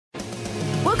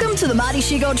to the Marty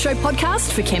Sheargold Show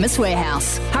podcast for Chemist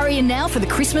Warehouse. Hurry in now for the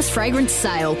Christmas fragrance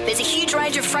sale. There's a huge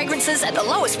range of fragrances at the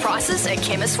lowest prices at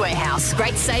Chemist Warehouse.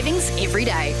 Great savings every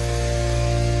day.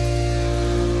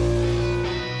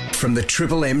 From the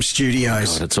Triple M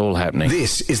studios. God, it's all happening.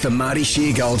 This is the Marty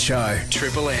Sheargold Show.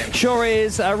 Triple M. Sure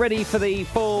is. Ready for the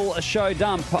full show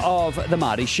dump of the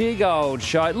Marty Sheargold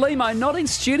Show. Limo not in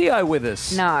studio with us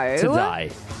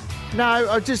today. No,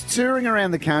 I'm just touring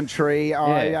around the country.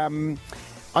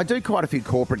 I do quite a few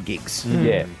corporate gigs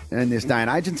in this day and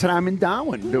age, and today I'm in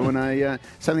Darwin doing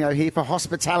something over here for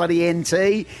Hospitality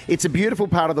NT. It's a beautiful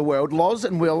part of the world. Loz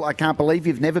and Will, I can't believe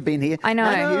you've never been here. I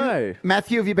know.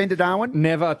 Matthew, have you been to Darwin?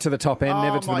 Never to the top end,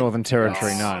 never to the Northern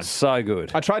Territory, no. So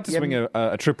good. I tried to swing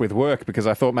a trip with work because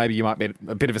I thought maybe you might be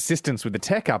a bit of assistance with the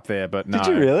tech up there, but no. Did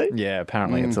you really? Yeah,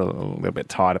 apparently it's a little bit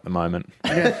tight at the moment.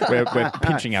 We're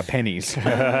pinching our pennies.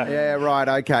 Yeah, right,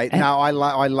 okay. No, I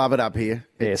love it up here.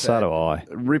 Yeah, so do I.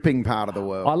 Ripping part of the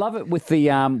world. I love it with the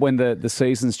when the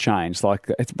seasons change. Like,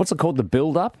 what's it called? The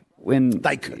build-up? When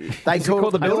They call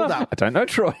it the build-up. I don't know,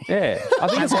 Troy. Yeah, I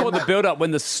think it's called the build-up when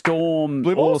the storm.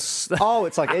 Oh,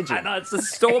 it's like edging. No, it's the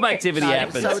storm activity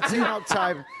happens. So it's in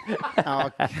October. Oh,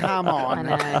 come on.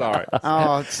 Sorry.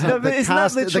 Oh, it's No, but isn't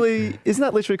that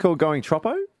the- literally called going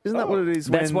troppo? Isn't that what it is?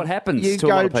 That's what happens You to a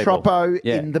lot go of people. troppo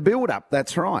Yeah. in the build-up.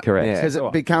 That's right. Correct. Yeah. Because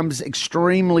it becomes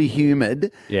extremely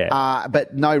humid,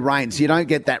 but no rain, so you don't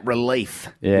get that relief.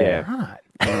 Yeah.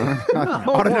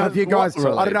 I don't know if you guys.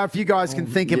 I don't know if you guys can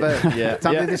think of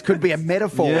something. This could be a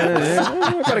metaphor.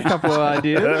 I've got a couple of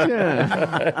ideas.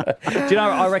 Do you know,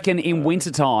 I reckon in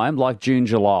wintertime, like June,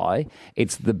 July,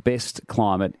 it's the best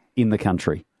climate in the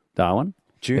country, Darwin.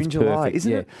 June, It's July, perfect.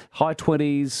 isn't it? High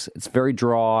 20s, it's very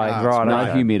dry, right, no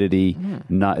okay. humidity,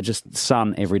 no, just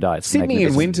sun every day. It's Sydney in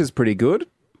magnificent. winter's pretty good.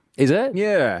 Is it?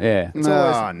 Yeah. Yeah.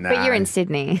 Oh, no. But you're in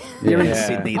Sydney. You're in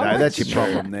Sydney, though. That's your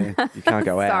problem there. You can't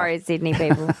go out. Sorry, Sydney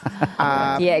people.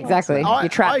 Yeah, exactly. You're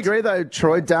trapped. I agree, though,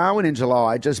 Troy. Darwin in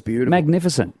July, just beautiful.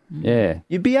 Magnificent. Yeah.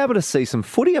 You'd be able to see some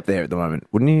footy up there at the moment,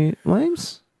 wouldn't you,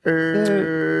 Williams?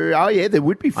 Oh, yeah, there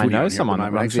would be I footy know on here someone at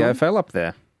that the runs moment, the AFL up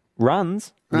there.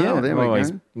 Runs. Oh, there we go.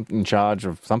 He's in charge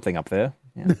of something up there.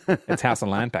 Yeah. It's house and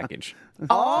land package.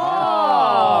 I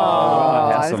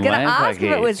was some going to land ask if it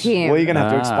package. was him. Well, you're going to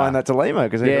have to explain that to Limo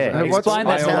because Explain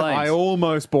that to I Lanes.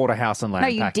 almost bought a house and land No,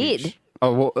 you package. did.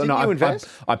 Oh, well, Didn't no, you invest?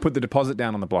 I put the deposit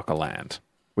down on the block of land.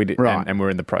 We did, Right. and we're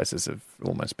in the process of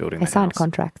almost building They the signed house.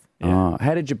 contracts. Oh,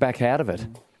 how did you back out of it?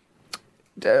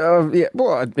 Yeah,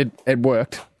 well, it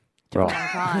worked. Right.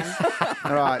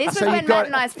 Right. This was so when you've got, Matt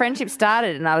and I's friendship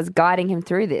started, and I was guiding him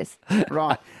through this.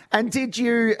 Right. And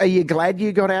are you glad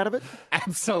you got out of it?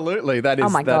 Absolutely. That is, Oh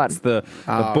my God. that's the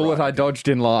bullet I dodged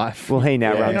in life. Well, he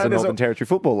now Yeah. runs You know, the there's Northern Territory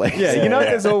Football League. Yeah, you know,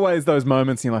 there's always those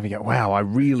moments in your life you go, wow, I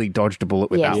really dodged a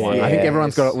bullet with Yes. that one. I think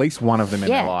everyone's got at least one of them in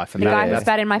Yeah, their life. the guy who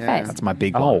spat in my face. That's my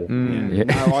big Oh. one. Yeah.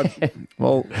 No,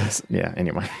 Well, yeah,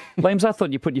 anyway. Liams, I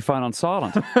thought you put your phone on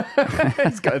silent.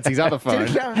 It's his other phone.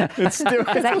 It's still,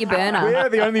 Is that your burner? we're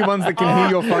the only ones that can hear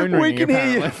your phone ringing. We can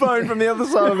hear your phone from the other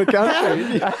side of the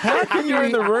country. How can you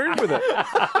in the room with it?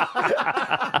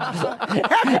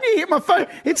 How can you hit my phone?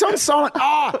 It's on silent.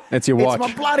 It's your watch. It's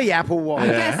my bloody Apple Watch. I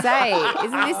was going to say,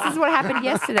 isn't this what happened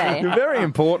yesterday? You're very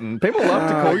important. People love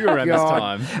to call you around this God.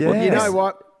 time. Well, you know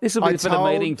what? This will be for the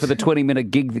meeting for the 20-minute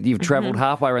gig that you've travelled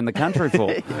halfway around the country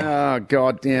for. Oh,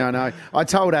 God, yeah, I know. I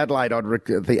told Adelaide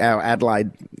our Adelaide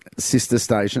sister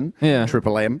station, Yeah.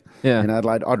 Triple M, Yeah. in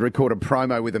Adelaide, I'd record a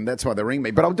promo with them. That's why they ring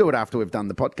me. But I'll do it after we've done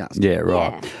the podcast. Yeah,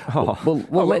 right. Yeah.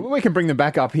 Well, we can bring them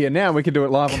back up here now. We can do it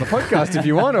live on the podcast if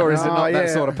you want, or is it not that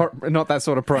yeah. sort of not that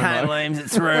sort of promo? Liams,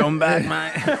 it's real. I'm back,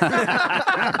 mate.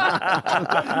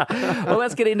 Well,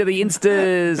 let's get into the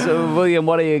Instas. William,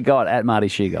 what do you got at Marty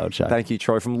Sheargold Show? Thank you,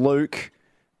 Troy. From Luke.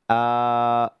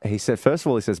 He said, first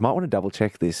of all, might want to double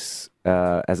check this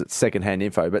as it's secondhand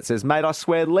info, but it says, mate, I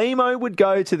swear Limo would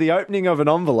go to the opening of an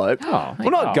envelope. Well,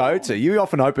 not go to. You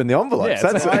often open the envelopes.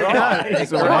 Yeah, that's that's it. right.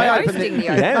 That's I right. opened Hosting it. the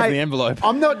opening. Hands the envelope.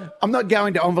 I'm not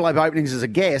going to envelope openings as a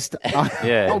guest.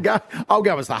 Yeah. I'll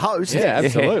go as the host. Yeah,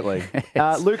 absolutely.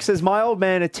 Luke says, my old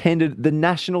man attended the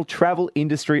National Travel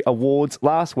Industry Awards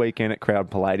last weekend at Crowd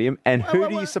Palladium, and who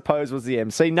do you suppose was the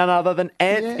MC? None other than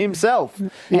Ant himself.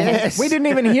 Yes. We didn't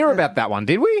even hear about that one,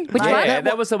 did we? Which one? Yeah,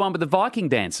 that was the one with the Viking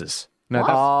dancers. No,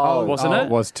 that's, wasn't it? It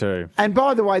was too. And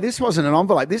by the way, this wasn't an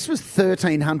envelope. This was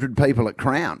 1,300 people at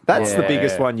Crown. That's the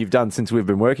biggest one you've done since we've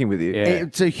been working with you. Yeah.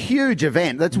 It's a huge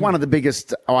event. That's one of the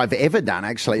biggest I've ever done,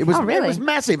 actually. It was, really? It was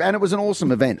massive, and it was an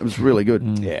awesome event. It was really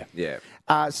good. Yeah.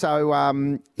 So I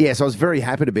was very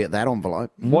happy to be at that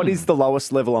envelope. What is the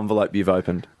lowest level envelope you've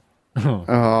opened?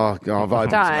 Oh, God,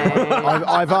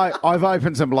 I've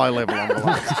opened some low-level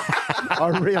envelopes. I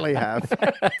really have.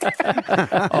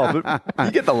 But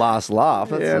you get the last laugh.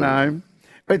 That's You know.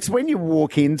 It's when you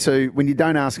when you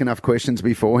don't ask enough questions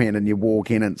beforehand and you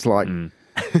walk in and it's like,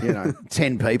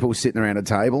 10 people sitting around a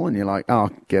table and you're like, oh,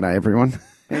 g'day, everyone.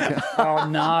 Oh,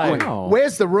 no.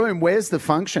 Where's the room? Where's the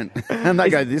function? And they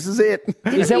go, this is it.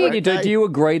 Is that what you do? Do you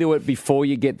agree to it before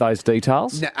you get those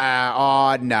details?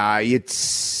 No,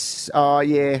 it's... Oh,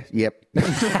 yeah, yep.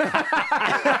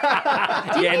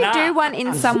 Didn't you do one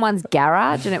in someone's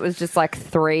garage and it was just like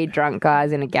 3 drunk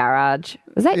guys in a garage?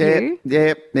 Was that you?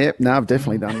 Yep. No, I've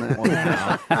definitely done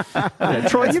that.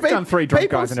 Troy, you've done 3 drunk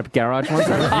guys in a garage once.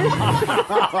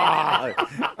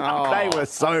 They were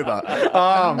sober.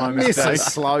 Oh, my mistake. Mrs.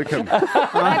 Slocum.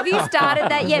 Have you started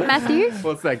that yet, Matthew?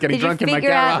 What's that? Getting Did you drunk in my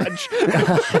figure out- garage.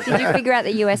 Did you figure out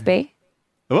the USB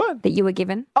What? that you were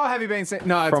given? Oh, have you been sent?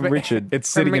 No, From Richard. It's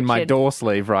sitting in my Richard. door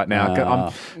sleeve right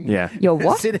now. Yeah. Your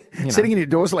what? Sitting in your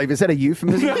door sleeve, is that a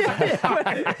euphemism?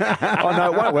 Oh,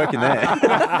 no, it won't work in there.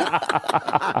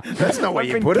 That's not where I've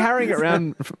you been put it. carrying it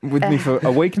around with me for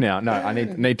a week now. No, I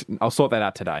need to, I'll sort that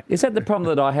out today. Is that the problem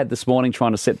that I had this morning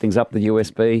trying to set things up, the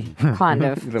USB? Kind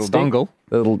of. Little dongle.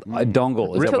 The little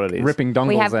dongle, is that what it is? Ripping dongles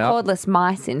We have out. cordless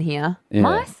mice in here. Yeah.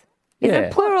 Mice? Is Yeah.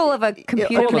 it plural of a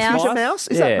computer Cordless mouse? mice? Mouse?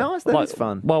 Is that nice? That is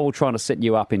fun. While we're trying to set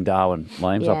you up in Darwin,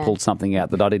 Lames, I Yeah. pulled something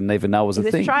out that I didn't even know was a He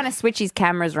was thing. trying to switch his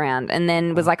cameras around and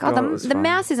then was like, God, it was the funny.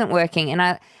 mouse isn't working. And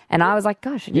I was like,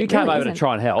 gosh. You it came really over to isn't.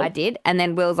 try and help. I did. And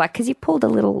then Will's like, because you pulled the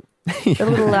little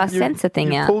sensor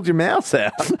thing You out. pulled your mouse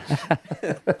out.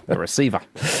 The receiver.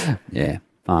 Yeah.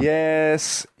 Fun.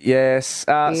 Yes.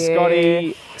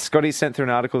 Scotty sent through an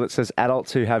article that says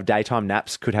adults who have daytime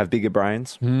naps could have bigger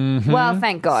brains. Well,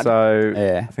 thank God. So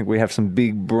Yeah. I think we have some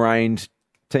big-brained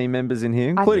team members in here,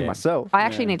 including myself. I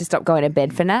actually need to stop going to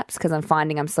bed for naps because I'm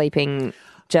finding I'm sleeping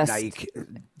just No,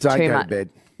 don't too go much. to bed.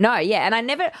 No, yeah, and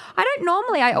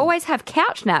I always have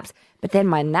couch naps, but then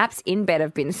my naps in bed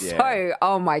have been so,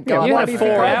 oh my God. You why had do a you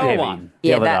think 4-hour I'm one.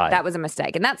 Yeah, the other day. that was a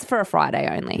mistake. And that's for a Friday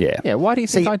only. Yeah. Yeah, why do you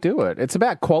think I do it? It's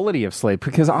about quality of sleep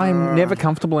because I'm never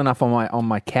comfortable enough on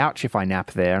my couch if I nap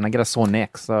there and I get a sore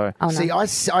neck. So Oh, no. See, I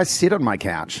sit on my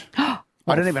couch. I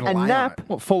don't even lay nap? on it.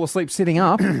 what, fall asleep sitting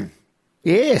up?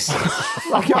 Yes.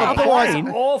 Otherwise,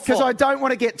 Awful. because I don't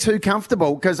want to get too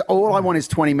comfortable because all I want is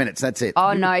 20 minutes. That's it.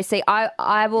 Oh, no. See,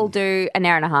 I will do an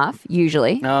hour and a half,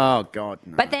 usually. Oh, God.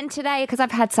 No. But then today, because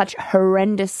I've had such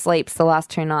horrendous sleeps the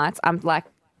last 2 nights, I'm like,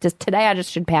 today I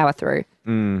just should power through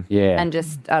Yeah. and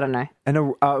just, I don't know.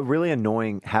 And a really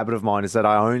annoying habit of mine is that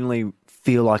I only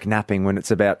feel like napping when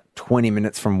it's about 20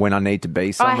 minutes from when I need to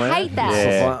be somewhere. I hate that.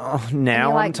 It's like, oh, now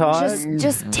You're I'm like, tired.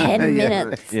 Just 10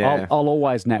 minutes. Yeah. I'll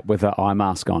always nap with an eye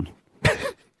mask on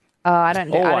Oh, I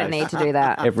don't Always. need to do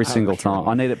that. every single time.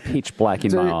 I need it pitch black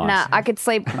in my eyes. Nah, I could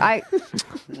sleep.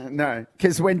 No,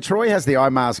 because when Troy has the eye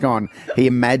mask on, he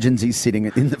imagines he's sitting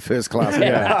in the first class.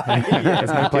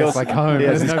 There's no place like home. He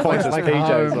has There's his no place closest like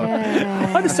PJs home.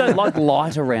 on. I just don't like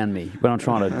light around me when I'm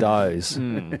trying to doze.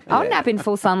 I'll nap in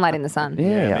full sunlight in the sun.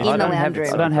 Yeah, In I the don't have lounge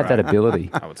room. I don't have that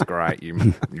ability. Oh, it's great.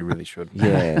 You really should.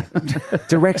 Yeah.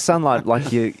 Direct sunlight,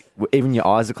 like even your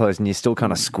eyes are closed and you're still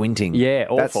kind of squinting. Yeah,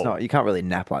 That's awful. not, you can't really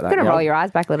nap like that. You're going to Yeah. roll your eyes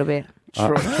back a little bit.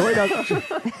 Troy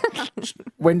does,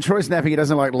 when Troy's napping, he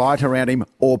doesn't like light around him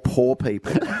or poor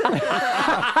people.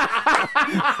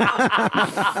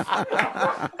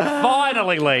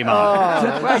 Finally, Lima.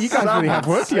 Wow, you guys really have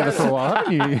worked together for a while,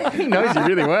 haven't you? He knows you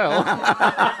really well.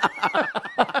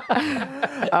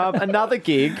 Another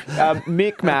gig,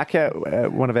 Mick Mack,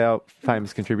 one of our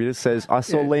famous contributors, says, I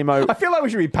saw Limo. I feel like we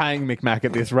should be paying Mick Mack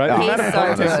at this rate. He's Is that a so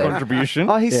contest good. contribution?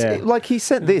 Oh, he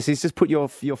sent this. He's just put your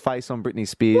face on Britney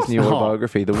Spears' new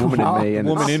autobiography, The Woman in Me, and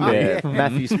Woman in Me. yeah,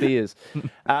 Matthew Spears.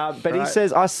 But he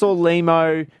says, I saw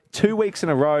Limo 2 weeks in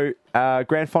a row,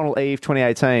 Grand Final Eve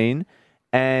 2018,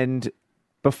 and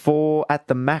before at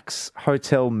the Max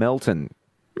Hotel Melton.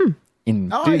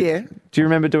 Oh, yeah. Do you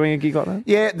remember doing a gig like that?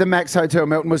 Yeah, the Max Hotel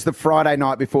Melton was the Friday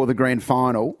night before the grand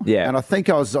final. Yeah. And I think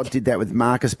I did that with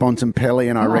Marcus Bontempelli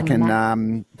and I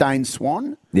reckon Dane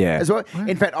Swan. Yeah. As well.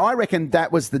 In fact, I reckon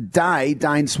that was the day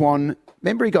Dane Swan,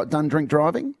 remember he got done drink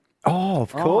driving? Oh,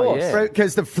 of course. yeah.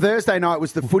 Because the Thursday night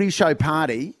was the footy show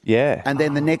party. Yeah. And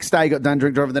then the next day he got done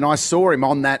drink driving. Then I saw him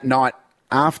on that night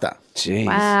after. Jeez.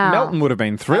 Wow. Melton would have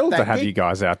been thrilled That to have gig. you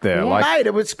guys out there. Yeah. Like, Mate,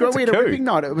 it was we had a coup. ripping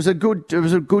night. It was a good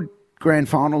grand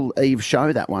final eve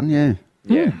show, that one, yeah.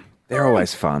 Yeah. They're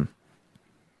always fun.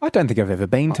 I don't think I've ever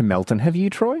been to Melton. Have you,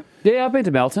 Troy? Yeah, I've been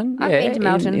to Melton. I've been to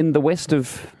Melton. In the west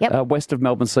of west of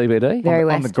Melbourne CBD. Very On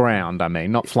west. the ground, I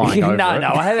mean, not flying over No, it.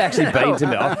 I have actually been to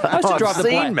Melbourne. I used to drive the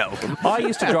Black Melbourne. I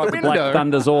used to drive the Black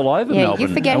Thunders all over Yeah, Melbourne. you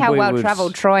forget and how we well would-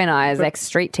 travelled Troy and I as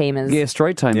ex-street teamers. Yeah,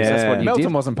 street teams. That's what you Melton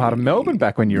did. wasn't part of Melbourne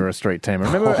back when you were a street teamer.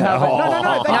 Remember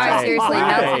how No, seriously,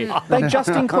 Melton. they just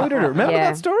included it. Remember Yeah.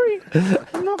 that story?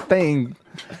 I'm not being...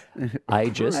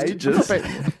 Ageist.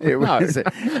 It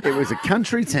was a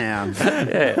country town.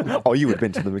 Oh, you would have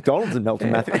been to the McDonald's in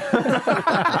Melton, Matthew.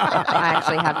 I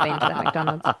actually have been to that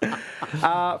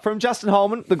McDonald's. From Justin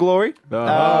Holman, The Glory.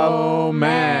 Oh,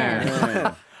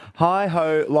 man. Hi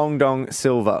ho, Long Dong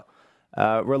Silver.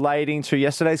 Relating to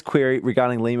yesterday's query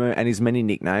regarding Limo and his many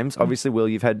nicknames. Obviously, Will,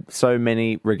 you've had so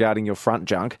many regarding your front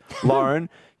junk. Lauren,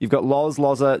 you've got Loz,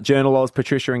 Loza, Journal Loz,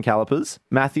 Patricia, and Calipers.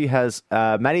 Matthew has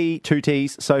Maddie, 2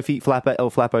 T's, Sophie, Flapper,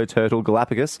 El Flappo, Turtle,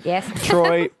 Galapagos. Yes.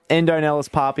 Troy, Endo, Nellis,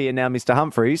 Parpy, and now Mr.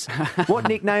 Humphreys. What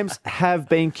nicknames have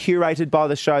been curated by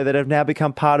the show that have now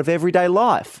become part of everyday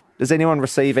life? Does anyone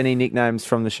receive any nicknames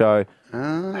from the show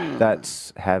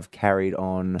that have carried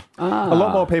on? A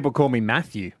lot more people call me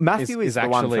Matthew. Matthew is the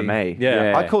one for me.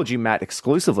 Yeah. I called you Matt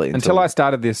exclusively Until I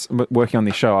started working on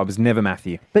this show, I was never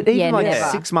Matthew. But even Yeah, like never.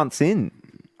 6 months in,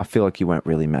 I feel like you weren't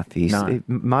really Matthew. No.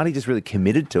 Marty just really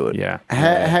committed to it. Yeah.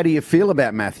 How do you feel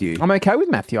about Matthew? I'm okay with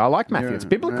Matthew. I like Matthew. Yeah, It's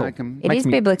biblical. I reckon. It is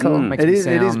biblical. makes It me is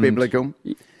sound biblical.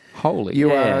 Holy. You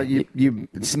Yeah. you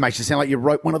it makes you sound like you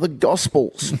wrote one of the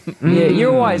Gospels. Yeah,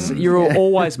 you're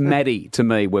always Maddie to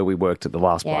me where we worked at the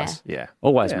last Yeah. place. Yeah.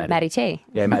 Always Maddie. Matty T.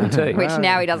 Yeah, Maddie too. Which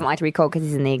now he doesn't like to be called because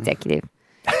he's in the executive.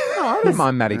 I don't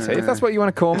mind Matty T. If that's what you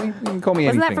want to call me, you can call me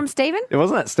Wasn't anything. that from Stephen? It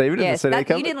wasn't that Stephen in the Yes, CD you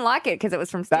cover? didn't like it because it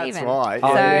was from That's Stephen. right.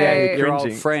 So, Your old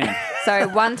cringing. friend. so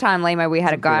one time, Limo, we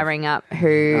had a guy ring up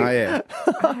who Oh yeah.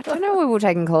 I don't know what we were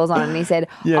taking calls on, and he said,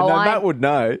 Yeah, "Oh, no, I." Matt would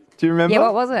know. Do you remember? Yeah,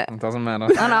 what was it? It doesn't matter.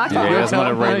 Oh no, I can't. Yeah, he doesn't want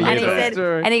to read and he said,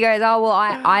 and he goes, "Oh well,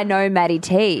 I know Maddie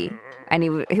T."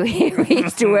 And we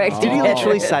used to work Did he together.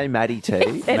 literally say Maddie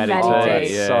T? said Matty Matty T.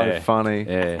 T. Yeah. So funny.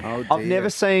 Yeah. I've never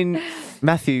seen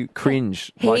Matthew cringe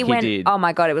He like went, he did. oh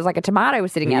my God, it was like a tomato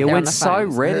was sitting out You there on went the so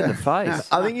phone. red in the face.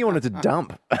 I think he wanted to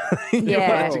dump.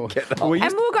 Yeah. to get the And we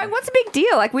were going, what's the big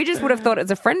deal? Like, we just would have thought it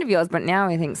was a friend of yours, but now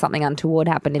we think something untoward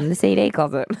happened in the CD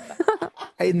closet.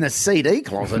 In the CD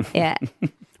closet. Yeah.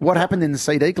 What happened in the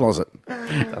CD closet?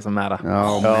 Doesn't matter.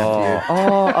 Oh, Matthew.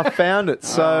 Oh, I found it.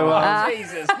 So,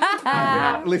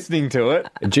 Listening to it.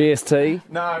 GST.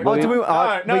 No. oh, do we,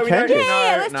 we can do.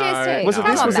 Yeah, let's just do. Was it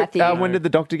Come this? on, Was it, Matthew. when did the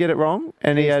doctor get it wrong?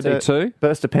 And he had a GST2?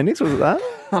 burst appendix. Was it that?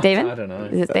 Stephen? I don't know.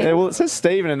 Is it Yeah, Stephen? well, it says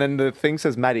Stephen, and then the thing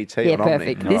says Matty T. Yeah, on Omni.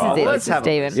 perfect. This is it. Let's This is have a-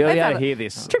 Stephen. Yeah, Let's yeah, have a hear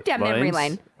this. Trip down memory Williams.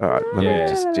 lane. All right, let Yeah.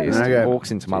 me just Okay.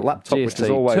 walks into my laptop, which is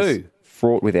GST2. always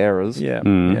fraught with errors. Yeah.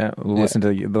 Yeah. We'll listen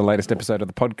to the latest episode of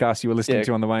the podcast you were listening Yeah,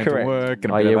 to on the way correct. to work.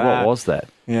 And a Oh, bit yeah, of that. what was that?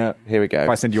 Yeah. Here we go. If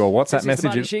I send you a WhatsApp This is the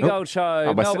message. Marty Sheargold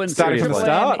Show, by Melbourne. starting from the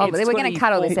Triple start? M. Oh, but we're gonna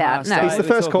cut all this out. No. He's the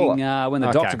first caller. When the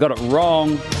Okay. doctor got it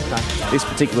wrong, this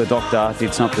particular doctor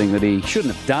did something that he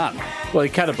shouldn't have done. Well, he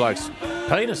cut a bloke's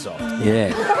penis off. Yeah.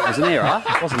 It was an error.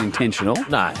 It wasn't intentional.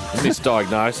 No,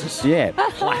 misdiagnosis. Yeah.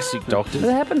 Classic It doctors.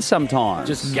 happens sometimes.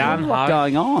 Just There's a gun lot ho.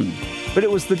 going on. But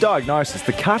it was the diagnosis.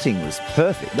 The cutting was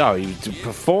perfect. No, he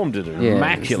performed it an Yeah,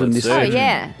 immaculate it's the Oh, surgery.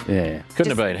 yeah. Yeah.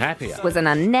 Couldn't have been happier. It was an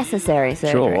unnecessary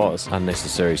surgery. Sure was.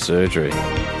 Unnecessary surgery.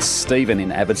 Stephen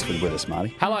in Abbotsford with us,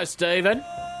 Marty. Hello, Stephen.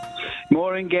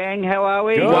 Morning, gang. How are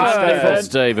we? Wonderful,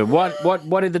 Stephen.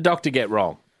 What did the doctor get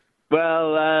wrong?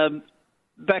 Well,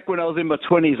 back when I was in my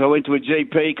 20s, I went to a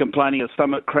GP complaining of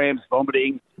stomach cramps,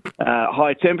 vomiting,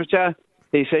 high temperature.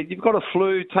 He said, you've got a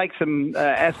flu, take some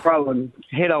Aspro and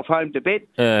head off home to bed.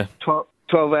 12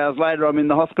 hours later, I'm in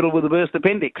the hospital with a burst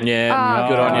appendix. Yeah,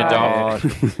 good on you, Doc.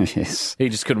 Yes. He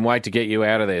just couldn't wait to get you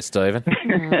out of there, Stephen.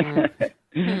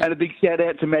 And a big shout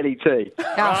out to Matty T.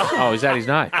 Oh, is that his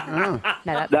name?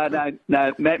 No, that's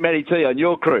No, Matty T on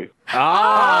your crew.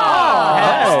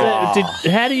 How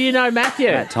do you know Matthew?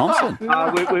 Matt Thompson.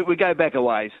 We go back a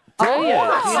ways. Do you? Do you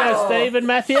know Stephen,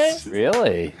 Matthew?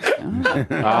 Really?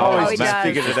 Oh, he does.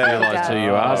 figured it He out does. to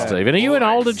you are, Stephen. Are you an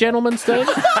older gentleman, Stephen?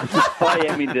 I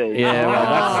am indeed. Yeah, well,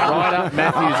 that's right up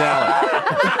Matthew's alley.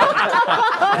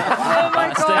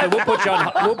 Stephen, we'll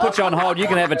put you on hold. You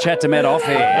can have a chat to Matt off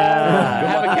here.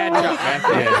 Have a catch up,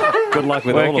 Matthew. Good luck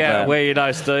with all Work of out that. where you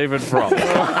know Stephen from. Oh,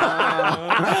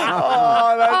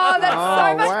 that's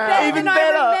so much better than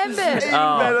I remembered.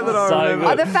 better than I so remember.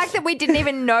 Oh, the fact that we didn't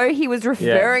even know he was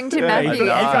referring to Matthew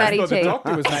as Matty The T.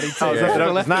 doctor was Matty T. Oh, is that the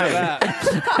doctor's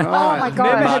name? Oh my Never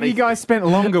god. have you guys spent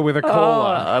longer with a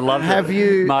caller. I love Have that.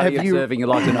 you- Marty have you- observing you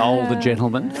like an older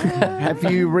gentleman? Have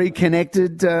you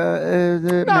reconnected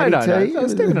Matty T? No.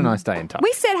 Stephen and I stay in touch.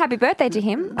 We said happy birthday to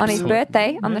him on his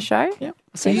birthday on the show.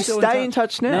 So you stay in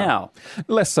touch now?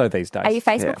 Less so these days. Are you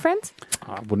Facebook Yeah. friends?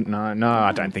 I wouldn't know. No,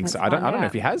 I don't think so. I don't know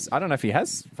if he has. I don't know if he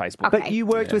has Facebook. Okay. But you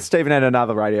worked with Stephen at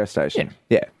another radio station.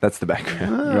 Yeah, that's the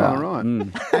background. All right.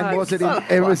 And was it?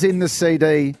 It was in the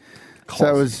CD. So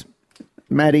it was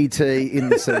Matty T in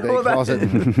the CD closet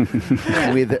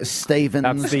with Stevens.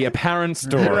 That's the apparent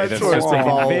story that's what just it's been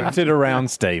called. invented around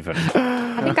Stephen.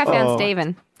 I think I found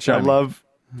Stephen. Show I me. love...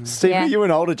 Stephen, Yeah. are you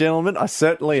an older gentleman? I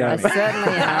certainly I am.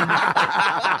 certainly am.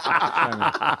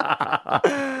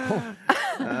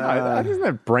 Isn't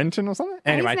that Brenton or something?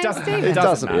 Anyway, His it name's doesn't, Steven. it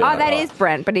doesn't Oh, matter. Oh, that is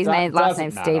Brent, but his last Doesn't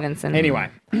name's matter. Stevenson. Anyway,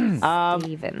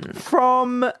 Steven.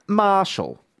 From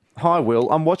Marshall. Hi, Will.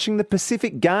 I'm watching the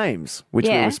Pacific Games, which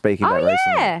we Yeah. were speaking about recently.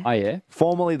 Yeah. Oh, yeah?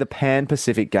 Formerly the Pan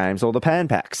Pacific Games or the Pan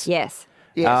Pacs. Yes.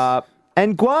 Yes.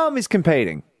 And Guam is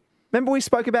competing. Remember we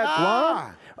spoke about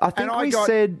Guam? I think And I we got-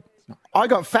 said... I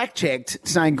got fact checked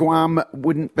saying Guam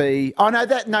wouldn't be. Oh no,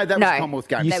 that was No. Commonwealth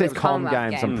Games. You That said was Com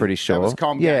Commonwealth Games, I'm Games. pretty sure. was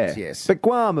Com Games, yes. But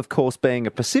Guam, of course, being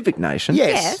a Pacific nation,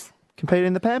 Yes. competing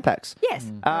in the Pan Pacs. Yes.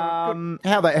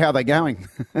 How they going?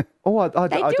 Oh, I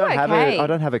They don't do have okay. I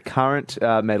don't have a current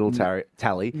medal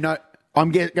tally. No,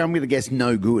 I'm going to guess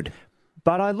no good.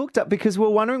 But I looked up because we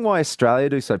were wondering why Australia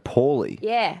do so poorly.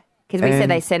 Yeah. Because we said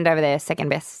And- they send over their second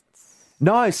best.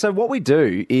 No, so what we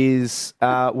do is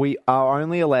we are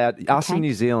only allowed, us in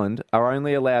New Zealand, are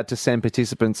only allowed to send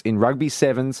participants in rugby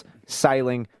sevens,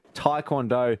 sailing,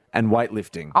 taekwondo, and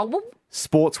weightlifting. Oh, well,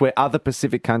 Sports where other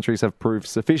Pacific countries have proved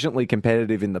sufficiently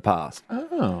competitive in the past.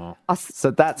 So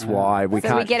that's why we So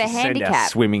can't we get a send our handicap.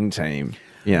 swimming team.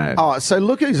 You know. Oh, so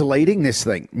look who's leading this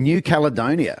thing. New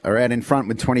Caledonia are out in front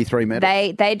with 23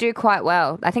 medals. they do quite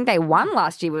well. I think they won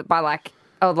last year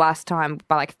last time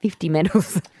by like 50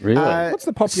 medals. Really? what's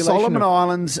the population Solomon of-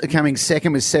 Islands are coming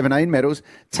second with 17 medals.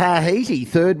 Tahiti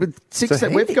third with 6.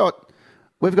 Tahiti?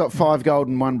 We've got 5 gold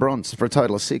and 1 bronze for a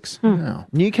total of 6.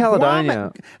 New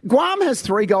Caledonia. Guam has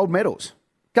 3 gold medals.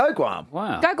 Go Guam.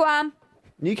 Wow. Go Guam.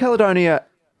 New Caledonia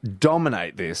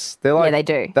dominate this. They're like, they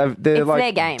do. They're It's like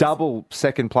their games. double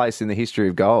second place in the history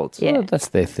of golds. Yeah. Well, that's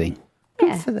their thing.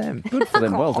 Yeah. For them. Good for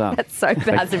them. Well done. That's so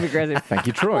passive aggressive. Thank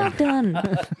you, Troy. Well done.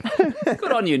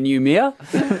 Good on you, Numia.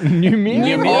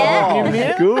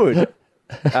 Oh, good.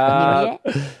 Yeah.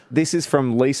 This is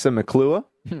from Lisa McClure.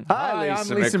 Hi, I'm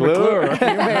Lisa McClure.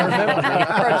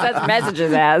 That's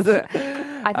messages as.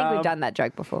 I think we've done that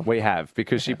joke before. We have,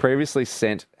 because she previously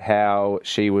sent how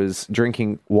she was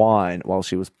drinking wine while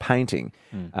she was painting.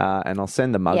 And I'll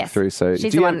send the mug Yes. through. So She's do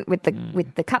the you one with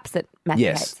the cups that Matthew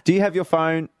Yes. hates. Do you have your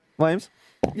phone, Williams?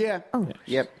 Yeah.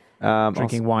 Yep.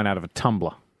 Drinking wine out of a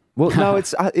tumbler. Well, no,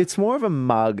 it's more of a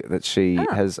mug that she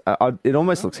has. It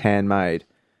almost looks handmade.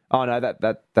 Oh no,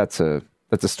 that's a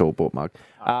store bought mug.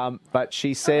 But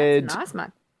she said, Nice,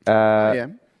 Mark. Yeah.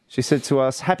 she said to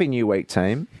us, "Happy New Week,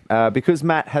 team! Because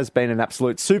Matt has been an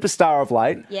absolute superstar of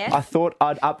late, Yes. I thought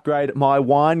I'd upgrade my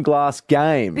wine glass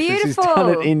game. She's done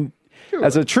it Beautiful.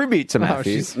 as a tribute to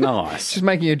Matthew. she's- Nice. She's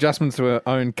making adjustments to her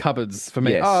own cupboards for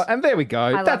me. Yes. Oh, and there we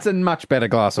go. That's a much better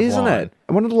glass of Isn't wine. it?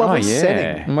 I wanted a lovely Oh, yeah.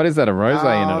 setting. And what is that, a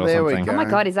rosé in it or there we something? go. Oh my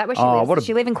God, is that where she Oh, lives? what a- Does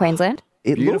she live in Queensland?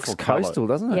 It Beautiful looks coastal,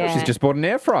 doesn't it? Yeah. She's just bought an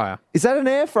air fryer. Is that an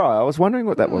air fryer? I was wondering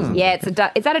what that was. Yeah, it's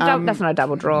a. Is that a double? That's not a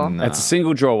double draw. It's a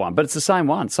single draw one, but it's the same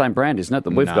one, same brand, isn't it,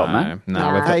 that we've got, Matt?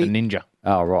 No, we've got Hey. the Ninja.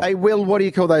 Oh, right. Hey, Will, what do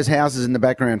you call those houses in the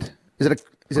background? Is it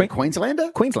a Queenslander?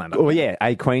 Queenslander. Oh, yeah,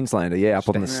 a Queenslander, yeah, up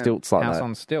on the stilts like House that.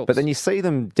 on stilts. But then you see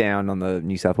them down on the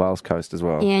New South Wales coast as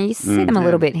well. Yeah, you see them a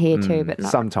little bit here too, but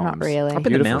not, Sometimes. not really. Up in the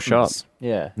Beautiful mountains. shot.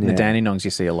 Yeah. In the Dandenongs,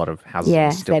 you see a lot of houses Yeah, on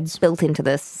they're stilts. built into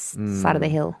the side of the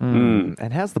hill.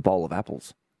 And how's the bowl of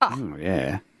apples? Oh,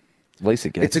 yeah. Lisa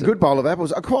gets It's a it. good bowl of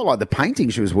apples. I quite like the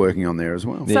painting she was working on there as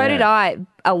well. So did I,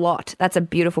 a lot. That's a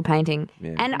beautiful painting.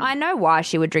 And I know why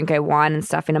she would drink her wine and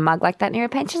stuff in a mug like that near her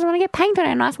paint. She doesn't want to get paint on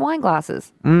her nice wine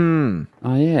glasses. Oh,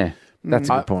 yeah. That's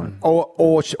a good point.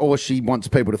 Or she wants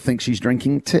people to think she's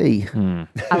drinking tea.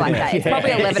 I like that. It's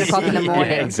probably 11 o'clock in the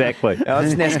morning. Exactly. Oh,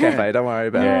 it's Nescafe, don't worry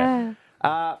about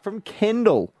it. From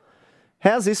Kendall.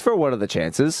 How's this for What Are the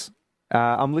Chances?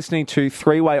 I'm listening to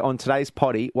Three-Way on today's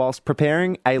potty whilst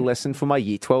preparing a lesson for my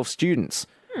Year 12 students.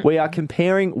 We are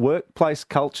comparing workplace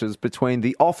cultures between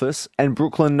The Office and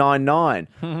Brooklyn Nine-Nine.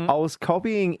 I was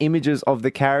copying images of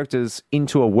the characters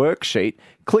into a worksheet,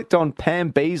 clicked on Pam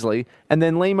Beasley, and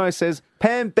then Limo says,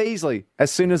 Pam Beasley,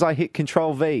 as soon as I hit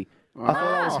Control V. I thought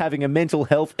I was having a mental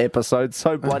health episode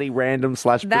so bloody random /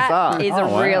 bizarre. That is a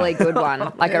really good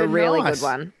one. Like a really nice. good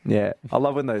one. Yeah, I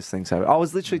love when those things happen. I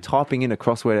was literally typing in a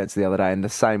crossword answer the other day and the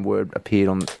same word appeared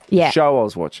on the Yeah. show I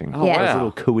was watching. Yeah. Those wow.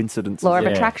 little coincidences. Law of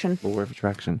attraction. Law of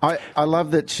attraction. I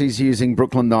love that she's using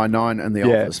Brooklyn Nine-Nine and The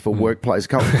Office for workplace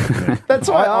culture. That's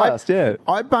why I asked, yeah.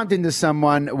 I bumped into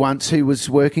someone once who was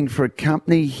working for a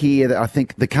company here that I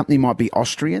think the company might be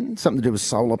Austrian, something to do with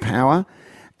solar power.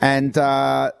 And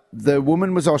the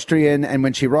woman was Austrian, and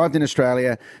when she arrived in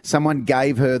Australia, someone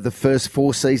gave her the first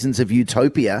 4 seasons of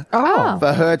Utopia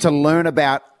for her to learn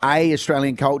about A,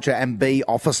 Australian culture, and B,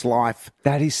 office life.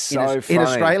 That is so funny. In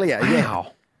Australia, yeah.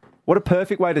 What a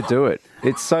perfect way to do it.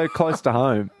 It's so close to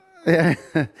home. Yeah,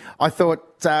 I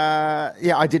thought,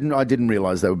 I didn't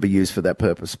realise they would be used for that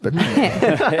purpose. But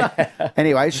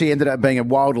anyway, she ended up being a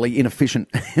wildly inefficient.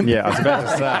 Yeah, I was about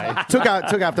to say.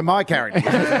 took after my character.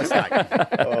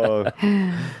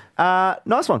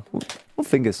 Nice one. Well,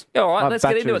 fingers. All right, My let's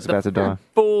get into battery it. is about to die.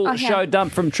 Full show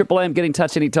dump from Triple M. Get in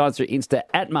touch anytime through Insta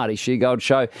at Marty Sheargold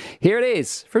Show. Here it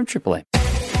is from Triple M.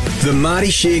 The Marty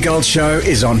Sheargold Show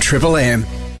is on Triple M.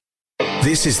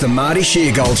 This is the Marty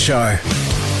Sheargold Show.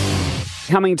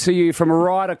 Coming to you from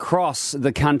right across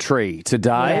the country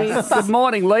today. Yes. Good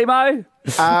morning, Limo.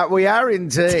 We are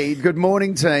indeed. Good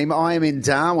morning, team. I am in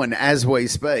Darwin as we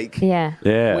speak. Yeah.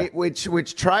 Yeah.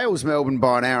 Which trails Melbourne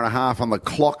by an hour and a half on the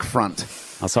clock front.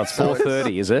 Oh, so it's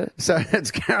 4:30, is it? So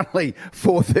it's currently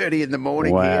 4:30 in the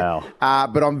morning Wow. here.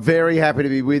 But I'm very happy to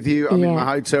be with you. I'm in Yeah. my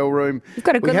hotel room. You've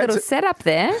got a We good had little setup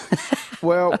there.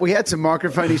 Well, we had some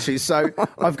microphone issues, so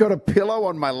I've got a pillow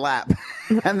on my lap,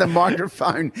 and the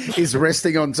microphone is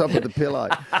resting on top of the pillow.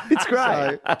 It's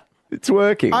great. So It's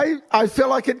working. I feel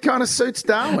like it kind of suits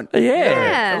Darwin.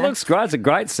 Yeah. It looks great. It's a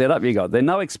great setup you got there.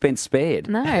 No expense spared.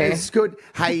 No. It's good.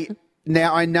 Hey,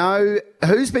 now I know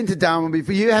who's been to Darwin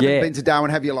before. You haven't Yeah. been to Darwin,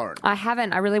 have you, Lauren? I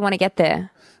haven't. I really want to get there.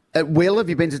 Will, have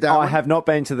you been to Darwin? I have not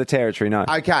been to the territory, no.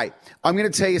 Okay, I'm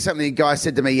going to tell you something a guy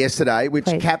said to me yesterday, which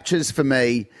Please. captures for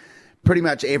me pretty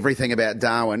much everything about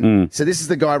Darwin. So this is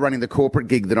the guy running the corporate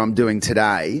gig that I'm doing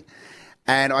today.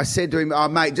 And I said to him, oh,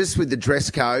 mate, just with the dress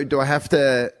code, do I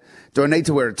need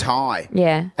to wear a tie?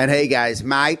 Yeah. And he goes,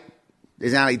 mate,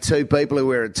 there's only 2 people who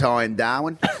wear a tie in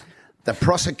Darwin. The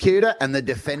prosecutor and the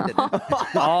defendant.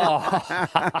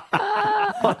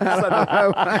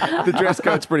 The dress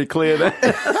code's pretty clear there.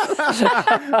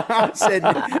 I said,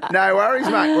 no worries,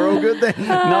 mate. We're all good then.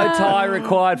 No tie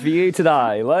required for you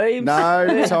today, Leaves.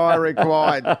 No tie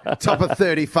required. Top of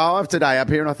 35 today up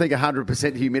here, and I think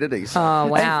 100% humidity. So Oh,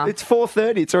 wow. It's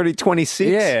 4:30. It's already 26.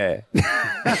 Yeah.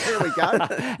 there we go.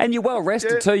 And you're well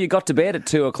rested too. You got to bed at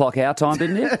 2 o'clock our time,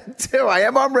 didn't you? 2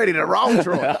 a.m. I'm ready to roll,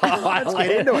 Troy. Let's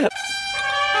get into it.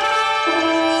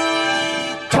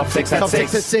 Top 6 at Top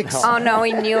 6 at 6. Oh, no,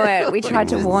 we knew it. We tried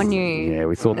to warn you. Yeah,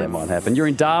 we thought that might happen. You're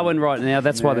in Darwin right now.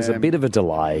 That's why there's a bit of a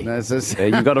delay. That's just- Yeah,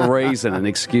 you've got a reason, an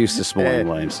excuse this morning,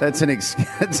 Yeah, Leaves. that's an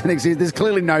excuse. There's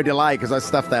clearly no delay because I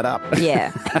stuffed that up.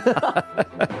 Yeah.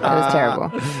 That was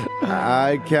terrible.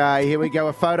 Okay, here we go.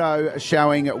 A photo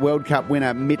showing World Cup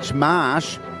winner Mitch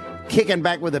Marsh kicking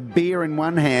back with a beer in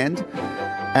one hand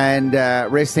and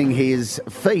resting his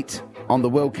feet on the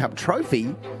World Cup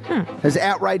trophy has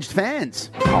outraged fans.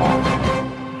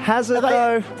 Has it,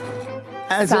 though?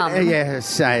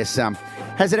 Some.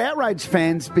 Has it outraged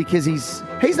fans because he's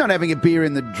not having a beer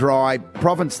in the dry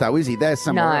province, though, is he? There's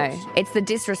somewhere No, else. it's the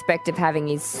disrespect of having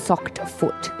his socked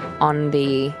foot on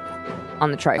the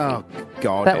trophy. Oh,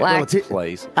 God. But, like-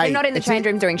 Please. They're Hey, not in the it's change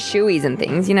room doing shoeies and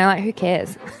things, you know, like who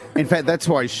cares? In fact, that's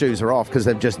why his shoes are off, because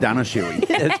they've just done a shoey.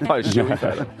 It's post-shoey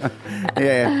photo.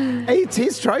 Yeah. It's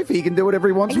his trophy. He can do whatever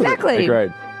he wants with it. Exactly.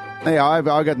 Agreed. Yeah, I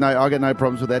got no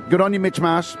problems with that. Good on you, Mitch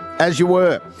Marsh, as you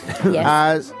were.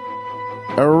 Yes.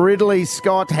 Ridley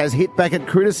Scott has hit back at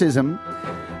criticism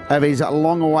of his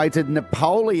long-awaited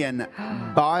Napoleon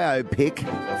biopic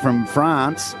from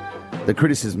France. The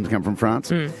criticisms come from France,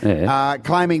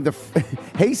 claiming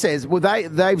he says, well,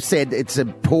 they've said it's a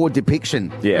poor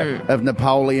depiction of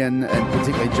Napoleon and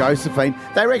particularly Josephine.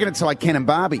 They reckon it's like Ken and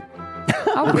Barbie.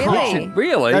 Oh, really?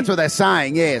 Really? That's what they're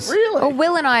saying. Yes. Well,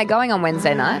 Will and I are going on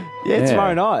Wednesday night. Yeah,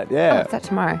 tomorrow night. Oh, Yeah. is that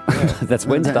tomorrow? That's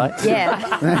Wednesday. Yeah.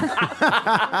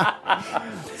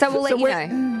 So we'll let you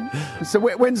know. So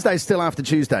Wednesday's still after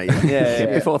Tuesday. Yeah,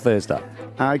 before Thursday.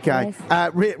 Okay.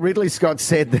 Ridley Scott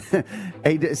said,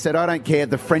 I don't care.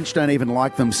 The French don't even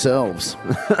like themselves.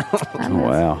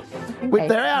 Oh,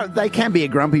 wow. They can be a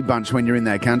grumpy bunch when you're in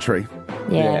that country.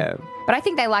 Yeah. But I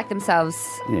think they like themselves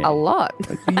a lot.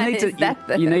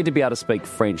 You need to be able to speak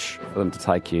French for them to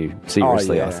take you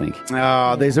seriously, I think.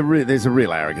 Oh, there's a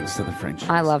real arrogance to the French.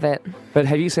 I love it. But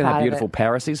have you seen Part how of beautiful it.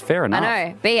 Paris is? Fair enough.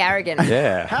 I know. Be arrogant.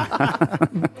 Yeah.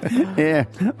 Yeah,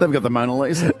 they've got the Mona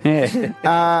Lisa.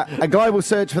 A global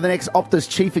search for the next Optus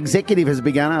chief executive has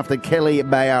begun after Kelly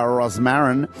Bayer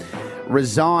Rosmarin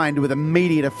resigned with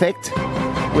immediate effect,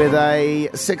 with a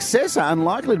successor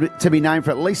unlikely to be named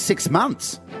for at least 6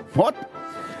 months. What?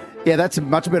 Yeah, that's a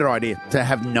much better idea, to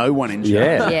have no one in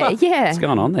charge. Yeah. What's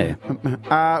going on there?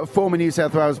 Former New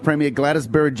South Wales Premier Gladys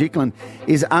Berejiklian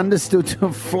is understood to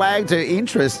have flagged her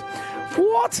interest.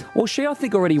 What? Well, she, I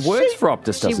think, already works for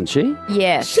Optus, doesn't she?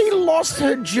 Yeah. She lost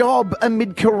her job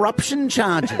amid corruption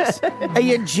charges. Are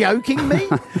you joking me?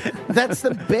 That's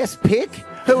the best pick?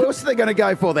 Who else are they going to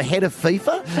go for? The head of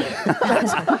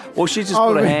FIFA? Well, she just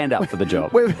put her hand up for the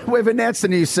job. We've announced the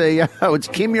new CEO. It's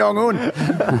Kim Jong-un.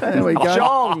 There we go.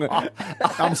 Jong.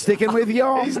 I'm sticking with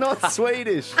Jong. He's not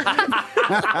Swedish.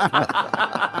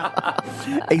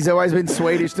 He's always been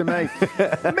Swedish to me.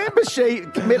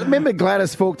 Remember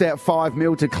Gladys forked out $5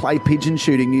 million to clay pigeon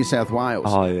shooting New South Wales?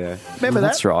 Oh, yeah. Remember that?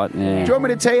 That's right. Yeah. Do you want me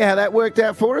to tell you how that worked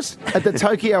out for us? At the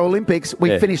Tokyo Olympics,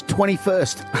 we finished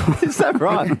 21st. Is that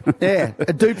right? Yeah.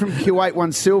 A dude from Kuwait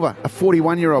won silver, a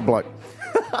 41-year-old bloke.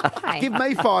 Hey. Give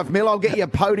me $5 million, I'll get you a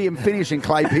podium finish in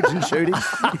clay pigeon shooting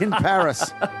in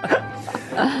Paris.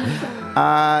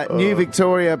 New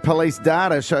Victoria police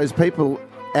data shows people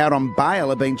out on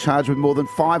bail are being charged with more than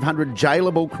 500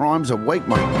 jailable crimes a week.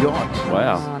 My God.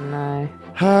 Wow. Oh, no.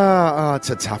 Oh, it's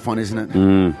a tough one, isn't it?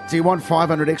 Do you want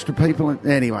 500 extra people?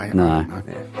 Anyway. No. I don't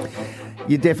know.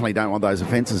 You definitely don't want those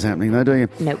offences happening, though, do you?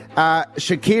 Nope.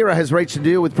 Shakira has reached a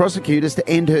deal with prosecutors to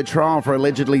end her trial for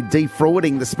allegedly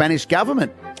defrauding the Spanish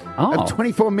government of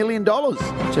 $24 million.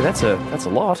 Gee, that's a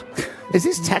lot. Is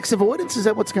this tax avoidance? Is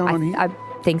that what's going on here? I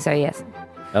think so, yes.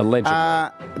 Allegedly.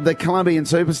 The Colombian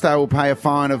superstar will pay a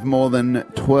fine of more than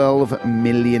 $12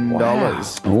 million.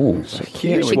 Oh, She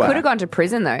could have gone to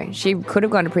prison, though. She could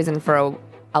have gone to prison for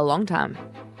a long time.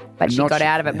 But she Not got sh-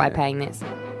 out of it by paying this.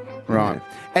 Right.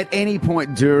 At any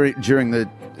point during the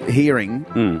hearing,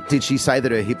 did she say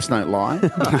that her hips don't lie?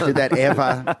 Did that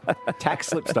ever? Tax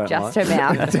slips don't Just lie. her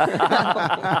mouth.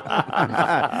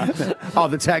 Oh,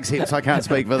 the tax hips. I can't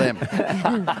speak for them.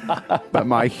 But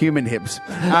my human hips.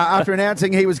 After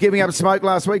announcing he was giving up smoke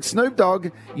last week, Snoop Dogg,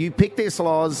 you picked this,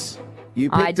 Loz. You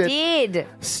picked I it. did.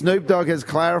 Snoop Dogg has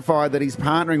clarified that he's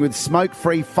partnering with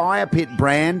smoke-free fire pit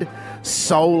brand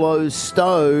Solo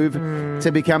Stove to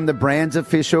become the brand's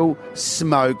official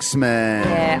smokesman.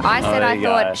 Yeah, I said there I you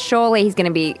thought go. surely he's going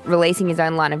to be releasing his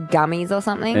own line of gummies or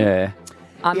something. yeah.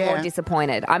 I'm Yeah. more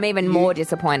disappointed. I'm even more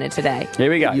disappointed today.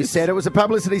 Here we go. You said it was a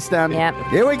publicity stunt. Yep.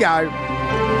 Here we go.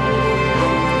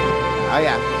 Oh,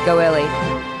 yeah. Go early.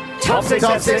 Top six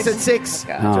Top at six six. at 6.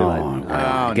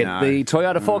 Oh, Get no. the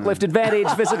Toyota forklift advantage.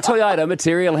 Visit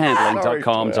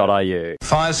toyotamaterialhandling.com.au.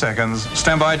 5 seconds.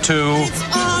 Stand by 2.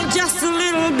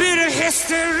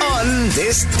 On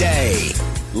this day.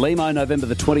 Limo, November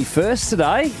the 21st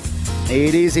today.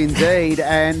 It is indeed.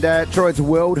 And, Troy, it's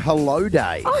World Hello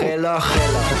Day. Hello.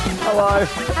 Hello.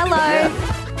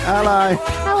 Hello.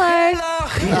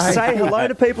 Hello. You say hello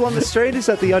to people on the street? Is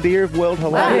that the idea of World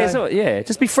Hello?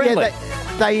 Just be friendly.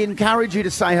 Yeah, they encourage you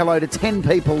to say hello to 10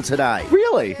 people today.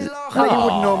 Really? That you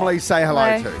wouldn't normally say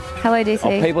hello to. Hello, DC.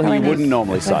 Oh, people who Hello, you Nick. wouldn't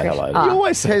normally say hello to. Oh. You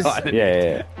always say Because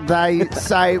Yeah. they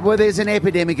say, well, there's an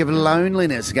epidemic of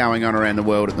loneliness going on around the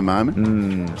world at the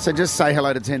moment. So just say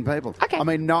hello to 10 people. Okay. I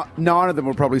mean, 9 of them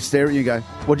will probably stare at you and go,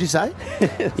 what'd you say?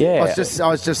 Yeah. I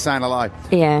was just saying hello.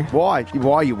 Yeah. Why, you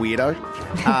weirdo?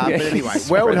 But anyway,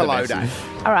 World Hello Day.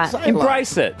 All right. Say hello.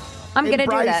 Embrace it. I'm going to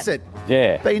do Embrace that. it.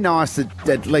 Yeah. Be nice to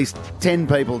at least 10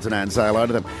 people today and say hello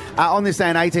to them. On this day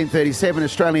in 1837,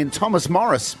 Australian Thomas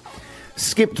Morris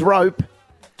skipped rope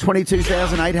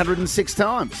 22,806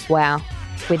 times. Wow.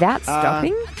 Without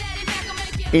stopping?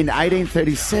 In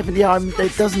 1837, yeah,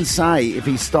 it doesn't say if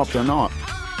he stopped or not.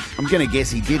 I'm going to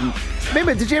guess he didn't.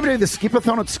 Remember, did you ever do the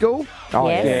skipathon at school Oh,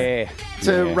 Yes.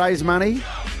 to raise money?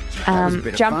 was a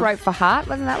bit of Jump fun. rope for heart,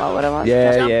 wasn't that what it was?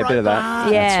 Yeah, Jump yeah, a rope bit of that.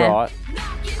 bar. Yeah. That's right.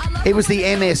 It was the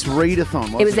MS Readathon,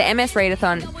 wasn't it? It was the MS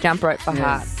Readathon jump rope for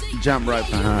heart. Jump rope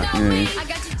for heart.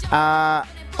 Yeah.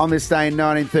 On this day in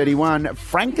 1931,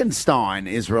 Frankenstein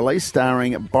is released,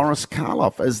 starring Boris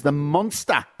Karloff as the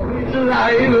monster. It's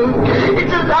alive!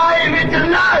 It's alive! It's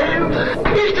alive!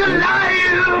 It's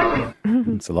alive!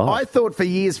 It's a lot. I thought for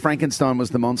years Frankenstein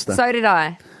was the monster. So did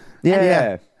I.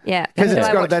 yeah. Yeah. Because Until it's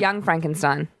I got watched that- Young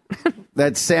Frankenstein.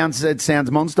 That sounds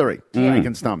monstery,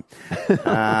 Frankenstein.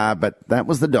 But that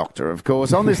was the doctor, of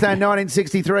course. On this day in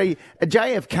 1963, a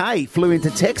JFK flew into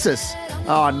Texas.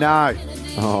 Oh, no.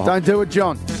 Don't do it,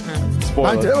 John.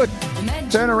 Don't do it.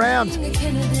 Turn around.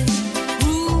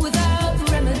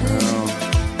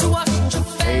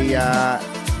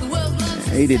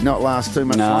 He did not last too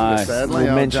much longer, sadly.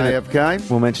 We'll mention JFK.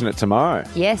 We'll mention it tomorrow.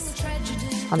 Yes.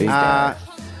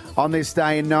 On this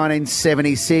day in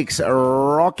 1976,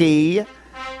 Rocky,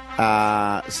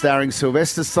 starring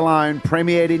Sylvester Stallone,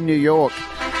 premiered in New York.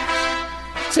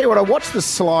 Tell you what, I watched the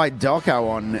Sly doco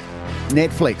on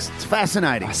Netflix. It's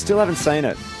fascinating. I still haven't seen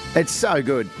it. It's so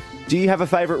good. Do you have a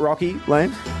favourite Rocky,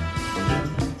 Liam?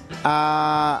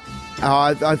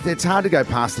 It's hard to go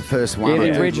past the first one. Yeah,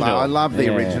 the original. I love the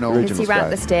original. Does he run up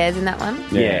the stairs in that one?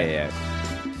 Yeah.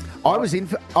 I was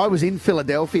in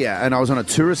Philadelphia and I was on a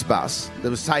tourist bus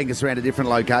that was taking us around to different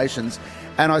locations,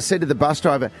 and I said to the bus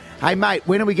driver, "Hey mate,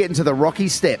 when are we getting to the Rocky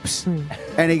Steps?"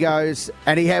 And he goes,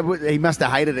 and he must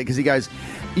have hated it because he goes,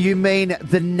 "You mean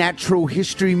the Natural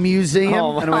History Museum?" And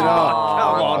I went, come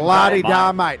on,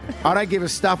 la-di-da, mate. I don't give a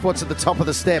stuff what's at the top of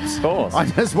the steps. Of course. I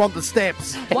just want the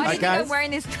steps. Why did you go wearing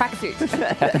this tracksuit?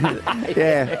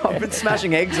 Yeah. I've been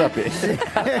smashing eggs up here.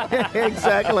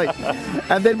 Exactly.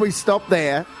 And then we stopped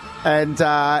there. And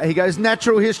he goes,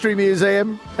 Natural History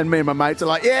Museum. And me and my mates are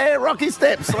like, yeah, Rocky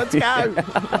Steps, let's go.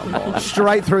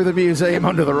 Straight through the museum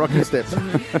onto the Rocky Steps.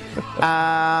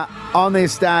 On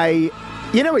this day,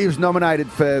 you know, he was nominated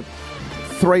for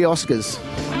 3 Oscars.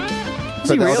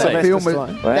 So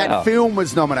that film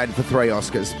was nominated for 3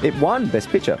 Oscars. It won Best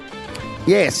Picture.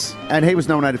 Yes, and he was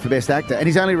nominated for Best Actor. And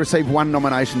he's only received 1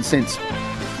 nomination since.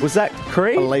 Was that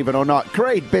Creed? Believe it or not.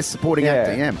 Creed, Best Supporting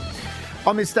Actor, yeah.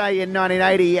 On this day in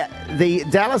 1980, the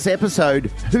Dallas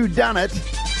episode Who Done It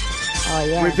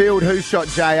revealed who shot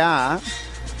JR,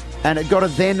 and it got a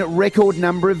then record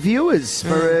number of viewers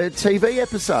for a TV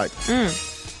episode.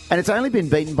 And it's only been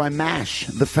beaten by MASH,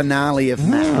 the finale of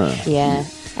MASH. Yeah.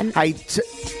 And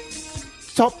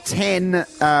top 10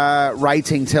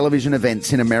 rating television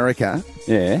events in America.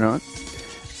 Yeah. Right.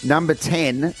 Number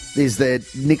 10 is the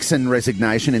Nixon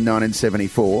resignation in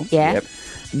 1974. Yeah. Yep.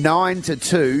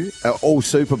 9-2, all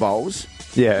Super Bowls.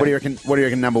 Yeah. What do you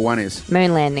reckon number 1 is?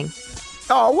 moon landing.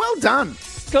 Oh, well done.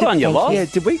 Good on you, Loz. Yeah,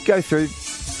 did we go through...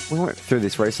 We went through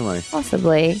this recently.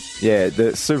 Possibly. Yeah,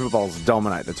 the Super Bowls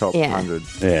dominate the top 100.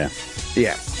 Yeah.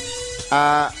 Yeah.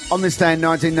 On this day in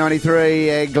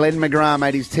 1993, Glenn McGrath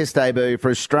made his test debut for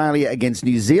Australia against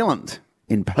New Zealand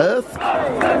in Perth.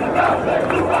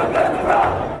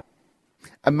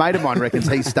 A mate of mine reckons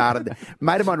he started.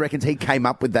 Mate of mine reckons he came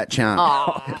up with that chant.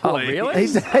 Oh, really?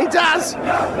 He does.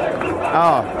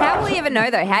 How will you ever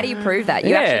know, though? How do you prove that?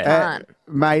 You actually can't.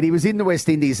 Mate, he was in the West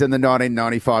Indies in the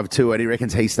 1995 tour, and he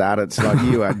reckons he started. It's like,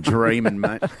 you are dreaming,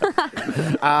 mate.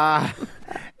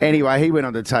 Anyway, he went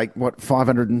on to take,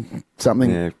 500 and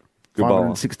something? Yeah.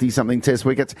 560-something test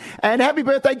wickets. And happy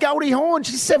birthday, Goldie Hawn.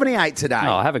 She's 78 today.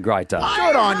 Oh, have a great day.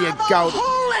 Good on you, Goldie.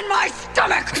 Hole in my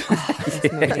stomach.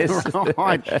 Yes.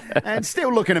 Right. And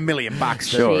still looking $1 million bucks.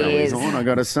 Sure is. Hawn, I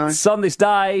got to say. It's on this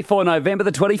day for November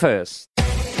the 21st.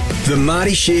 The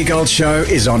Marty Sheargold Show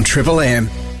is on Triple M.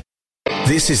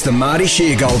 This is the Marty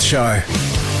Sheargold Show.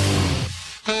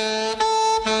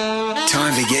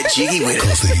 Time to get jiggy with it.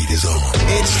 'Cause the heat is on.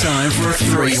 It's time for a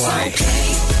three-way.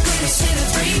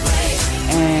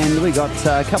 And we got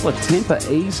a couple of Tempur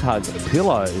Ease Hug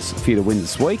pillows for you to win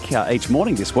this week, each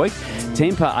morning this week.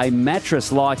 Tempur, a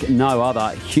mattress like no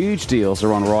other. Huge deals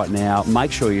are on right now.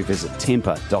 Make sure you visit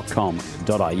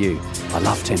tempur.com.au. I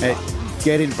love Tempur.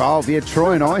 Get involved. Yeah,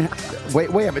 Troy and I,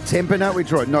 we have a Tempur, don't we,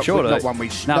 Troy? Not one we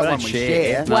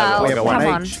share. Well, we have come one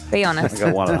on, each. be honest. I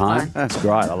got one at home. That's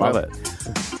great. I love it.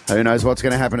 Who knows what's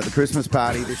going to happen at the Christmas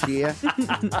party this year?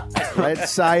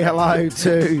 Let's say hello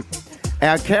to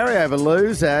our carryover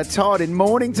loser, Todd in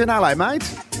Mornington. Hello, mate.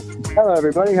 Hello,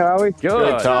 everybody. How are we?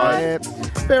 Good. Todd.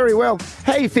 Very well.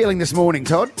 How are you feeling this morning,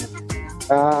 Todd?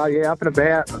 Yeah, up and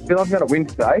about. I feel like I've got a win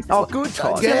today. Oh, good,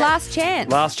 Todd. It's your last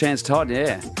chance. Last chance, Todd,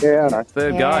 yeah. Yeah, I know.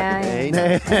 Third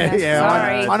Yeah.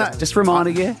 Sorry. I know. Just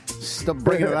reminding you. Stop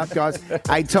bringing it up, guys.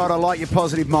 Hey, Todd, I like your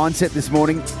positive mindset this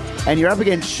morning. And you're up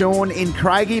against Sean in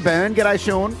Craigieburn. G'day,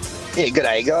 Sean. Yeah,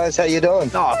 g'day, guys. How you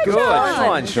doing? Oh, good.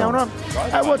 Fine, Sean.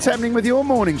 What's happening with your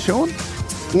morning, Sean?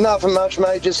 Nothing much,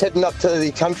 mate. Just heading up to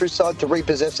the countryside to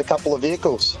repossess a couple of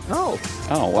vehicles. Oh,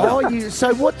 wow.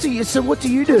 So what do you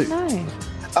do? No.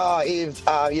 If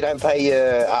you don't pay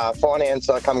your finance,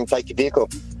 I come and take your vehicle.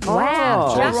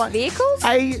 Wow. Just right. vehicles?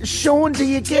 Hey, Sean, do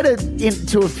you get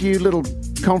into a few little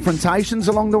confrontations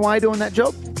along the way doing that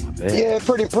job? Yeah,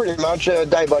 pretty much a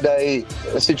day-by-day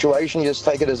situation. You just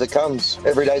take it as it comes.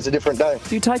 Every day's a different day.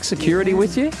 Do you take security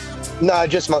with you? No,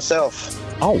 just myself.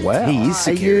 Oh, wow. He is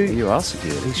security. You are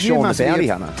security. You Sean the must be bounty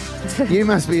a- hunter. You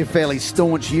must be a fairly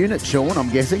staunch unit, Sean, I'm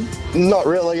guessing. Not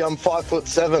really. I'm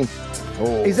 5'7".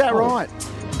 Is that right?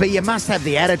 But you must have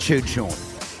the attitude, Sean.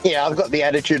 Yeah, I've got the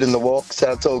attitude and the walk,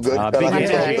 so it's all good. I big like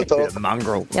to talk the talk.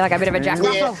 Mongrel. You're like a bit of a Jack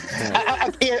Russell.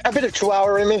 A bit of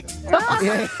chihuahua in me.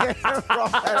 Yeah,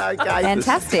 right, okay.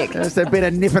 Fantastic. Just a bit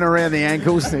of nipping around the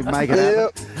ankles to make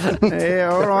it happen. Yeah,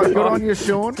 all right. Good on you,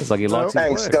 Sean. It's like he likes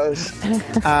Thanks, it.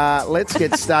 guys. Let's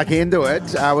get stuck into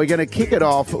it. We're going to kick it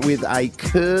off with a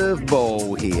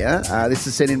curveball here. This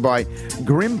is sent in by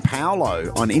Grim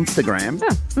Paolo on Instagram.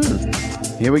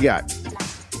 Here we go.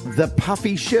 The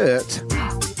puffy shirt,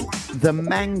 the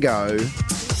mango,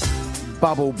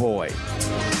 bubble boy.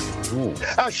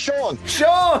 Sean.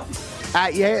 Sean!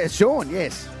 Yeah, Sean,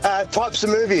 yes. Types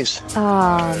of movies.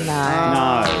 Oh,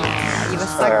 no. You were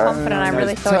so confident. I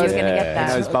really thought you were going to get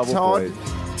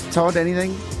that. Todd,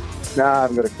 anything? No, I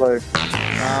haven't got a clue.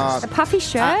 A puffy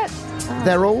shirt?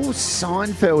 They're all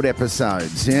Seinfeld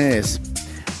episodes, yes.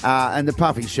 And the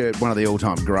puffy shirt, one of the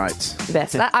all-time greats. The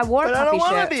best. I wore a I don't puffy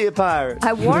want shirt. to be a pirate.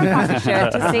 I wore a puffy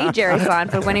shirt to see Jerry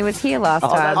Seinfeld when he was here last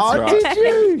time. Oh, did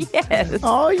you? Yes.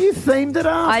 Oh, you themed it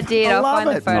up. I did. I'll love find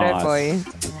the it. photo Nice. for you.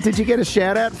 Did you get a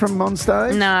shout-out from on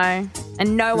stage? No.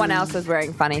 And no one else was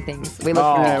wearing funny things. We looked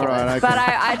Oh, ridiculous. right, okay. But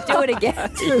I'd do it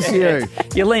again. Just you.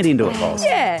 You leaned into it, boss.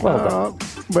 Yeah. Well done.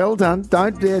 Well done.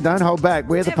 Don't hold back.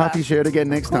 Wear the Never. puffy shirt again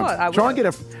next Of course, I time. Try and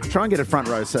will. get a front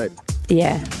row seat.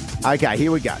 Yeah. Okay,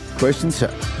 here we go. Question 2.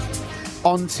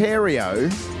 Ontario,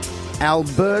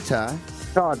 Alberta.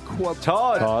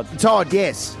 Todd.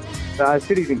 Yes.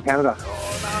 Cities in Canada.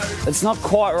 It's not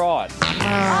quite right.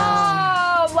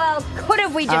 Oh, well, could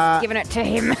have we just given it to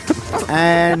him?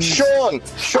 And Sean.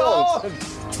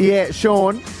 yeah,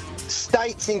 Sean.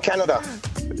 States in Canada.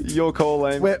 Your call,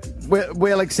 Liam.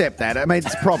 We'll accept that. I mean,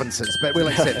 it's provinces, but we'll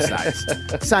accept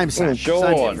states. Same Sean.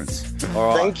 difference. All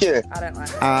right. Thank you. I don't like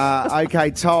it.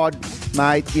 Okay, Todd,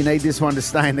 mate, you need this one to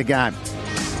stay in the game.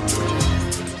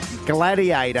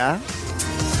 Gladiator,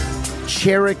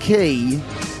 Cherokee,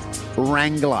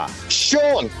 Wrangler.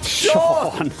 Sean.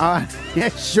 Yeah,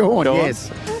 Sean, yes.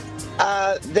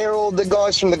 They're all the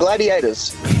guys from the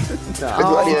Gladiators. The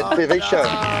Gladiator TV show.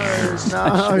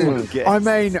 No, I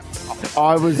mean,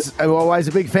 I was always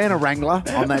a big fan of Wrangler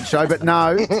on that show, but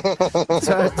no.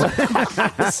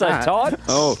 So, Todd?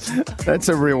 Oh, that's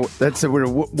a real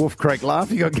Wolf Creek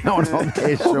laugh you got going on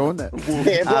there, Sean.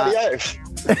 Yeah, bloody oath.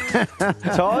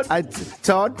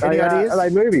 Todd, any ideas? Are they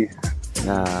movies?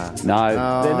 No, they're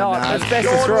not. no. It's best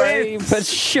of three, but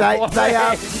sure. They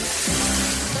are.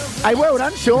 Hey, well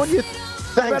done, Sean. You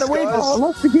Thanks, better win. guys. I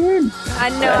lost again. I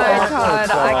know, Todd.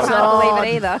 I can't believe it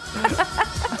either.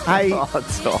 Hey,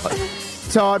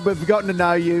 Todd, we've gotten to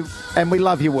know you, and we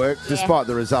love your work, despite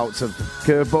the results of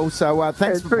Curveball. So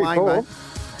thanks It's for pretty playing, cool. mate.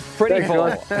 Pretty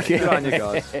cool. Good on you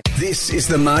guys. This is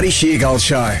the Marty Sheargold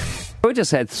Show. We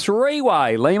just had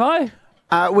three-way, Limo.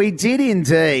 We did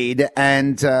indeed,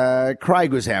 and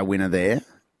Craig was our winner there.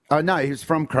 Oh, no, he was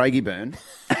from Craigieburn.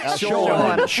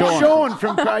 Sean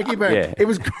from Craigieburn. Yeah. It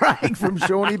was Craig from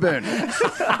Shawneeburn.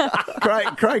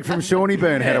 Craig from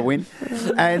Shawneeburn had a win.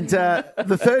 And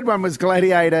the third one was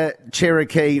Gladiator,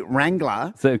 Cherokee,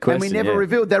 Wrangler. Third question, and we never yeah.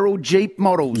 revealed. They're all Jeep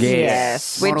models.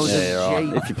 Yes. Models Which- of Yeah, right.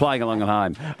 Jeep. If you're playing along at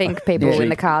home. I think people in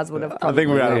the cars would have I probably...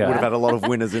 think we would Yeah. have had a lot of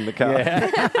winners in the car.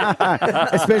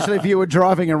 Especially if you were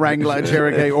driving a Wrangler,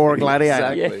 Cherokee, or a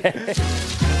Gladiator. Exactly.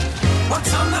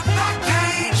 What's on the back page?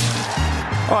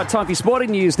 All right, time for your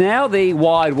sporting news now. The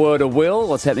wide word of Will.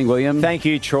 What's happening, William? Thank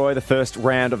you, Troy. The first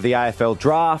round of the AFL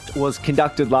draft was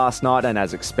conducted last night, and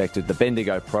as expected, the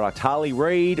Bendigo product Harley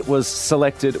Reid was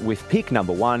selected with pick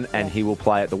number 1, and he will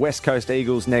play at the West Coast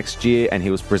Eagles next year, and he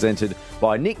was presented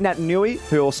by Nick Natanui,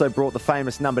 who also brought the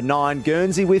famous number 9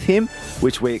 Guernsey with him,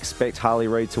 which we expect Harley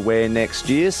Reid to wear next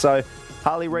year. So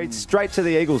Harley Reid straight to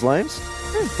the Eagles, Liams.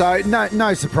 So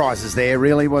no surprises there,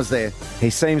 really, was there? He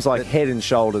seems like head and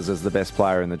shoulders as the best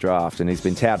player in the draft, and he's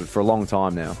been touted for a long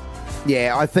time now.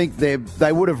 Yeah, I think they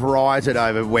would have rioted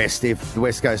over West if the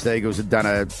West Coast Eagles had done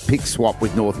a pick swap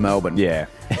with North Melbourne. Yeah.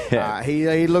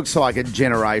 He looks like a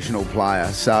generational player.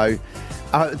 So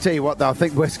I'll tell you what, though, I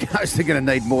think West Coast are going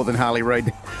to need more than Harley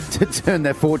Reid to turn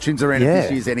their fortunes around if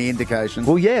this year's any indication.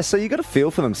 Well, yeah, so you got a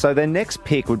feel for them. So their next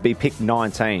pick would be pick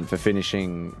 19 for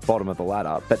finishing bottom of the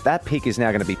ladder, but that pick is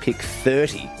now going to be pick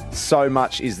 30. So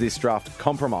much is this draft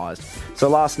compromised. So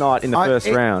last night in the first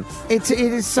round... It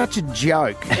is such a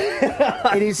joke.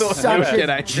 It is such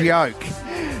a joke.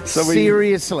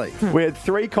 Seriously. We had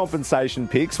 3 compensation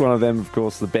picks. One of them, of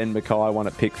course, the Ben Mackay one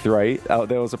at pick 3.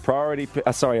 There was a priority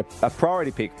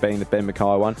pick being the Ben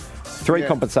Mackay one. 3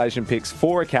 compensation picks,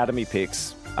 4 academy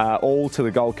picks. All to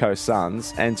the Gold Coast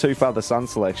Suns and 2 Father Son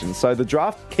selections. So the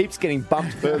draft keeps getting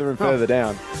bumped further and further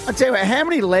down. I tell you what, how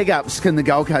many leg ups can the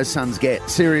Gold Coast Suns get?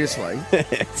 Seriously,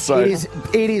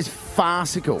 it is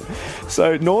farcical.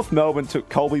 So North Melbourne took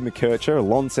Colby McKercher, a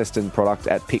Launceston product,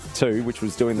 at pick 2, which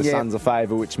was doing the Suns a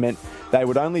favour, which meant they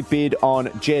would only bid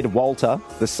on Jed Walter,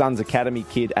 the Suns Academy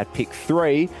kid, at pick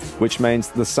 3, which means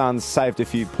the Suns saved a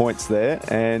few points there.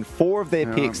 And 4 of their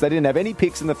picks, they didn't have any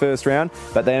picks in the first round,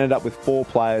 but they ended up with 4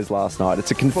 players last night.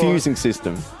 It's a confusing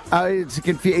system. Oh,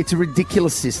 it's a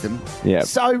ridiculous system. Yeah.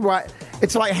 So right,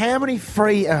 it's like how many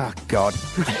free? Oh God!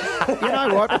 You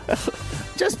know what?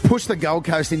 Just push the Gold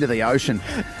Coast into the ocean.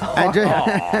 And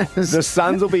the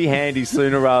Suns will be handy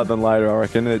sooner rather than later, I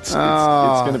reckon. It's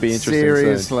going to be interesting.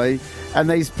 Seriously. Soon. And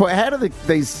how do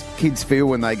these kids feel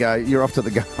when they go, you're off to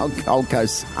the Gold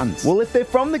Coast Suns? Well, if they're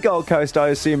from the Gold Coast, I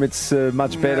assume it's a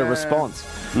much better response.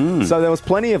 So there was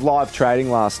plenty of live trading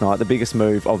last night. The biggest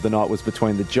move of the night was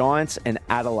between the Giants and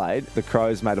Adelaide. The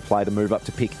Crows made a play to move up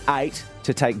to pick 8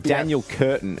 to take Daniel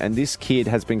Curtin, and this kid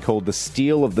has been called the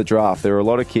steal of the draft. There were a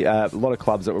lot of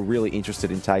clubs that were really interested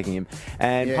in taking him.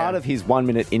 And part of his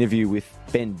 1-minute interview with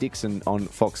Ben Dixon on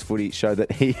Fox Footy showed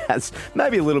that he has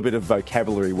maybe a little bit of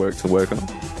vocabulary work to work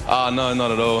on. No,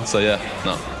 not at all. So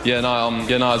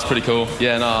it's pretty cool.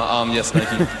 Yes,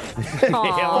 thank you.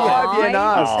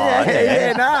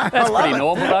 That's pretty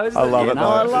normal, though, isn't it? I love it.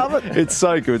 I love it. It's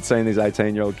so good seeing these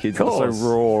 18-year-old kids so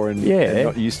raw and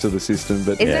not used to the system.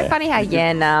 But Isn't it funny how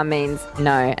nah means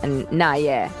no and nah,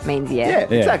 means Yeah,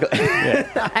 exactly.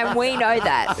 And we know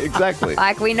that. Exactly.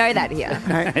 Like, we know that here.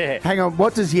 Hang on,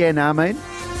 what does nah mean?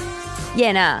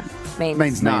 Nah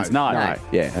means no. Means no. No.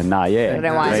 Yeah. And nah, yeah. I don't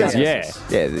know why. Means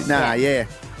yeah.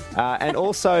 And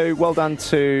also, well done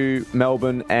to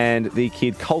Melbourne and the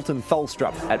kid Colton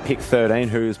Tholstrup at pick 13,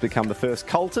 who has become the first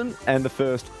Colton and the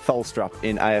first Tholstrup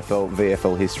in AFL,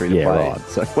 VFL history to play. Right.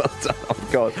 So well done. Oh,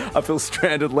 God. I feel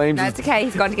stranded, Liam. No, it's okay.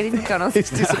 He's gone to get his McDonald's. He's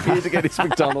disappeared to get his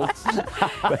McDonald's.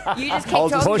 You just keep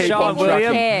talking. Push on,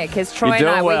 William. Because Troy You're doing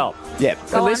and I, well. Yeah,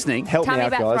 so listening. Help Tell me me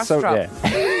out, about guys. Frostrop.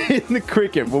 In the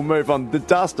cricket, we'll move on. The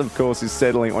dust, of course, is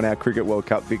settling on our Cricket World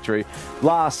Cup victory.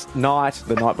 Last night,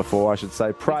 the night before, I should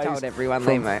say, praise. We told everyone,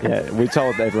 Limo. Yeah, we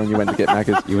told everyone you went to get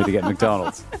Macca's. You went to get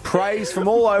McDonald's. Praise from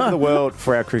all over the world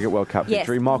for our Cricket World Cup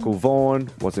victory. Michael Vaughan,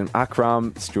 Wasim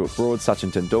Akram, Stuart Broad,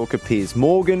 Sachin Tendulkar, Piers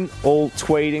Morgan, all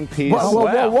tweeting Piers.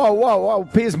 Whoa.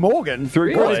 Piers Morgan?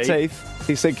 Through gritted teeth.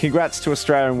 He said, congrats to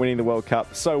Australia on winning the World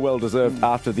Cup. So well deserved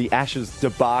after the Ashes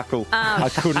debacle. I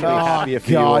couldn't be happier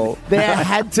for you all. There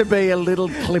had to be a little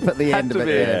clip at the end of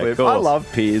it. I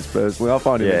love Piers personally. I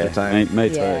find him entertaining. Me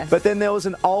too. But then there was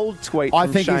an old tweet I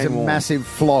from think Shane he's a Warne. massive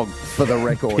flog for the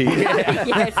record.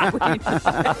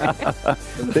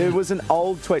 There was an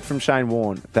old tweet from Shane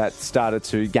Warne that started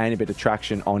to gain a bit of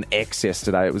traction on X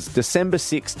yesterday. It was December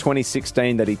 6,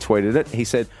 2016 that he tweeted it. He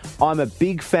said, I'm a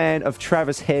big fan of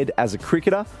Travis Head as a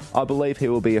cricketer. I believe he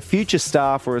will be a future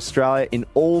star for Australia in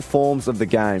all forms of the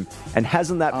game. And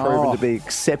hasn't that proven to be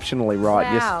exceptionally right?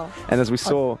 Wow. Yes. And as we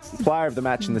saw, player of the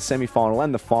match in the semi-final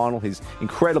and the final, his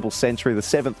incredible century, the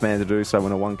 7th man to do so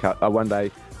in a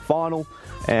one-day final.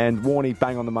 And Warney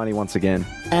bang on the money once again.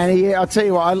 And I'll tell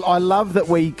you what, I love that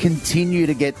we continue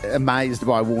to get amazed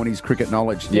by Warney's cricket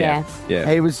knowledge. Yeah.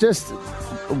 He was just,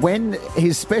 when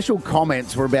his special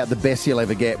comments were about the best you'll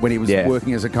ever get when he was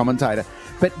working as a commentator,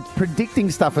 but predicting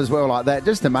stuff as well like that,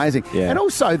 just amazing. Yeah. And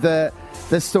also the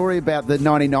story about the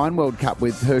 99 World Cup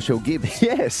with Herschel Gibbs.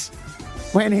 Yes.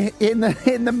 When in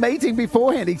the meeting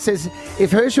beforehand, he says,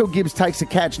 if Herschel Gibbs takes a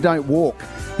catch, don't walk.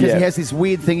 Because he has this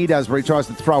weird thing he does where he tries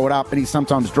to throw it up and he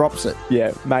sometimes drops it.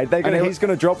 Yeah, mate, he's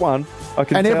going to drop one. I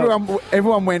can tell.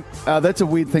 Everyone went, that's a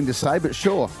weird thing to say, but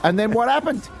sure. And then what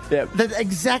happened? The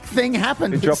exact thing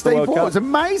happened. He dropped the World Cup. It was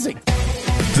amazing.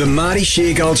 The Marty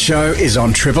Sheargold Show is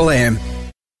on Triple M.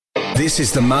 This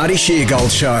is the Marty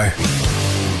Sheargold Show.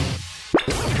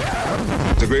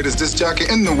 The greatest disc jockey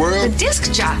in the world. The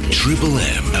disc jockey. Triple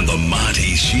M and the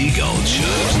Marty Sheargold Show.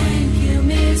 Thank you,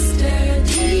 Mr.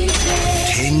 DJ.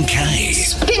 10K.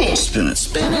 Spin it.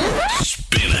 Spin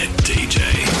it,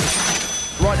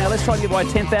 DJ. Right now, let's try and give away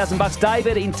 $10,000.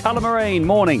 David in Tullamarine.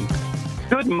 Morning.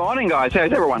 Good morning, guys.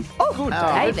 How's everyone? Oh, good,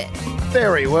 David.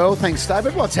 Very well, thanks,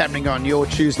 David. What's happening on your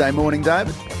Tuesday morning,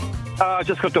 David? I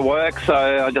just got to work, so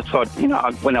I just thought,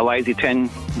 I went a lazy 10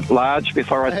 large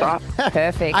before I start.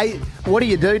 Perfect. Hey, what do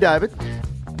you do, David?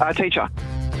 Teacher.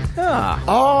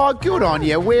 Oh, good on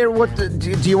you.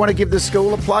 Do you want to give the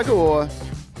school a plug or?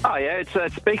 Oh, yeah,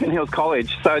 it's Beacon Hills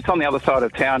College, so it's on the other side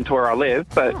of town to where I live,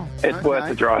 but it's worth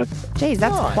the drive. Geez,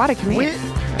 that's quite a commute.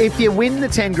 If you win the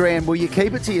 10 grand, will you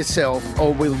keep it to yourself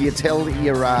or will you tell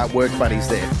your work buddies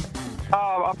there?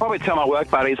 Oh, I'll probably tell my work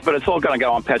buddies, but it's all going to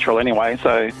go on petrol anyway,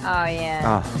 so... Oh,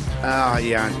 yeah. Oh,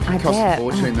 yeah. I It costs bet. a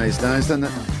fortune these days, doesn't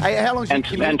it? Hey, how long's your And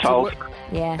commute to tolls. work?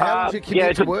 Yeah. How long's your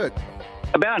commute to work?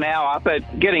 About an hour,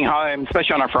 but getting home,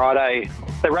 especially on a Friday,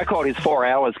 the record is 4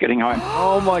 hours getting home.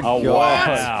 Oh, my God.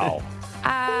 Wow. 4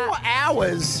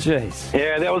 hours? Jeez.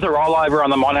 Yeah, there was a rollover on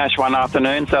the Monash one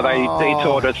afternoon, so they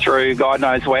detoured us through God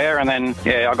knows where, and then,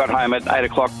 I got home at 8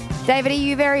 o'clock. David, are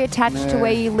you very attached to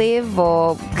where you live,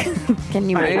 or can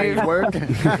you move? Work?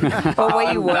 Or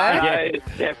where you work?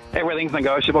 Yeah, everything's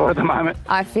negotiable at the moment.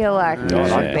 I feel like you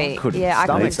should be. I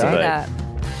couldn't do that.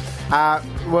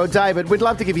 Well, David, we'd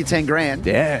love to give you 10 grand.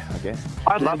 Yeah, I guess.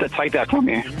 I'd love to take that from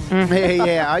you.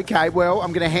 Yeah, okay. Well,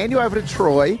 I'm going to hand you over to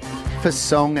Troy for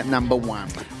song number 1.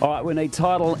 All right, we need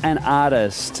title and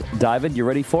artist. David, you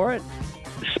ready for it?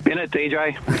 Spin it,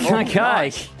 DJ.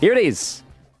 Okay, here it is.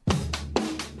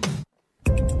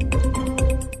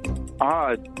 Oh,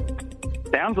 it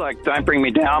sounds like Don't Bring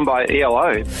Me Down by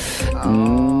ELO.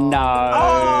 No,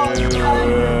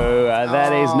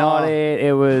 that is not it.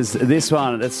 It was this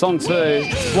one. It's song 2.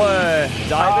 Blur.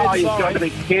 David, Oh, you've sorry. got to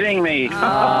be kidding me.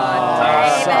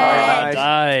 Sorry,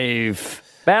 Dave.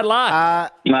 Bad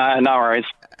luck. No worries.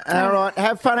 All right.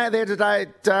 Have fun out there today,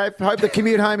 Dave. Hope the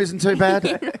commute home isn't too bad.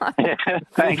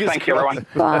 Thank you, everyone.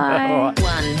 Bye.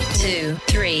 1, 2,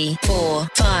 3, 4,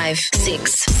 5,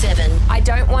 6, 7. I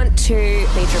don't want to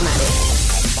be dramatic.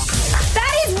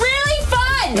 That is really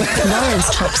fun! Lauren's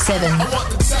top 7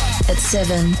 at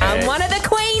 7. I'm one of the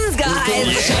queens,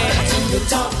 guys.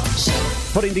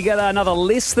 Putting together another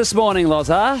list this morning,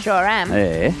 Loza. Sure am.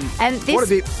 Yeah. And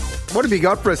this... What have you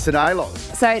got for us today, Loz?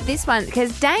 So this one,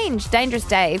 because Dangerous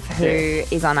Dave, who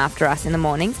is on after us in the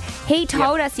mornings, he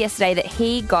told us yesterday that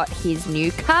he got his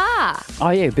new car.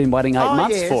 Oh, yeah, been waiting 8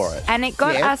 months for it. And it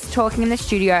got us talking in the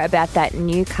studio about that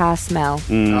new car smell.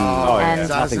 Oh, yeah. And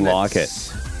Nothing like it.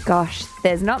 gosh,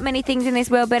 there's not many things in this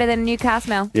world better than a new car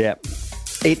smell. Yeah.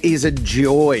 It is a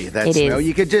joy, that It smell. is.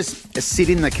 You could just sit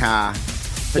in the car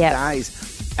for days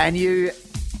and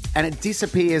it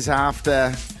disappears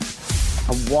after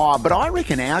a while. But I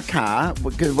reckon our car,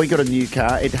 because we got a new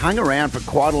car, it hung around for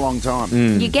quite a long time.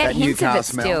 You get That new hints of car it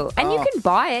smell. still. And you can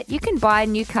buy it. You can buy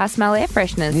new car smell air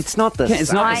fresheners. It's not the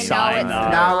It's not the I know same, it's though.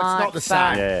 No, it's not the but,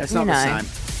 same. It's not you the know.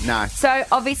 same. No. So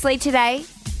obviously today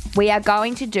we are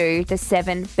going to do the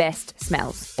 7 best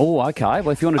smells. Oh, okay. Well,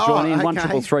 if you want to join in, okay.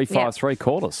 133353,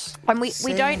 call us. And we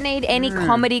don't need any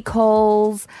comedy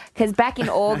calls because back in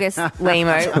August,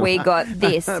 Limo, we got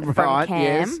this from Right, Cam,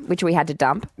 yes. which we had to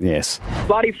dump. Yes.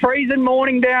 Bloody freezing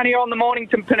morning down here on the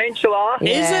Mornington Peninsula.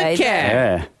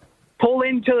 Yeah. Pull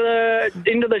into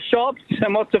the shops,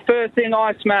 and what's the first thing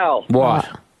I smell? What?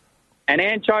 An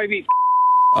anchovy.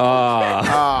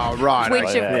 Oh, right.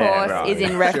 Which, of course, is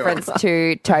in reference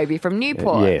to Toby from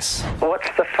Newport. Yes. What's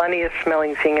the funniest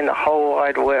smelling thing in the whole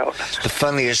wide world? The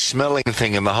funniest smelling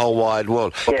thing in the whole wide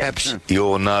world. Perhaps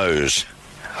your nose.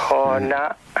 Oh,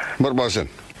 no. What was it?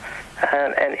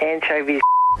 An anchovy.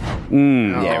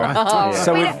 Yeah, right. Oh,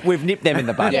 So we've nipped them in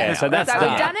the bud. Yeah, so that's So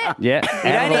we've done it? Yeah.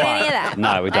 We don't need any of that.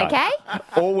 No, we don't. Okay?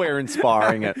 Or we're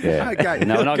inspiring it. Yeah. Okay.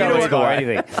 No, we're not You know going to what? score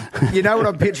anything. You know what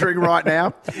I'm picturing right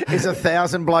now? Is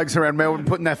 1,000 blokes around Melbourne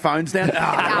putting their phones down.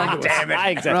 Oh, damn it.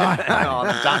 Exactly.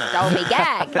 Dolby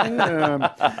gag.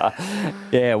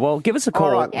 Yeah, well, give us a call.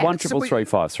 All right. Yeah.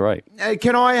 133353.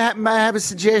 Can I may I have a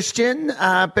suggestion?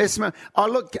 Best smell. Oh,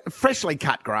 look, freshly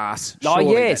cut grass. Oh,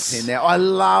 Surely yes. that's in there. I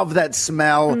love that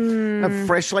smell of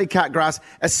freshly cut grass,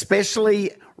 especially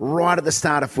right at the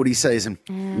start of footy season.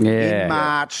 Yeah. In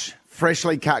March,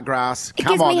 freshly cut grass. It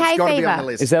Come gives on, me it's hay got to fever. be on the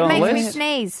list. Is that It on the makes me list?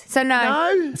 sneeze. So no. No,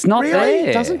 It's not really? there.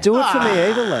 It doesn't do it for me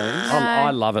either, Lance.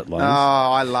 I love it, Lance.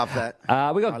 Oh, I love that.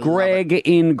 We got Greg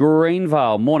in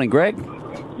Greenvale. Morning, Greg.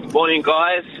 Morning,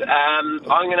 guys. I'm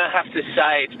going to have to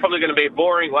say it's probably going to be a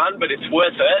boring one, but it's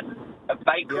worth it. A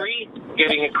bakery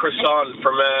getting a croissant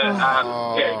from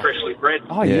a freshly bred.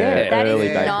 Oh, yeah. That Early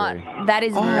is bakery. that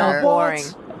is not boring.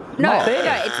 No,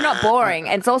 it's not boring.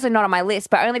 It's also not on my list,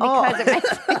 but only because it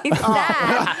makes me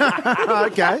sad.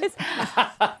 Okay.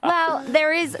 Well,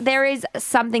 there is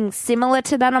something similar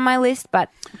to that on my list, but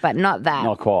not that.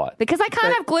 Not quite. Because I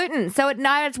can't have gluten, so at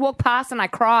night I just walk past and I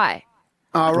cry.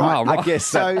 All right. Oh, right. I guess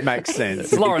that makes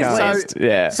sense. It's Lauren's list.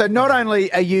 Yeah. So not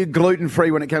only are you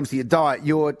gluten-free when it comes to your diet,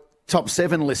 your top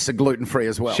 7 lists are gluten-free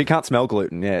as well. She can't smell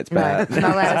gluten. Yeah, it's bad. No,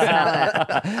 not allowed to smell it.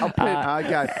 I'll poop.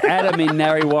 Okay. Adam in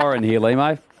Narry Warren here,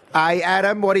 Limo. Hey,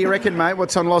 Adam, what do you reckon, mate?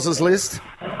 What's on Loz's list?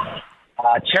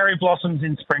 Cherry blossoms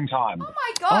in springtime. Oh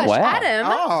my gosh, wow. Adam.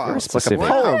 Oh, Very specific.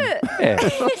 Yeah.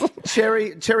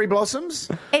 cherry blossoms?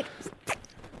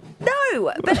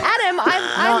 No, but Adam,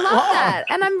 I love that.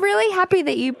 And I'm really happy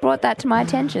that you brought that to my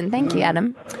attention. Thank you,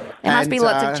 Adam. There must be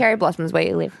lots of cherry blossoms where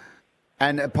you live.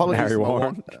 And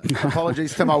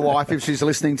apologies to my wife if she's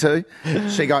listening too.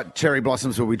 She got cherry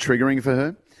blossoms will be triggering for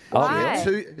her.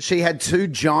 Why? She had 2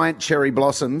 giant cherry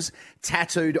blossoms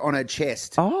tattooed on her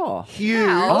chest. Oh. Huge.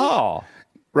 Oh.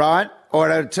 Right?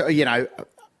 Or,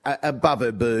 above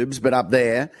her boobs, but up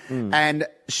there. And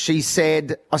she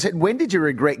said, I said, when did you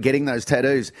regret getting those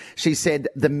tattoos? She said,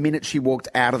 the minute she walked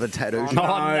out of the tattoo shop. no.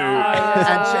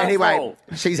 And anyway,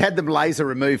 she's had them laser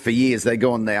removed for years. They're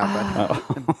gone now,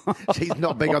 but she's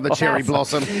not big on the cherry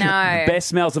blossom. No. Best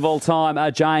smells of all time are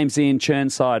James in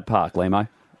Churnside Park, Limo.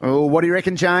 Oh, what do you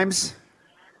reckon, James?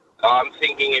 I'm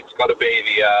thinking it's got to be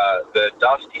the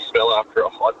dusty smell after a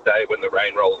hot day when the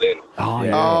rain rolls in. Oh,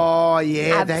 yeah. Oh,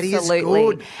 yeah, that is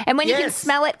good. And when you can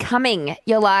smell it coming,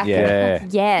 you're like, Yeah.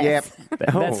 yes. Yep.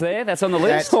 That's there? That's on the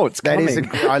list?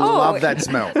 I love that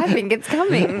smell. I think it's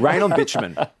coming. Rain on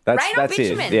bitumen. That's Rain on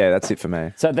bitumen. it. Yeah, that's it for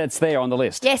me. So that's there on the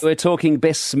list. Yes. We're talking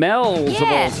best smells of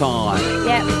all time.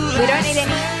 Yeah, we don't need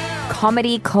any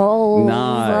comedy calls.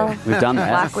 No, we've done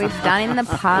that. Like we've done in the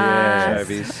past.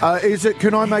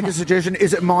 Can I make a suggestion?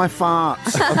 Is it my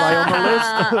farts? Are they on the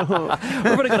list?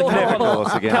 We've already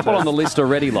got a couple on the list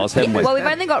already, Loz, haven't we? Well, we've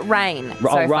only got rain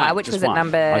so far, which was at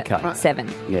number 7.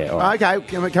 Yeah, all right.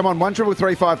 Okay, come on,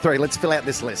 13353. Let's fill out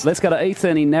this list. Let's go to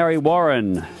Ethan in Narry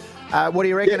Warren. What do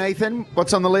you reckon, Ethan?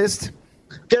 What's on the list?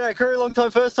 G'day, crew. Long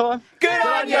time, first time. Good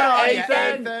on you,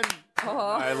 Ethan.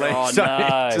 Oh,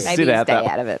 no. Just maybe sit you out stay that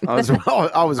out of it. I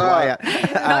was way out.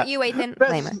 Not you, Ethan.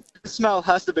 Lehman. Smell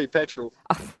has to be petrol.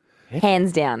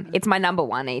 Hands down. It's my number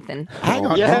 1, Ethan. Hang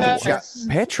on.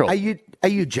 Petrol. Are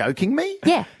you joking me?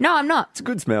 Yeah. No, I'm not. It's a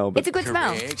good smell. But It's a good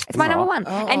smell. It's my number 1.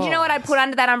 And do you know what I'd put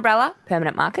under that umbrella?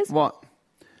 Permanent markers. What?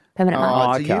 Permanent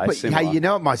markers. You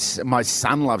know what? My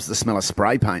son loves the smell of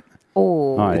spray paint.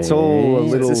 Oh, it's all a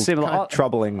little similar,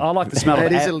 troubling. I like the smell of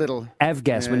It is a little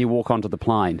avgas when you walk onto the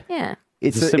plane. Yeah.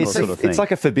 It's a similar sort of thing. It's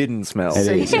like a forbidden smell. It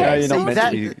is. You're not meant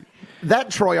to be...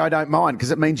 That, Troy, I don't mind because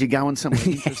it means you're going somewhere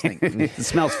interesting. It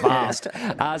smells fast.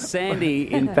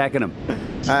 Sandy in Pakenham.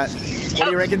 What do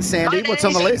you reckon, Sandy? What's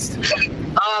on the list?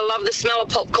 I love the smell of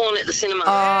popcorn at the cinema.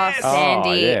 Oh, Sandy.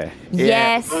 Oh, yeah.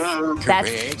 Yes,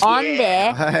 that's on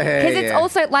there. Because it's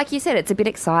also, like you said, it's a bit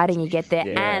exciting. You get there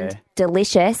and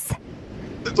delicious.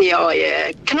 Yeah, oh,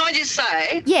 yeah. Can I just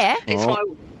say? Yeah. It's my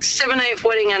 17th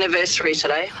wedding anniversary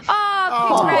today.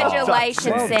 Oh, congratulations,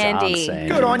 well Sandy. done,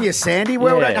 Sandy. Good on you, Sandy.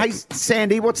 Well done. Hey,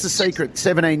 Sandy, what's the secret?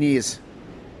 17 years.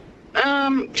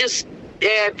 Just,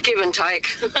 give and take.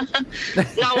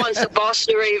 No one's the boss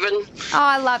or even. Oh,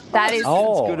 I love that. Is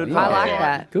good advice. I like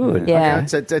that. Good. Yeah.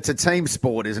 Okay. It's a team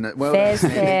sport, isn't it? Well, Fair's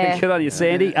fair. Good on you,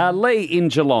 Sandy. Lee in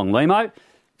Geelong. Limo?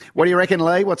 What do you reckon,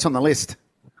 Lee? What's on the list?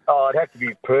 Oh, it'd have to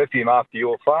be perfume after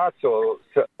your farts or...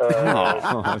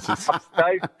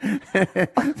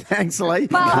 Thanks, Lee.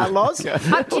 Well, Loz? do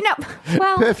you know,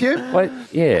 well, Perfume? Wait,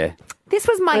 yeah. this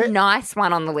was my nice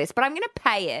one on the list, but I'm going to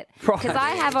pay it because I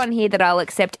have on here that I'll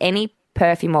accept any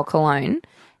perfume or cologne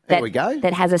There we go.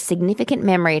 that has a significant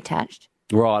memory attached.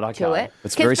 Right, okay. To it.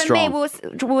 It's very strong. Because for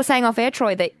me, we were saying off air,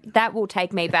 Troy, that will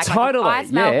take me back. Totally, Like, if I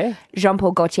smell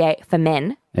Jean-Paul Gaultier for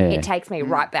men, Yeah. it takes me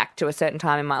right back to a certain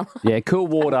time in my life. Yeah, cool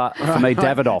water for me,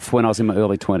 Davidoff, when I was in my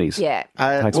early 20s. Yeah.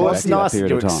 Takes Well, me it's back to that nice that period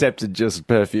you of time. accepted just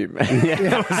perfume.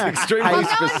 That was extremely Well, no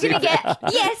one's specific. going to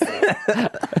get...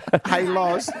 Yes. Hey,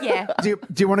 Loz. Yeah. Do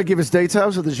you want to give us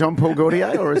details of the Jean-Paul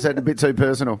Gaultier, or is that a bit too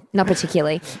personal? Not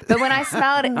particularly. But when I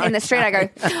smell it in the street, I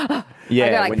go... Yeah, I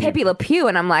go like when you- Pepe Le Pew,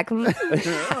 and I'm like...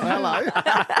 Hello.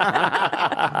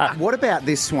 What about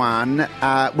this one?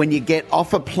 When you get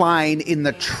off a plane in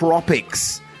the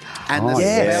tropics and the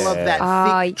smell of that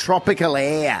thick tropical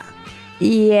air.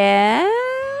 Yeah.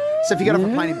 So if you get off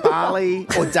a plane in Bali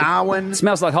or Darwin.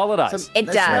 Smells like holidays. It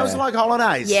does. Smells like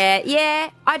holidays. Yeah.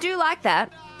 I do like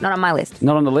that. Not on my list.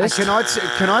 Not on the list? Can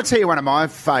I tell you one of my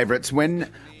favourites? When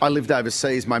I lived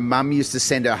overseas, my mum used to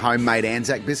send her homemade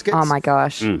Anzac biscuits. Oh, my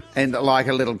gosh. And like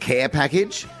a little care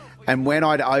package. And when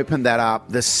I'd open that up,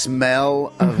 the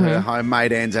smell of her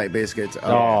homemade Anzac biscuits.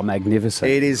 Oh, magnificent.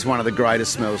 It is one of the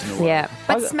greatest smells in the world. Yeah.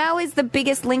 But smell is the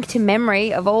biggest link to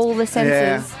memory of all the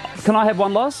senses. Can I have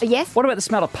one, Loz? Yes. What about the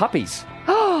smell of puppies?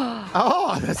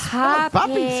 Oh, that's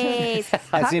Puppies.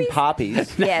 As in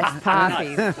puppies. Yes,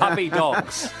 puppies. Puppy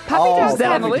dogs. Puppy dogs Is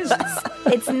that on the have- list?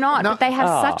 It's not, but they have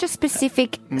such a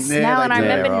specific smell, and I do.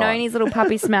 remember Yeah, right. Noni's little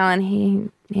puppy smell, and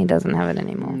he doesn't have it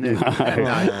anymore.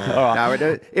 No,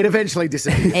 it eventually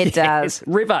disappears. It does.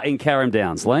 River in Carrum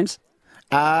Downs. Leames?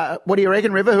 What do you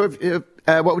reckon, River?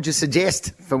 What would you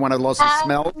suggest for one of Loz's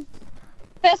smells?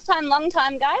 First time, long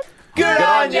time, guys. Good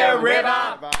on you,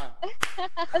 River.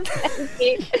 Thank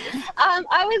you.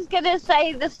 I was going to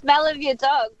say the smell of your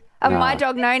dog. Of my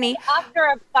dog, Noni. After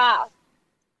a bath.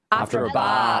 After a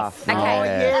bath. Okay.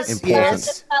 Yes, the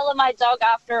smell of my dog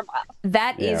after a bath.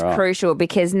 That is crucial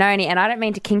because Noni, and I don't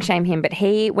mean to king shame him, but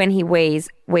he, when he wheezes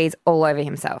all over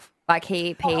himself. Like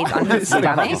he pees on his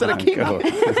stomach. Is that a king?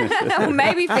 Well,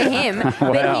 maybe for him,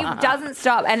 but he doesn't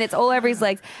stop, and it's all over his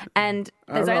legs. And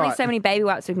there's only right. so many baby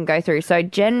wipes we can go through. So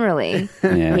generally,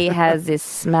 he has this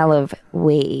smell of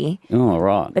wee. Oh,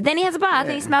 right. But then he has a bath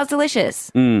and he smells delicious.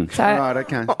 So Right,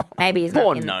 okay. maybe he's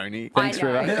Poor not. Noni. I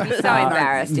know. He'd be so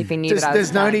embarrassed if he knew that I was.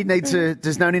 Does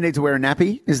Noni need to wear a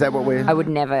nappy? Is that what we're? I would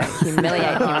never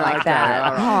humiliate him like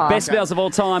that. Oh. Best smells of all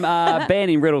time. Ben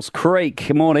in Riddles Creek.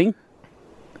 Good morning.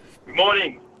 Good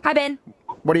morning. Hi, Ben.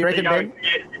 What do you reckon, Ben?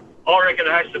 I reckon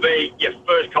it has to be your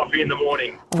first coffee in the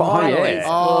morning. Oh, yeah.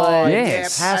 Oh,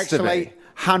 Yes. yeah, Has to actually,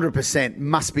 100%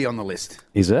 must be on the list.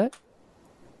 Is it?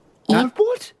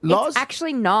 What? Loz? It's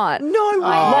actually not. No way.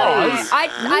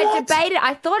 I debated.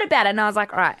 I thought about it, and I was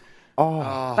like, all right.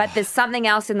 Oh. But there's something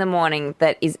else in the morning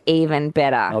that is even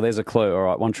better. Oh, there's a clue. All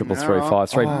right,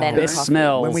 13353. Then Best coffee.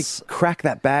 smells. When we crack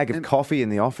that bag of coffee in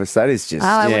the office, that is just... Oh,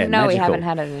 I Yeah, wouldn't know. We magical. haven't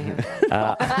had it in here.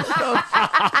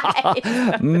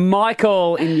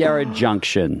 Michael in Yarra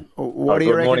Junction. What do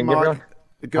you reckon, morning, Mike? everyone.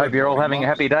 Hope you're all having a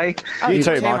happy day. You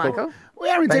too, Michael. Well,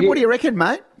 Aaron, what do you reckon,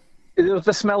 mate? It was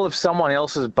the smell of someone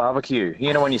else's barbecue.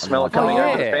 You know when you smell it coming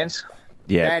over the fence?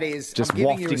 Yeah. That is just I'm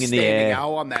giving you a wafting in the standing air.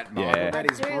 O on that, Michael. Yeah.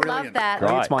 That is I do brilliant. love that.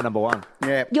 Right. It's my number one.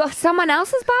 Yeah. You're someone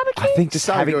else's barbecue? I think just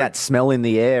So having good. that smell in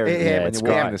the air Yeah, when it's you're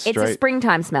walking great. the street. It's a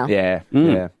springtime smell. Yeah,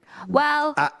 yeah.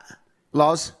 Well,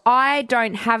 Loz? I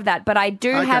don't have that, but I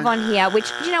do have on here. Which,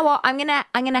 do you know what? I'm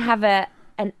gonna have a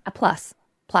plus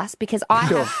because I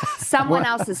have someone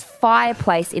else's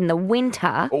fireplace in the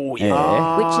winter. Oh,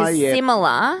 yeah. Which is yeah.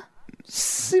 similar.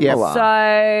 Similar.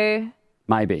 So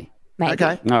Maybe. maybe.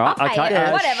 Okay. All right, I'll pay okay.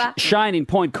 it, whatever. Shane in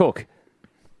Point Cook.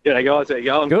 G'day, guys. How you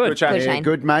going? Good. Good, Yeah, Shane.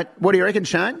 good, mate. What do you reckon,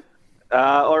 Shane?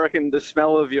 I reckon the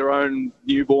smell of your own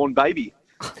newborn baby.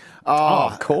 Oh,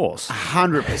 of course.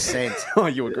 100%. Oh,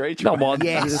 you agree, No, well,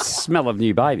 Yes. the smell of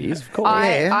new babies, of course.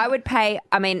 I would pay.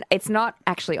 I mean, it's not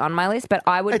actually on my list, but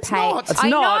I would It's pay. not. It's I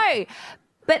not. know.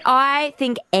 But I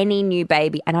think any new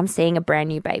baby, and I'm seeing a brand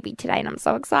new baby today, and I'm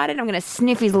so excited. I'm going to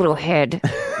sniff his little head.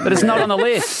 But it's not on the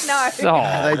list. No.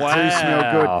 Oh, They do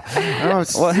smell good. Oh,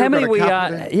 it's Well, how still many got a we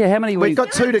couple there. Yeah, how many We've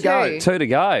got two to go. Two to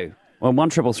go. Well,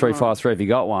 13353 if you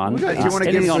got one. Do you want to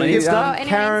Anything give on some Insta?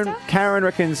 anyone Karen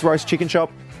reckons roast chicken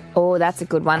shop. Oh, that's a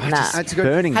good one. Nah. That's a good.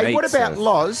 Burning hey, meat, what about so-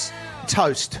 Loz?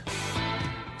 Toast.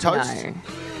 Toast? No.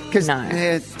 Because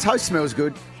No. toast smells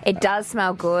good. It does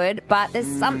smell good, but there's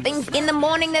something in the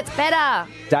morning that's better.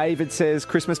 David says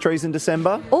Christmas trees in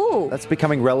December. Ooh. That's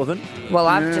becoming relevant. Well,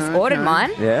 I've just ordered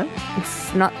mine. Yeah.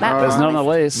 It's not that. There's nice. not on the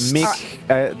list.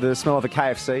 Mick, the smell of a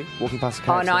KFC, walking past a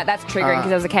KFC. Oh, no, that's triggering because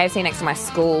there was a KFC next to my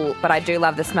school, but I do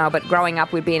love the smell. But growing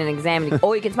up, we'd be in an exam and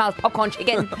all you can smell is popcorn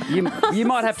chicken. You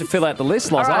might have to fill out the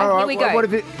list, All Loz. right, All here we go. What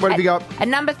have you got? At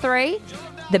number 3,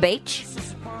 the beach.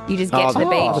 You just get to the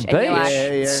beach. The and you're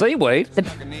beach. like, Seaweed.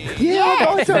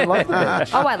 I love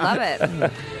that. oh, I love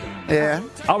it. Yeah.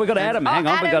 Oh, we got Adam. Hang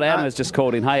on. We got Adam has just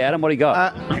called in. Hey, Adam, what do you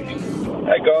got?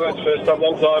 Hey, guys. First time,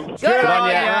 long time. Good on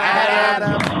you,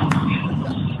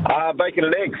 Adam. Bacon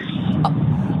and eggs.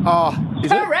 Oh,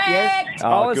 is it? Correct. Yes.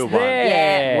 Oh, it's good one. there.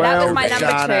 Yeah, Well that was my number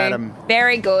done, 2. Adam.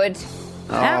 Very good.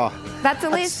 Oh. Yeah, that's a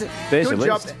list. There's Good your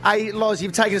job. list. Hey, Loz,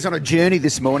 you've taken us on a journey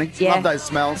this morning. Yeah. Love those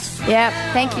smells. Yeah,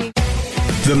 thank you.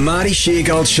 The Marty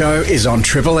Sheargold Show is on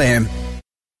Triple M.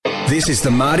 This is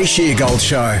the Marty Sheargold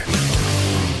Show.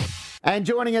 And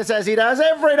joining us as he does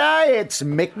every day, it's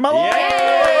Mick Malloy.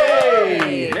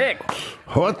 Nick.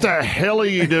 What the hell are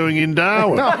you doing in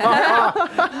Darwin?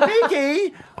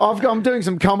 Mickey, I'm doing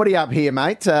some comedy up here,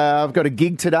 mate. I've got a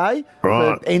gig today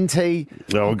Right. for NT.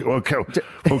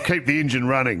 We'll keep the engine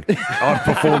running. I've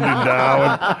performed in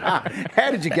Darwin.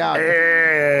 How did you go?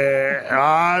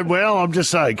 Well, I'm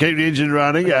just saying, keep the engine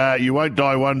running. You won't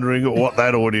die wondering what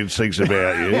that audience thinks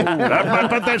about you.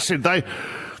 But that's it.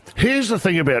 Here's the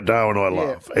thing about Darwin I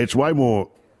love. It's way more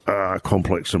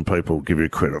complex than people give you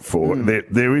credit for.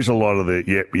 There is a lot of the,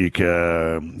 you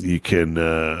can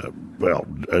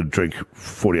drink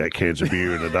 48 cans of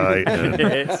beer in a day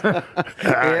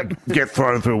and get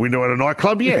thrown through a window at a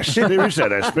nightclub. Yes, there is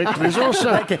that aspect. There's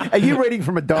also... Okay. Are you reading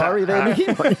from a diary there, Mickey?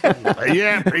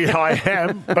 yeah, I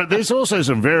am. But there's also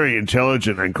some very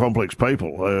intelligent and complex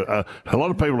people. A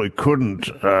lot of people who couldn't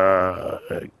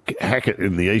hack it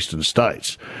in the eastern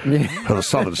states, or the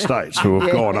southern states, who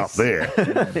have gone up there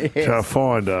to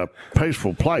find a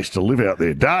peaceful place to live out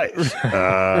their days.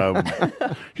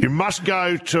 You must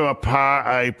go to a pub.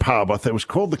 I think it was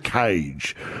called the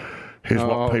Cage. Is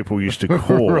what people used to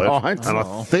call it, and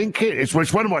I think it's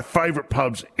one of my favourite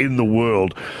pubs in the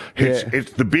world.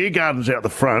 It's the beer garden's out the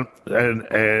front,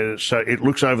 and so it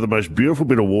looks over the most beautiful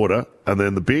bit of water, and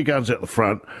then the beer garden's out the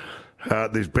front.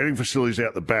 There's bedding facilities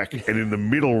out the back, and in the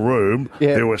middle room,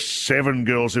 there were 7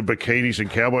 girls in bikinis and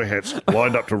cowboy hats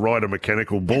lined up to ride a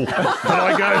mechanical bull. And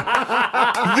I go,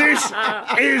 this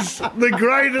is the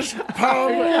greatest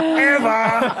pub ever.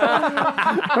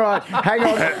 Right, hang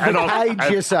on. The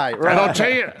Cage, you say. Right. And I'll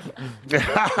tell you,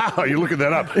 you're looking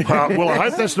that up. Well, I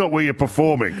hope that's not where you're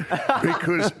performing,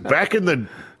 because back in the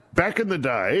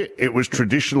day, it was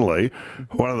traditionally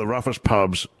one of the roughest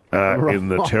pubs in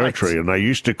the territory, and they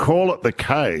used to call it the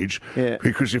Cage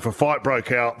because if a fight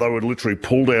broke out, they would literally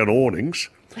pull down awnings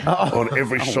on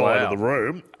every side of the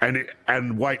room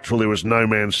and wait till there was no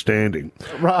man standing.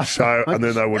 Right. So, and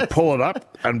then they would pull it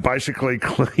up and basically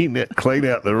clean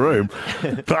out the room.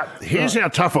 But here's how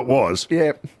tough it was.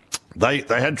 Yeah. They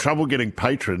had trouble getting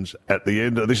patrons at the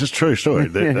end. This is true story.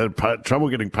 They had trouble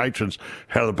getting patrons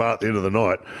out of the bar at the end of the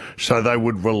night, so they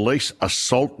would release a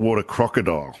saltwater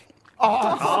crocodile.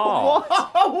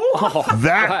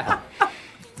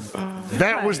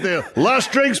 That was their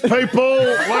last drinks, people.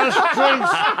 Last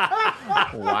drinks.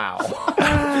 Wow.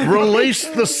 Release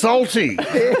the salty,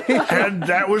 and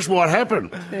that was what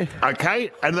happened.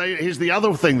 Okay, and here's the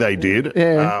other thing they did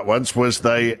once was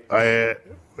they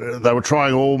were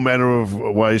trying all manner of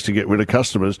ways to get rid of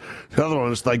customers. The other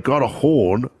one is they got a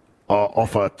horn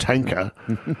off a tanker,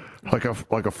 like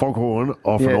a foghorn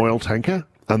off an oil tanker,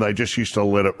 and they just used to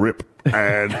let it rip.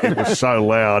 And it was so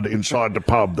loud inside the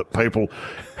pub that people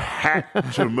had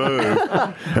to move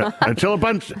until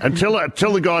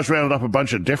the guys rounded up a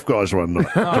bunch of deaf guys one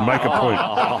night to make a point.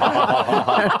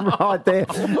 Right there.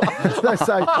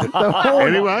 So the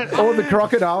horn anyway, or the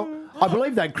crocodile. I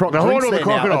believe they croc the horn drinks or the there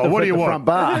now crocodile. at What do you want? front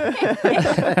bar.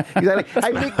 Exactly.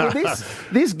 Hey, Nick, with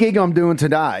this gig I'm doing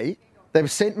today, they've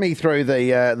sent me through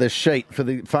the sheet for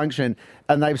the function,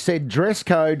 and they've said dress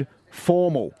code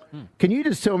formal. Can you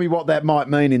just tell me what that might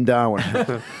mean in Darwin?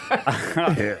 Thongs.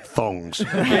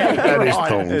 That is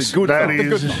thongs. Good that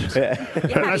thongs. is.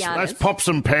 That's pop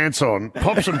some pants on.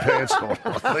 Pop some pants on.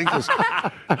 I think is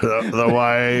the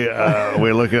way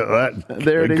we look at that.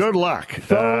 There it is. Good luck.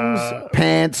 Thongs,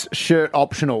 pants, shirt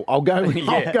optional. I'll go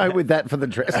with that for the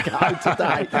dress code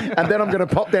today. And then I'm going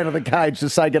to pop down to the Cage to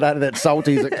say get out of that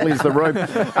salties that clears the room.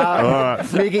 All right.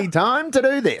 Mickey, time to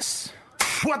do this.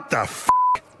 What the f***?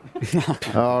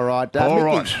 All right. All Mickey,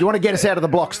 right. you want to get us out of the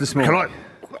blocks this morning?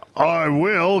 I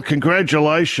will.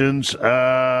 Congratulations.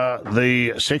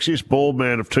 The sexiest bald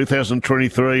man of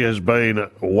 2023 has been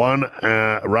run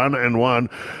and won.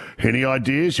 Any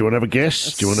ideas? You want to have a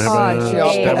guess? Do you want to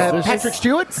have a Patrick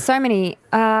Stewart? So many.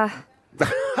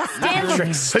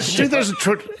 It's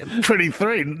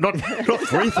 2023, not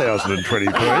 3023. He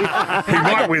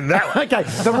might win that one. Okay,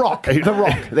 The Rock. The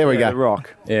Rock. There we go. The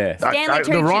Rock. Yeah.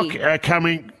 Stanley The Rock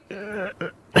coming.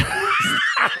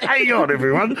 Hang on,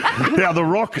 everyone. Now, The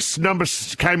Rock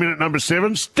came in at number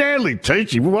 7. Stanley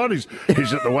Tucci. What is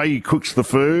it? The way he cooks the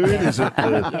food? Is it?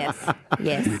 Yes.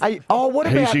 Hey, what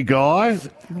about? He's your guy.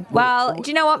 Well,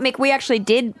 do you know what, Mick? We actually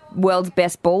did World's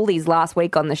Best Baldies last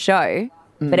week on the show,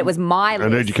 but it was my list.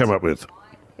 And who'd you come up with?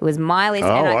 It was my list.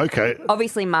 Oh, and okay.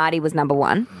 Obviously, Marty was number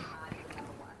 1.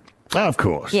 Oh, of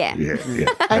course. Yeah.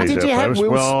 And did you have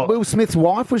Will Smith's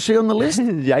wife? Was she on the list?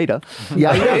 Yada.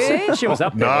 Yada. She was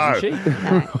up there, wasn't she?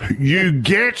 No. You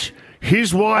get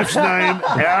his wife's name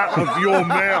out of your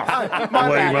mouth, My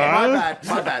Limo. bad.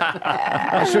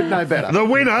 I should know better. The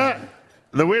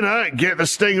winner, get the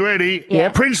sting ready. Yeah.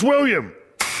 Prince William.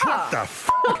 What the f***?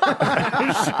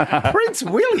 Prince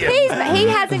William. He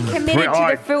hasn't committed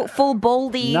to the full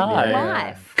baldy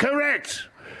life. Correct.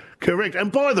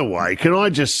 And by the way, can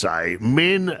I just say,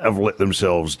 men have let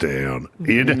themselves down.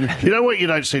 You know what you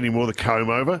don't see anymore? The comb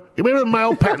over. You remember the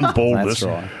male pattern baldness?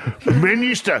 That's right. Men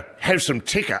used to have some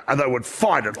ticker and they would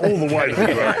fight it all the way to the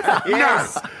grave.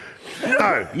 Yes.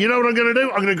 No, you know what I'm going to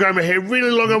do? I'm going to grow my hair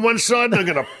really long on one side and I'm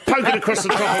going to poke it across the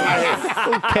top of my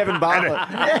head. Kevin Bartlett.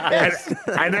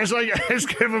 And as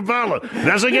Kevin Bartlett. And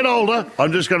as I get older,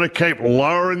 I'm just going to keep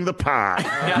lowering the part.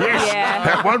 Yes.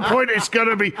 Yeah. At one point, it's going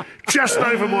to be just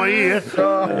over my ear,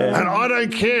 and I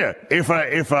don't care if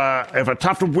a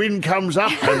tuft of wind comes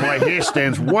up and my hair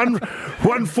stands 1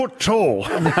 foot tall.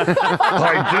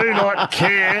 I do not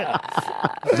care.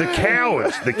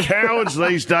 The cowards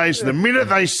these days, the minute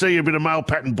they see a bit of male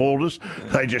pattern baldness,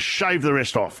 they just shave the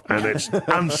rest off, and it's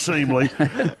unseemly,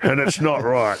 and it's not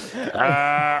right.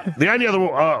 The only other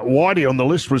whitey on the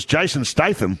list was Jason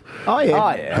Statham. Oh,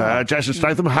 yeah. Jason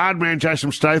Statham, hard man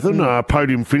Jason Statham,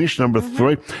 podium finish, number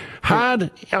 3. Hard,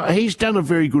 he's done a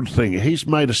very good thing. He's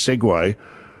made a segue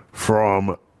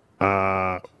from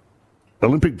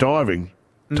Olympic diving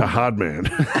to hard man.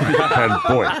 And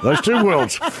boy, those two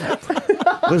worlds,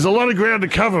 there's a lot of ground to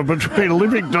cover between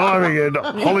Olympic diving and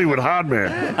Hollywood hard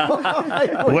man.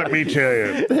 Let me tell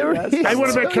you. Hey, what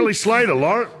about Kelly Slater,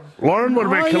 Lauren? Lauren, what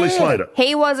about Kelly Slater?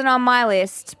 He wasn't on my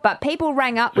list, but people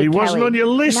rang up with He Kelly. wasn't on your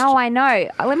list? No, I know.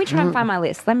 Let me try and find my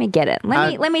list. Let me get it.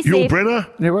 Let me see. Yul if- Brynner?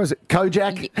 Who was it?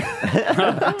 Kojak?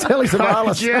 Telly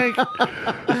Savalas?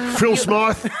 Kojak? Phil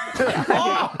Smythe?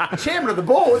 Chairman of the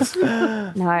boards?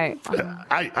 No.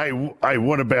 Hey,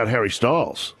 what about Harry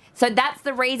Styles? So that's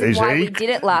the reason Is why he? we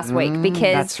did it last week,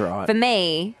 because That's right. for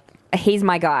me, he's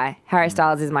my guy. Harry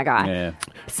Styles is my guy. Yeah.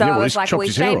 So Yeah, I well, was he's like, chopped we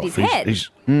his hair shaved off. his head.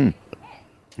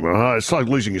 It's like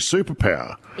losing your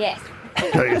superpower. Yes.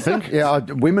 Don't you think? Yeah,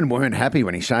 women weren't happy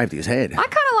when he shaved his head. I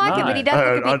kind of like it, but he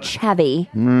does look a bit chavvy.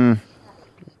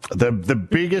 The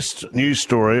biggest news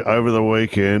story over the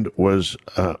weekend was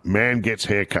man gets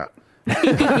haircut.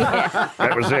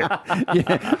 That was it.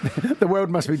 Yeah, the world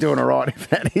must be doing all right if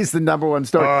that is the number one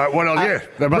story.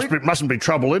 There mustn't be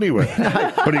trouble anywhere.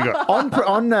 What do you got?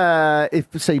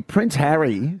 Prince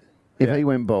Harry, if he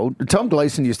went bald, Tom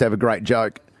Gleeson used to have a great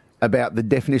joke about the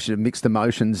definition of mixed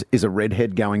emotions is a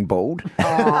redhead going bald. Because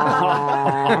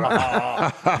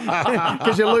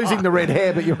you're losing the red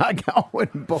hair, but you are going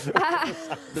bald.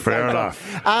 Fair enough.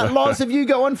 Loz, have you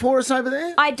got one for us over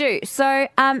there? I do. So,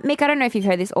 Mick, I don't know if you've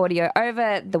heard this audio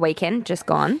over the weekend, just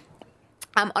gone.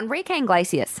 Enrique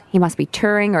Iglesias, he must be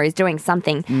touring or he's doing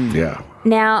something. Yeah.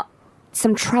 Now,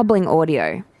 some troubling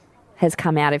audio has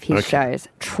come out of his shows.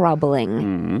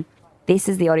 Troubling. This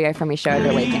is the audio from his show over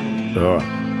the weekend. All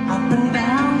right.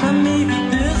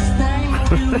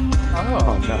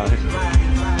 Oh, no.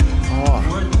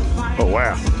 Oh,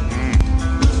 wow.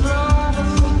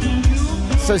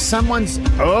 So someone's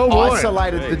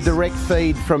isolated the direct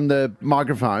feed from the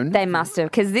microphone. They must have,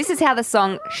 because this is how the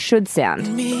song should sound.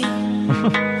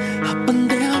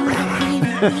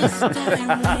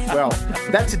 Well,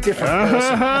 that's a different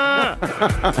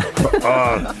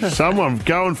person. Someone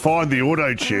go and find the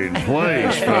auto-tune,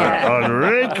 please, for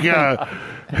Enrique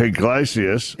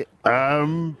Iglesias. I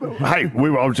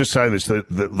was just saying this, that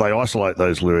they isolate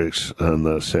those lyrics and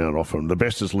the sound off them. The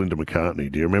best is Linda McCartney.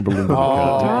 Do you remember Linda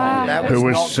McCartney? That who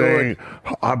was not singing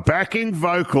backing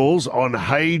vocals on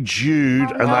Hey Jude,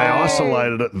 and they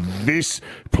isolated it. This,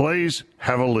 please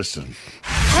have a listen.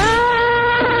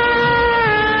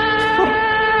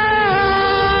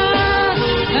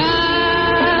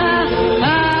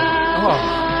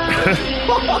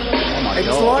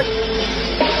 It's like...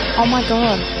 Oh, my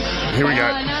God. Here we go.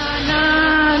 No.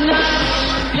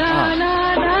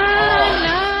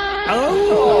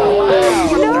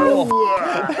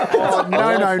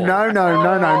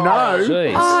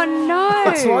 Oh, no.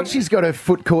 It's like she's got her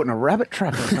foot caught in a rabbit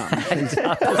trap or something.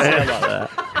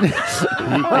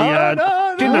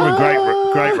 Didn't have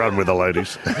a great run with the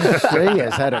ladies. She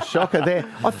has had a shocker there.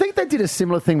 I think they did a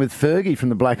similar thing with Fergie from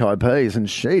the Black Eyed Peas, and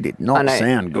she did not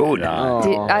sound good. And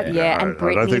I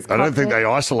don't think they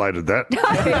isolated that.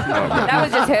 That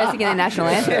was just her singing the national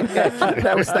anthem.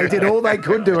 They did all they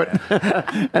could do it,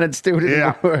 and it still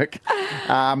didn't work.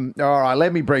 All right,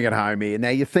 let me bring it home here. Now,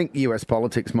 you think US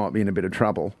politics might be in a bit of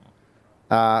trouble,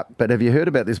 but have you heard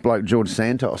about this bloke, George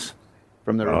Santos?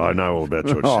 From the I know all about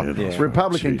George Santos.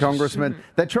 Republican congressman.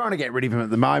 They're trying to get rid of him at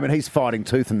the moment. He's fighting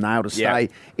tooth and nail to stay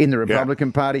in the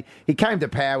Republican Party. He came to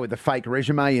power with a fake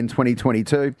resume in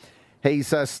 2022.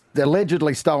 He's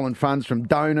allegedly stolen funds from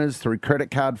donors through credit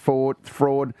card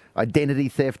fraud, identity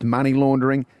theft, money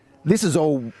laundering. This is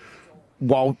all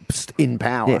whilst in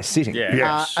power. Yeah, sitting. Yeah.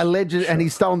 Yes. And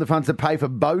he's stolen the funds to pay for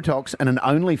Botox and an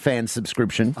OnlyFans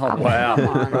subscription. Oh, wow.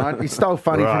 Right? He stole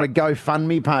money from a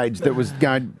GoFundMe page that was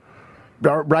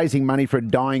raising money for a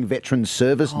dying veteran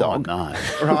service dog. No.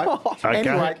 Right?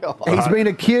 Anyway,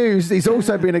 he's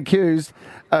also been accused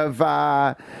of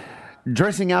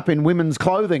dressing up in women's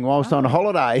clothing whilst on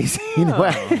holidays.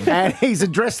 And he's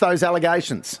addressed those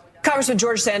allegations. Congressman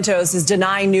George Santos is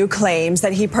denying new claims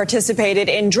that he participated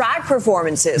in drag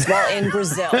performances while in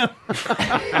Brazil.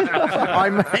 I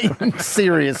mean,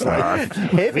 seriously.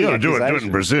 You got to do it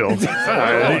in Brazil.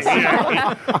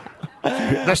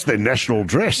 That's their national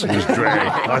dress, is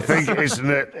drag. I think, isn't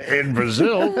it, in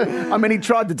Brazil? I mean, he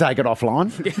tried to take it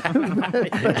offline.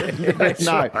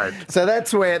 No. Right. So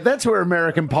that's where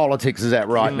American politics is at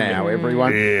right now,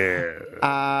 everyone.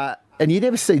 Yeah. And you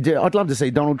never see... I'd love to see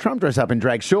Donald Trump dress up in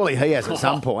drag. Surely he has at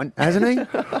some point, hasn't he?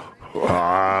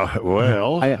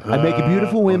 Well... I make a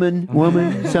beautiful woman.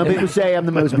 Some people say I'm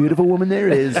the most beautiful woman there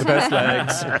is. The best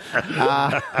legs.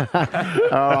 All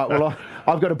right, well...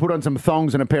 I've got to put on some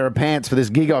thongs and a pair of pants for this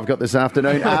gig I've got this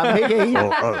afternoon. Mickey.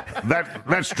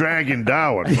 That's drag in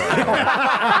Darwin.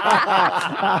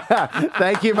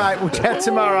 Thank you, mate. We'll chat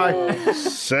tomorrow.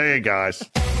 See you, guys.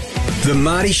 The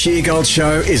Marty Sheargold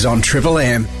Show is on Triple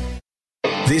M.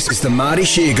 This is the Marty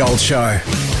Sheargold Show.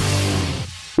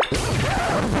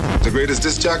 The greatest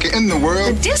disc jockey in the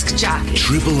world. The disc jockey.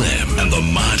 Triple M and the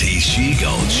Marty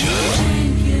Sheargold Show.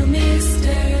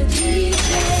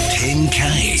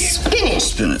 10K. Spin it.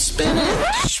 Spin it. Spin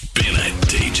it. Spin it,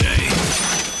 DJ.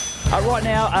 Right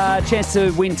now, chance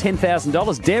to win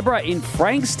 $10,000. Deborah in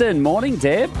Frankston. Morning,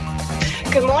 Deb.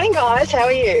 Good morning, guys. How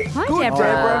are you? Hi, Good,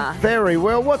 Deborah. Very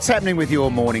well. What's happening with your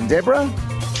morning, Deborah?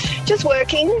 Just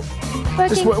working.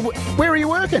 Where are you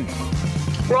working?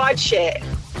 Rideshare.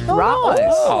 Right.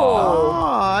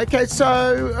 Oh, okay.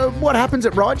 So what happens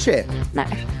at Rideshare? No.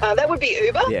 That would be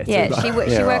Uber. Yeah, she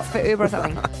works for Uber or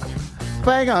something.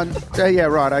 Hang on. Yeah,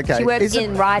 right, okay. She works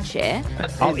in rideshare.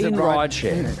 Oh, in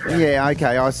rideshare. Yeah,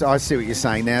 okay. I see what you're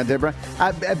saying now, Deborah.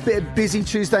 A busy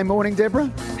Tuesday morning,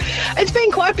 Deborah? It's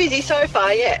been quite busy so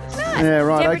far, yes. Nice. Yeah,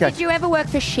 right, Deborah, okay. did you ever work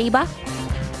for Sheba?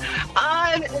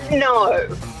 No.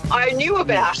 I knew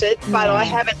about it, but I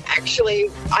haven't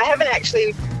actually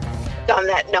done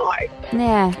that, no.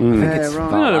 Yeah.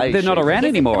 No, they're not around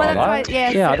anymore, Well, are that's they?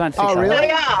 right, yeah. Yeah, I don't think so. They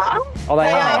are. Oh,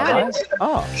 they are. But Right. it's,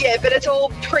 Oh. Yeah, but it's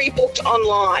all pre-booked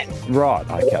online. Right,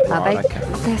 okay. Are they?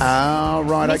 Oh,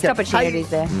 right, Missed okay. opportunities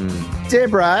there.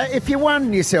 Deborah, if you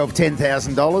won yourself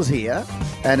 $10,000 here,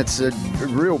 and it's a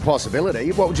real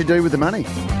possibility, what would you do with the money?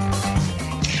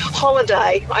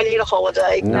 Holiday. I need a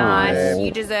holiday. Nice.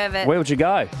 You deserve it. Where would you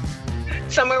go?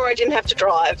 Somewhere where I didn't have to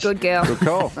drive. Good girl. Good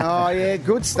call. Oh, yeah,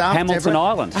 good stuff, Hamilton Deborah.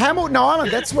 Island. Hamilton Island,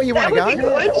 that's where you want to go. That would be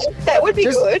good. That would be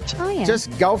good. Oh, yeah.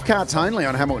 Just golf carts only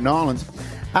on Hamilton Island.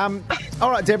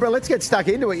 All right, Deborah, let's get stuck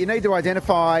into it. You need to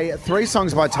identify 3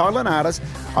 songs by title and artist.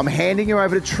 I'm handing you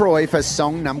over to Troy for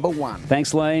song number 1.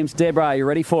 Thanks, Leems. Deborah, are you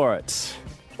ready for it?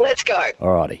 Let's go.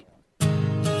 All righty.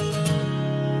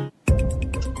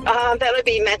 That would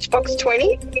be Matchbox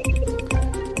 20.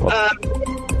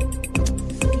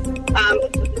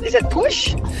 Is it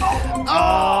Push?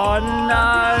 Oh,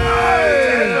 no!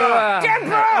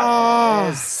 Deborah! Oh,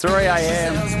 it's 3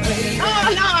 a.m. Oh,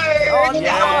 no! Oh, no!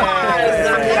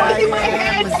 That was in my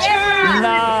head, too!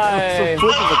 No!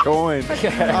 Flip of a coin.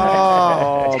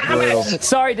 Oh, brutal.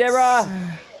 Sorry, Deborah.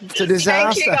 It's a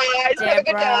disaster. Thank you, guys. Have a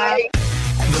good day.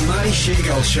 The Marty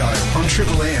Sheargold Show on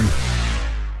Triple M.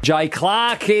 Jay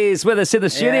Clark is with us in the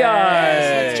studio.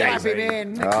 Yes, let's clap him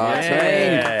in.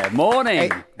 Yeah.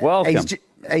 Morning. Welcome.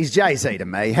 He's JC to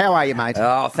me. How are you, mate?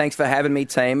 Oh, thanks for having me,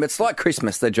 team. It's like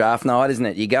Christmas, the draft night, isn't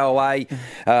it? You go away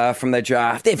from the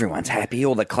draft, everyone's happy.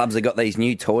 All the clubs have got these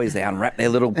new toys. They unwrap their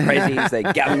little prezzies, their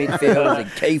gun midfielders,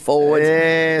 their key forwards.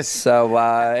 Yes. So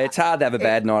it's hard to have a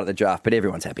bad night at the draft, but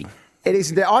everyone's happy. It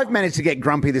isn't. I've managed to get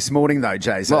grumpy this morning, though,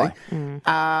 JC.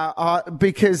 Right.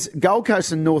 Because Gold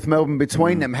Coast and North Melbourne,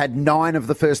 between them, had 9 of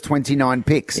the first 29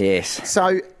 picks. Yes.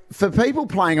 So, for people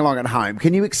playing along at home,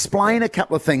 can you explain a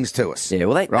couple of things to us? Yeah,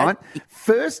 well, right?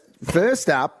 First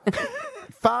up,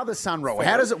 father-son rule.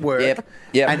 How does it work?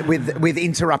 Yep. And with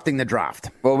interrupting the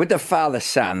draft? Well, with the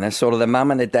father-son, that's sort of the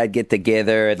mum and the dad get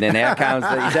together, and then out comes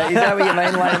the... Is that what you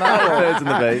mean, Lamo? Birds and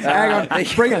the bees. Hang on.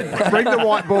 Bring the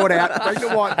whiteboard out. Bring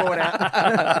the whiteboard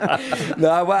out.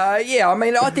 No, yeah, I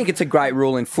mean, I think it's a great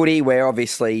rule in footy where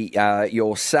obviously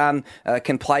your son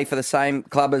can play for the same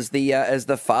club as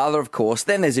the father, of course.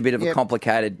 Then there's a bit of a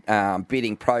complicated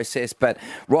bidding process, but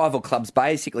rival clubs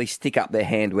basically stick up their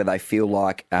hand where they feel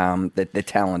like that the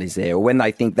talent is there, or when they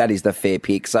think that is the fair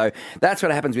pick. So that's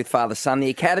what happens with father-son. The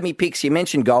academy picks, you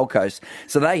mentioned Gold Coast,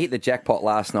 so they hit the jackpot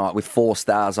last night with 4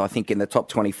 stars, I think, in the top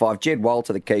 25. Jed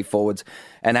Walter, the key forwards,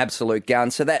 an absolute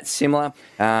gun. So that's similar.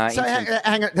 So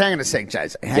hang on a sec,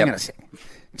 Jason. Hang on a sec.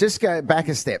 Just go back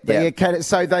a step.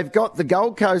 So they've got the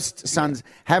Gold Coast Suns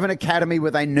have an academy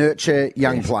where they nurture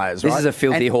young players, right? This is a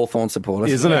filthy Hawthorn supporter.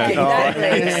 Isn't it?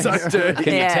 Exactly. Oh, so dirty.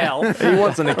 Can you tell? He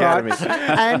wants an academy.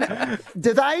 And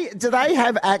do they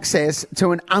have access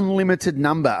to an unlimited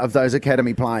number of those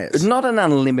academy players? Not an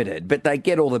unlimited, but they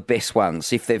get all the best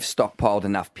ones if they've stockpiled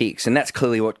enough picks, and that's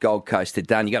clearly what Gold Coast had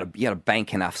done. You got to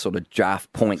bank enough sort of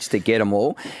draft points to get them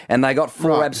all, and they got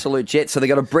 4 absolute jets, so they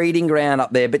got a breeding ground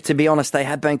up there. But to be honest, they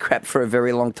have been crap for a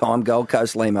very long time, Gold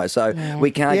Coast, Limo. So we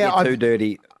can't get too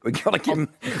dirty. We got to give them.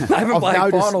 They haven't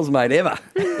played finals, mate, ever.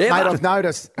 Mate, I've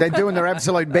noticed they're doing their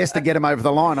absolute best to get them over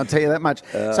the line. I'll tell you that much.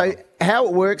 So how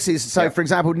it works is, for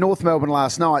example, North Melbourne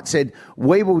last night said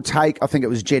we will take. I think it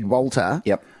was Jed Walter.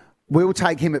 Yep. We'll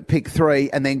take him at pick 3,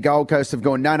 and then Gold Coast have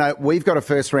gone. No, we've got a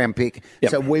first round pick,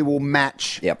 so we will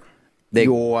match.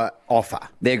 Your offer.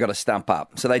 They've got to stump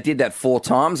up. So they did that 4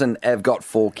 times and have got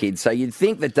 4 kids. So you'd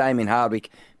think that Damien Hardwick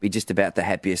be just about the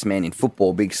happiest man in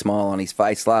football. Big smile on his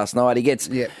face last night. He gets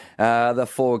the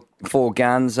four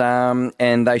guns,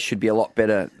 and they should be a lot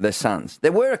better, the Suns.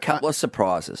 There were a couple of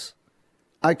surprises.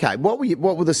 Okay, what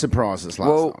were the surprises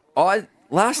last night?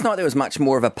 Last night there was much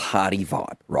more of a party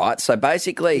vibe, right? So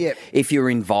basically, if you're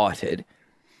invited,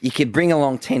 you could bring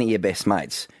along 10 of your best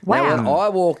mates. Wow. Now, when I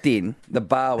walked in, the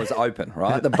bar was open,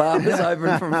 right? The bar was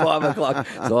open from 5 o'clock.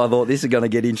 So I thought this is going to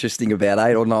get interesting about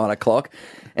 8 or 9 o'clock.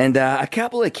 And a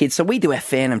couple of kids, so we do our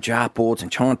Phantom draft boards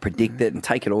and try and predict it and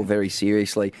take it all very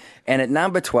seriously. And at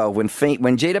number 12, when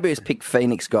GWS picked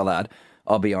Phoenix Goddard,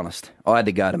 I'll be honest, I had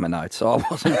to go to my notes. I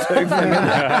wasn't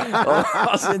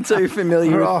too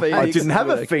familiar with Phoenix. I didn't have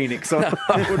a Phoenix. I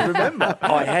would remember.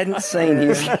 I hadn't seen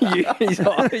his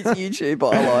YouTube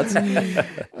highlights.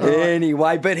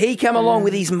 Anyway, but he come along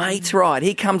with his mates, right?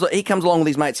 He comes along with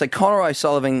his mates. So Connor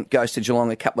O'Sullivan goes to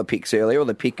Geelong a couple of picks earlier, or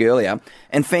the pick earlier,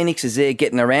 and Phoenix is there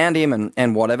getting around him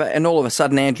and whatever, and all of a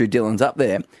sudden Andrew Dillon's up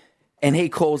there. And he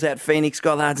calls out Phoenix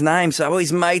Goddard's name. So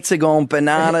his mates are gone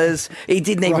bananas. He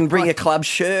didn't even bring a club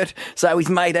shirt. So his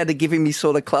mate had to give him his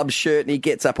sort of club shirt, and he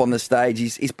gets up on the stage.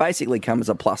 He's basically come as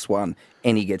a +1,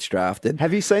 and he gets drafted.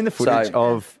 Have you seen the footage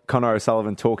of Connor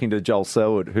O'Sullivan talking to Joel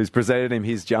Selwood, who's presented him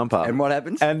his jumper? And what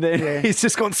happens? And then he's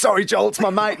just gone, sorry, Joel, it's my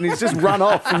mate. And he's just run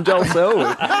off from Joel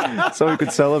Selwood so he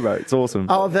could celebrate. It's awesome.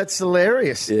 Oh, that's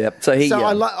hilarious. Yep.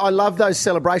 I love those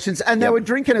celebrations. And they were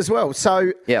drinking as well.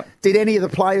 So did any of the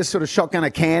players sort of shotgun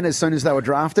a can as soon as they were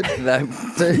drafted?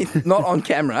 Not on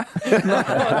camera.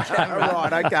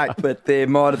 Right, okay. But there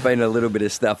might have been a little bit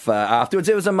of stuff afterwards.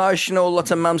 It was emotional, lots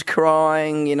of mums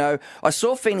crying, you know. I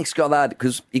saw Phoenix Goddard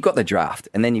because you got the draft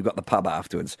and then you've got the pub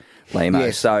afterwards, Limo.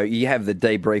 Yes. So you have the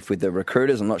debrief with the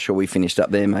recruiters. I'm not sure we finished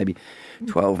up there, maybe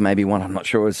 12, maybe 1. I'm not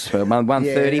sure. It was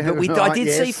 1:30. But I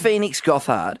did see Phoenix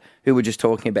Goddard, who we're just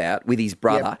talking about, with his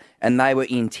brother, and they were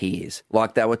in tears.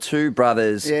 Like they were 2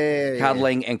 brothers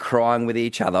cuddling and crying with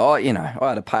each other. I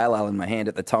had a pale ale in my hand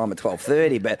at the time at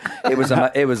 12:30, but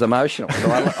it was emotional. So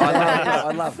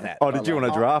I love that. Oh, did you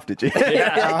want to draft? Did you?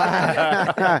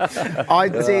 I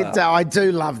did. I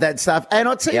do love that stuff. And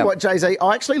I'll tell you what, Jay-Z,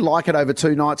 I actually like it over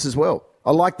 2 nights as well.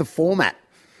 I like the format.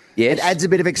 Yes. It adds a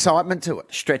bit of excitement to it.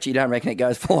 Stretch, you don't reckon it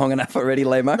goes for long enough already,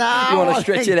 Lemo? No, you want to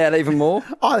stretch it out even more?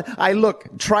 Hey,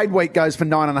 look, trade week goes for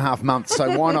 9.5 months,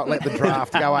 so why not let the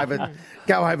draft go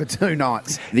over 2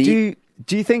 nights? Do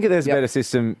you think there's a better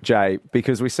system, Jay?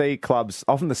 Because we see clubs,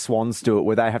 often the Swans do it,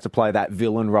 where they have to play that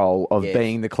villain role of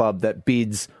being the club that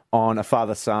bids on a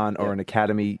father-son or an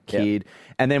academy kid.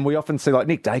 And then we often see, like,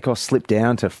 Nick Dacos slipped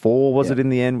down to 4, was it, in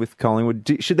the end with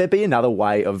Collingwood? Should there be another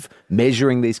way of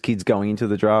measuring these kids going into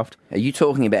the draft? Are you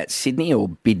talking about Sydney or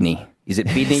Bidney? Is it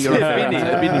Bidney you're referring to?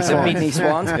 Bidney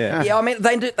Swans. Yeah, I mean,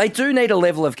 they do need a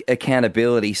level of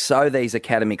accountability so these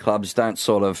academy clubs don't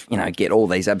sort of, get all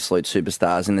these absolute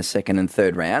superstars in the 2nd and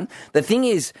 3rd round. The thing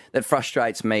is that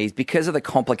frustrates me is because of the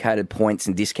complicated points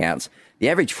and discounts, the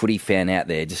average footy fan out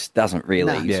there just doesn't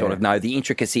really sort of know the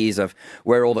intricacies of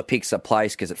where all the picks are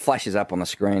placed because it flashes up on the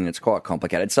screen and it's quite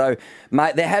complicated. So,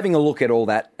 mate, they're having a look at all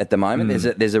that at the moment.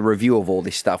 There's a review of all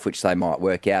this stuff which they might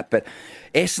work out. But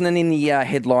Essendon in the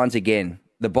headlines again.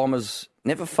 The Bombers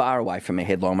never far away from a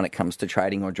headline when it comes to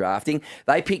trading or drafting.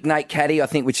 They picked Nate Caddy, I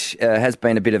think, which has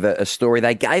been a bit of a story.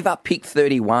 They gave up pick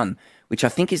 31, which I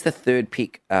think is the 3rd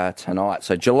pick tonight.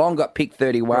 So Geelong got pick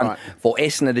 31 for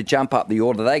Essendon to jump up the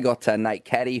order. They got Nate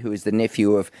Caddy, who is the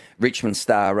nephew of Richmond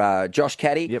star Josh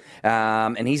Caddy,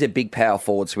 and he's a big power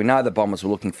forward. So we know the Bombers were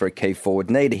looking for a key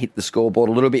forward. Need to hit the scoreboard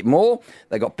a little bit more.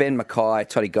 They got Ben Mackay,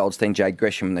 Toddy Goldstein, Jade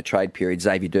Gresham in the trade period,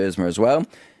 Xavier Dersmer as well.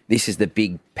 This is the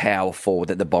big power forward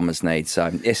that the Bombers need. So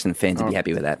Essendon fans would be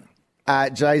happy with that.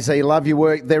 Jay-Z, love your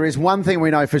work. There is one thing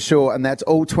we know for sure, and that's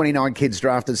all 29 kids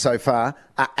drafted so far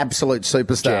are absolute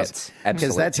superstars. Jets.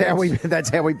 Because Absolute that's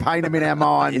how we paint them in our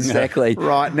minds. Exactly.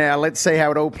 Right now, let's see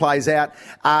how it all plays out.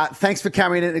 Thanks for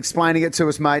coming in and explaining it to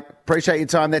us, mate. Appreciate your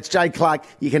time. That's Jay Clark.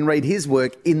 You can read his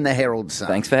work in the Herald Sun.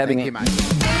 Thanks for having me. You, mate.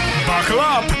 Buckle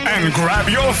up and grab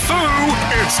your foo.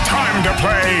 It's time to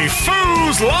play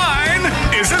Foo's Line.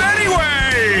 Is it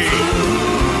anyway?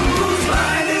 Foo's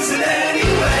Line, is it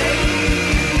anyway?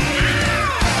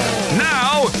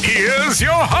 Now, here's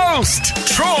your host,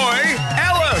 Troy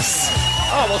Ellis.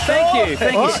 Oh, well, thank you.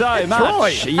 Thank you so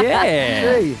much. Troy.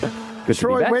 Yeah. Gee. Good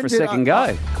Troy, to be back when for a did second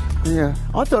go. Yeah,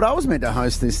 I thought I was meant to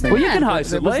host this thing. Well, you can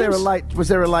host it, Was there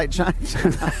a Leaves. late change?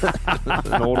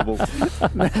 Inaudible.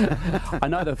 I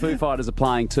know the Foo Fighters are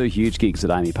playing 2 huge gigs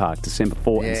at Amy Park, December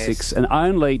 4 Yes. and 6, and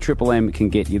only Triple M can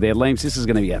get you there. Leaves, this is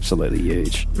going to be absolutely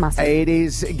huge. It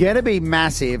is going to be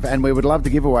massive, and we would love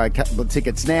to give away a couple of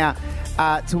tickets. Now,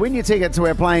 to win your tickets,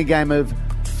 we're playing a game of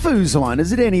Foo's Line,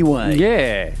 is it anyway?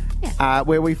 Yeah.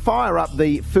 Where we fire up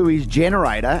the Fooey's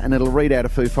generator, and it'll read out a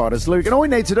Foo Fighters lyric. And all we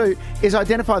need to do is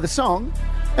identify the song,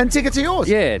 and tickets are yours.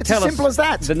 Yeah, it's tell as simple us as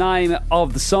that. the name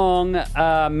of the song.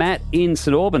 Matt in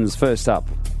St Albans, first up.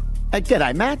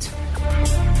 G'day, Matt.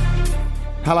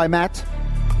 Hello, Matt.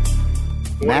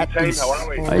 Matt, team, how are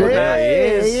we?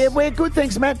 Yeah, we're good,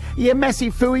 thanks, Matt. You a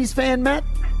massive Fooey's fan, Matt?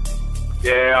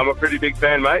 Yeah, I'm a pretty big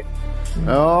fan, mate.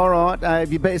 All right.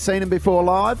 Have you seen him before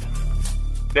live?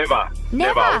 Never.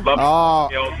 Never. Love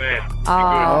the old man.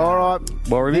 All right.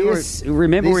 Well, remember, This if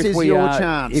is we your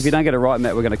chance. if you don't get it right,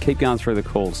 Matt, we're going to keep going through the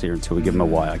calls here until we give them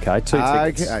away. Okay, 2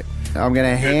 tickets. Okay. I'm going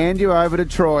to hand you over to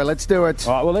Troy. Let's do it.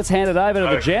 All right. Well, let's hand it over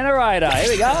to the generator.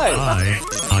 Here we go. Hi,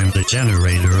 I'm the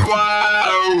generator.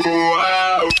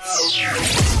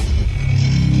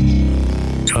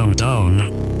 Come down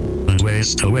and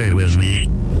waste away with me.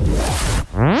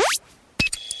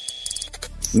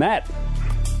 Matt.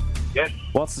 Yes.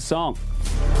 What's the song?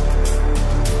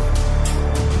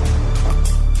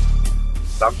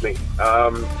 Something.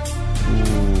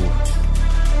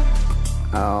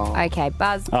 Oh. Okay,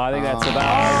 Buzz. I think that's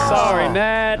about. Sorry,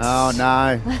 Matt. Oh,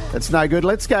 no. That's no good.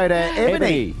 Let's go to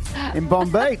Ebony in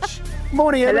Bomb Beach.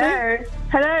 Morning, Ebony.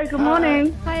 Hello, good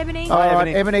morning. Hi, Ebony. All right,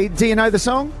 Ebony, do you know the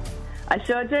song? I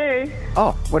sure do.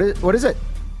 Oh, what is it?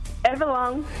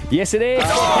 Everlong. Yes, it is.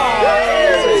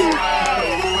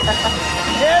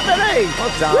 Ebony!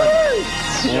 Well done.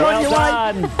 You're on your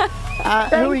way.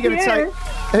 Who are you going to Thank take? you.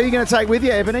 Who are you going to take with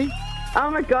you, Ebony? Oh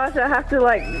my gosh, I have to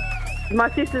my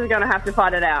sister's going to have to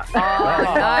fight it out. Oh,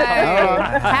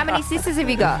 no. How many sisters have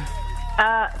you got?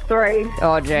 3.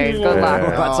 Oh, geez. Good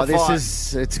luck.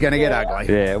 It's going to get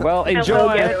ugly. Yeah, well,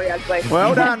 enjoy it.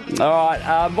 Well done. All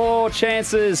right, more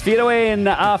chances for you to win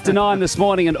after 9 this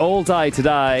morning and all day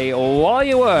today while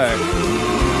you work.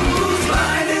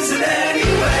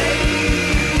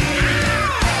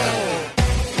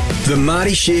 The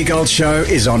Marty Sheargold Show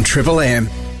is on Triple M.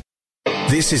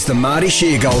 This is the Marty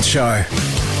Sheargold Show.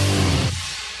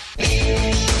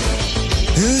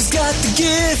 Who's got the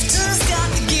gift? Who's got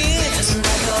the gift?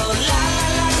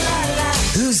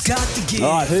 Who's got the gift?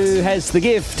 All right, who has the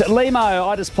gift? Limo,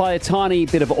 I just play a tiny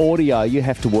bit of audio. You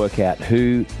have to work out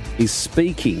who is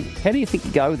speaking. How do you think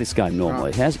you go with this game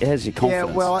normally? How's your confidence? Yeah,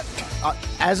 well,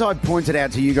 as I pointed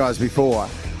out to you guys before,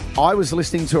 I was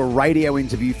listening to a radio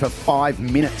interview for 5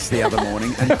 minutes the other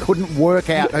morning and couldn't work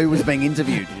out who was being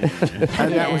interviewed.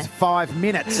 And that was 5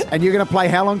 minutes. And you're going to play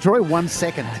how long, Troy? 1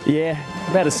 second. Yeah,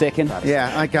 about a second.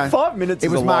 Yeah, okay. 5 minutes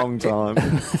is a long time.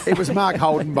 It was Mark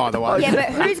Holden, by the way. Yeah, but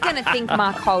who's going to think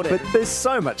Mark Holden? But there's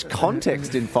so much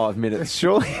context in 5 minutes,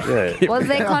 surely. Was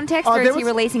there context, or is he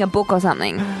releasing a book or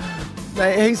something?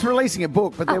 He's releasing a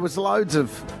book, but there was loads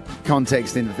of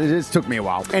context in it. It just took me a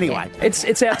while. Anyway. It's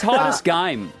our tightest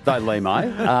game, though, Limo,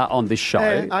 on this show.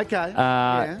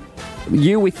 Okay.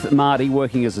 You with Marty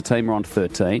working as a team are on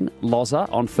 13.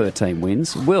 Loza on 13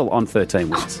 wins. Will on 13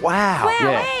 wins. Wow.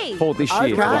 Yeah, for this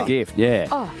year, for the gift. Yeah.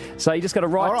 Oh. So you just got to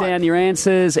write down your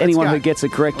answers. Anyone go. who gets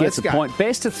it correct gets Let's a go. point.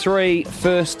 Best of 3,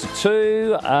 first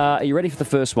 2. Are you ready for the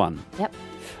first one? Yep.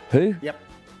 Who? Yep.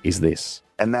 Is this?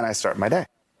 And then I start my day.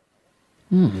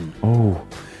 Oh.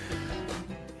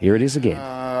 Here it is again.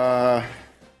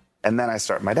 And then I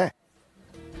start my day.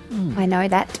 I know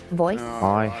that voice.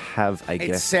 I have a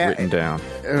guess written down.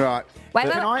 Right. Wait,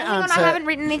 Can hang I on, answer- I haven't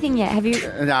written anything yet. Have you?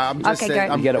 No, I'm just Okay, saying.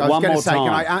 go. You get it I was one gonna more say,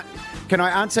 time. Can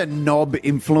I answer knob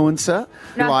influencer?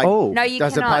 No. No, you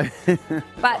does it cannot. play-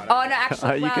 But Oh, no,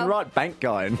 actually, you can well, write bank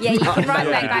guy. Yeah, you can write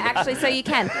that guy, actually, so you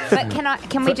can. But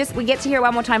can we get to hear it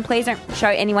one more time? Please don't show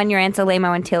anyone your answer,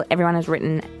 Limo, until everyone has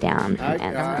written down an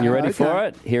answer. You ready for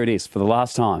it? Here it is for the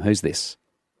last time. Who's this?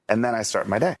 And then I start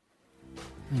my day.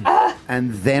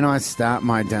 And then I start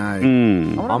my day.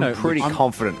 I'm pretty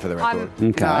confident for the record.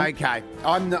 Okay.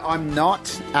 I'm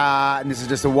not. And this is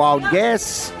just a wild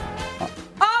guess.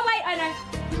 Oh, wait, I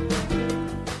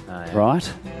know. Right.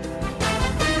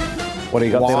 What do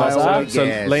you got there, Wild Lazar? So,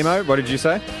 guess. Limo, what did you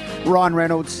say? Ryan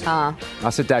Reynolds. Ah, I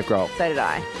said Dave Grohl. so did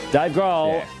I. Dave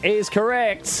Grohl is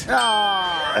correct.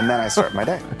 Oh, And then I start my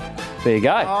day. There you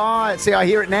go. oh, see, I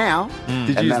hear it now. Did And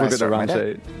you then just I look at the start run my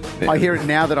day. sheet? I hear it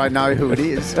now that I know who it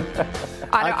is.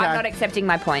 I'm not accepting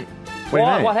my point. What do you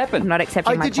mean? What happened? I'm not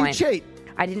accepting my Did you point. cheat?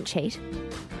 I didn't cheat.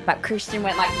 But Christian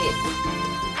went like this.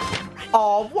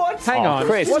 Oh, what? Hang on.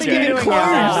 Chris, What are you doing No.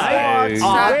 here?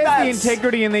 Oh, Where's the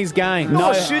integrity in these games?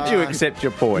 No. Should you accept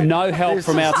your point? No help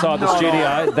from outside the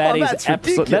studio. That is that's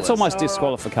absolute. ridiculous. That's almost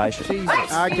disqualification. Okay.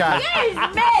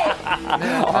 Excuse me!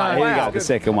 All right, here we go. The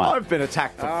second one. I've been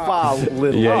attacked for far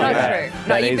little. Yeah. Not Yeah. true. No,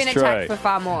 That you've is been true. attacked for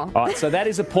far more. All right, so that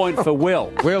is a point for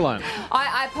Will. Will on.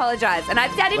 I apologise. And I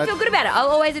didn't feel good about it. I'll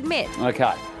always admit. Okay.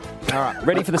 All right.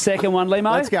 Ready for the second one,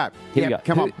 Limo? Let's go. Here Yep, we go.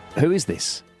 come on. Who is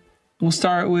this? We'll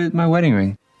start with my wedding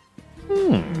ring.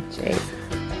 Jeez.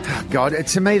 God,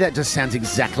 to me that just sounds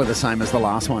exactly the same as the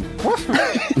last one.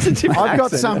 I've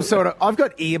got I've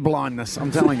got ear blindness,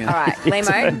 I'm telling you. All right,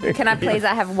 Limo, can I please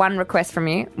have one request from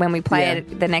you? When we play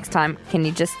it the next time, can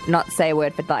you just not say a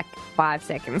word for like 5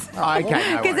 seconds? Okay,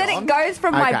 no Because then worries. it goes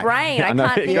from my brain. I know,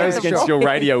 can't it hear goes the against your voice.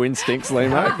 radio instincts,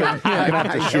 Limo. You're going to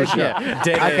have to shush it.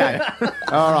 Okay.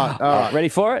 All right. Ready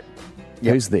for it?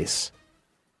 Who's this?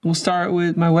 We'll start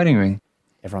with my wedding ring.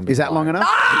 Everyone Is that long enough?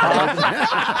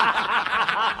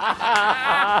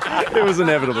 It was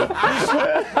inevitable.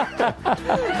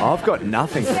 I've got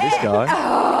nothing for this guy.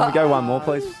 Can we go one more,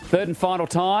 please? Third and final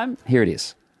time. Here it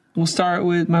is. We'll start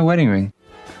with my wedding ring.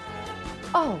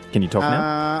 Oh. Can you talk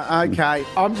now? Okay.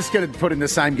 I'm just going to put in the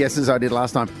same guess as I did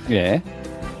last time. Yeah.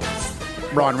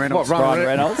 Ryan Reynolds. Ryan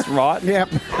Reynolds, right? Yep.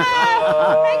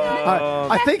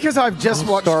 I think because I've just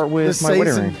watched start with the my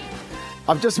wedding season. ring.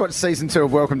 I've just watched season 2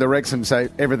 of Welcome to Wrexham, so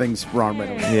everything's Ryan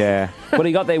Reynolds. Yeah. What do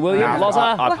you got there, William? Loza?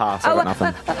 I pass. I got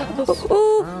nothing.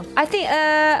 Ooh, I think,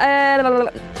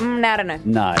 no, I don't know.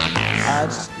 No.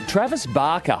 Travis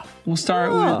Barker. We'll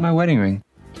start with my wedding ring.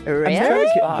 Really?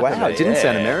 Wow, it didn't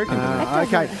sound American.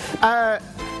 Okay.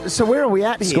 So where are we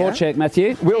at here? Score check,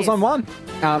 Matthew. Will's on one.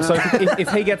 So if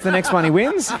he gets the next one, he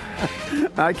wins.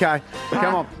 Okay.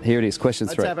 Come on. Here it is, question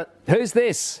 3. have it. Who's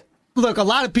this? Look, a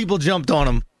lot of people jumped on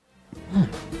him.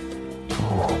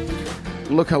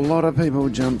 Look, a lot of people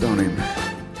jumped on him.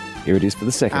 Here it is for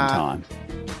the second time.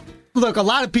 Look, a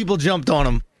lot of people jumped on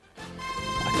him.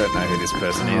 I don't know who this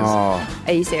person is. Oh,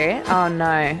 Are you serious? Oh,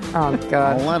 no. Oh, a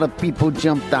God. lot of people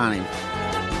jumped on him.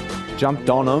 Jumped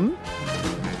on him.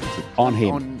 On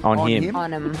him. On him.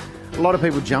 On him. A lot of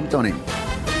people jumped on him.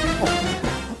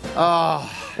 Oh,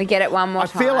 We get it one more I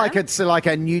time. feel like it's like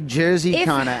a New Jersey If-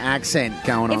 kind of accent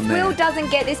going If on there. Will doesn't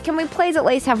get this, can we please at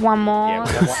least have one more?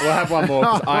 We'll have one more.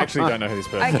 'Cause I actually don't know who this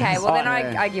person Okay, is. well, then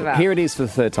I give up. Here it is for the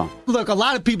third time. Look, a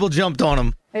lot of people jumped on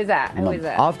him. Who's that? Who is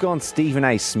it? I've gone Stephen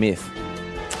A. Smith.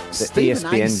 The Stephen A.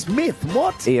 ESPN Smith,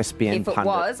 what? ESPN If it pundit.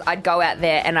 was, I'd go out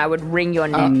there and I would wring your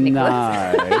neck,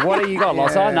 Nicholas. No. What do you got,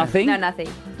 Loza? Nothing? No, nothing.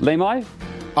 Limo?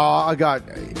 Oh, I got.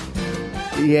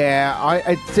 Yeah,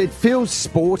 it feels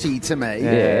sporty to me.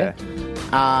 Yeah.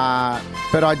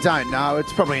 But I don't know.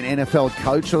 It's probably an NFL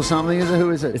coach or something. Is it?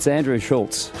 Who is it? It's Andrew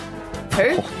Schultz.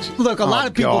 Who? Look, a lot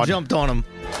of people God. jumped on him.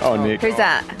 Oh, Nick. Who's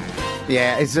that?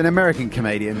 Yeah, it's an American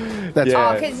comedian. That's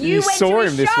Oh, because you went saw to him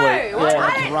his this show. week. What?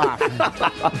 Yeah, I it's rough.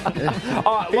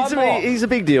 All right, one more. He's a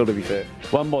big deal, to be fair.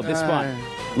 One more. This one.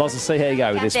 Loza, see how you go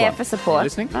with out this there one. for support.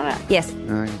 listening? All right. Yes.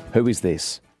 Who is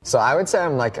this? So I would say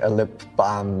I'm like a lip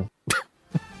balm.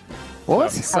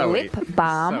 What? A lip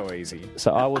balm. So easy.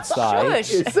 So I would say.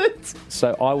 Shush.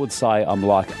 So I would say I'm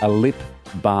like a lip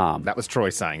balm. That was Troy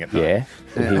saying it. Yeah.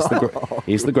 And here's the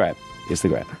here's the grab. Here's the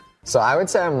grab. So I would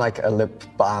say I'm like a lip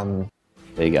balm.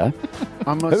 There you go.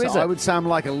 Who is it? I would say I'm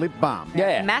like a lip balm.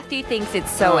 Yeah. Matthew thinks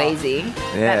it's so easy.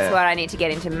 Yeah. That's what I need to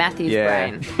get into Matthew's Yeah.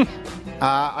 brain.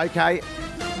 Okay.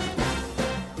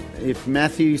 If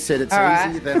Matthew said it's All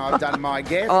right. easy, then I've done my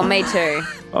guess. Or me too.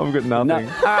 I've got nothing. No. All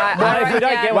right. Well, I'll if you write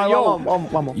don't down- get one,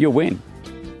 One more. you'll win.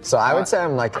 So I would say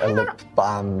I'm like a lip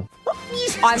balm.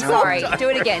 I'm sorry. Do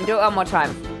it again. Do it one more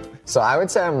time. So I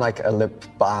would say I'm like a lip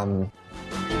balm.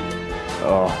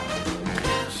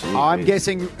 I'm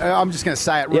guessing. I'm just going to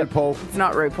say it, Yep. RuPaul. It's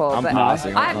not RuPaul. I'm but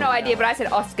passing. I have no idea, but I said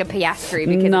Oscar Piastri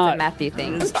because No. it's a Matthew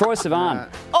thing. Troy Sivan.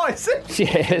 Oh, is it?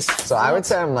 Yes. So I would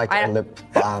say I'm like a lip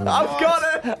balm. I've got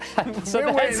it. So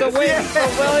that's a win for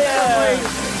William.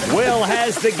 Will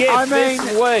has the gift I mean-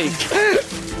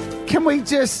 this week. Can we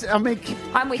just? I mean,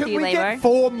 I'm with can you, we Lemo. get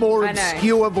 4 more I know.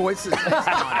 obscure voices this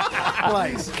time,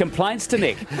 please? Complaints to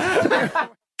Nick. I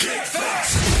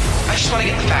just want to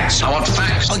get the facts. I want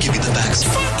facts. I'll give you the facts.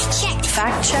 Fact checked.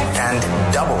 Fact checked.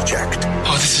 And double checked.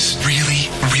 Oh, this is really,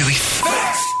 really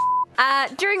facts.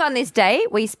 During On This Day,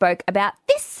 we spoke about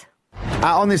this.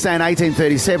 On this day in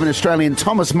 1837, Australian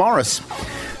Thomas Morris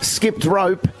skipped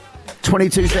rope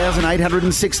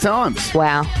 22,806 times.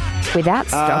 Wow. Without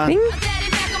stopping?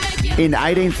 In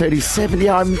 1837,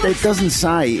 it doesn't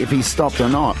say if he stopped or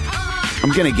not.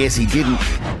 I'm going to guess he didn't.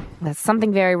 There's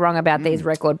something very wrong about these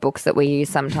record books that we use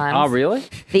sometimes. Oh, really?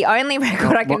 The only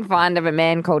record I can find of a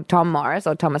man called Thomas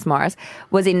Morris,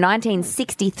 was in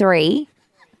 1963,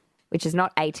 which is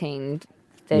not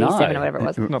 1837 or whatever it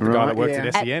was. Not the guy that works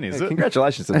at SEN, is it?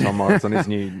 Congratulations to Tom Morris on his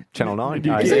new Channel 9.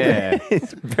 Yeah.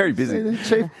 He's very busy.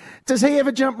 Chief, does he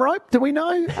ever jump rope? Do we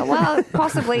know? Well,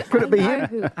 possibly. Could it be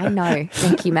him? I know.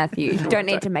 Thank you, Matthew. Don't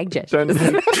need to make gestures.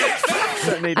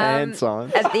 Don't need a hand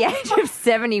sign. At the age of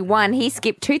 71, he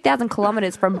skipped 2,000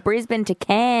 kilometres from Brisbane to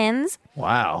Cairns.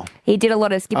 Wow. He did a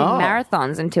lot of skipping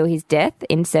marathons until his death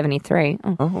in 73.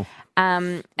 Oh.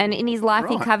 And in his life,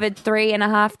 he covered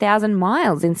 3,500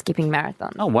 miles in skipping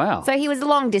marathons. Oh, wow. So he was a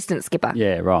long-distance skipper.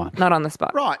 Yeah, right. Not on the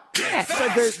spot. Right. Yeah.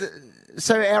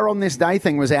 So our On This Day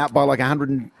thing was out by like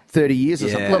 130 years or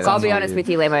something. Look, I'll be honest with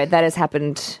you, Lemo. That has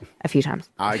happened a few times.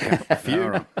 Okay. A few. All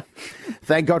right.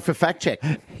 Thank God for fact check.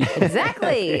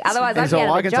 Exactly. Otherwise, I'd That's be all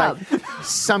out I of a can job. say.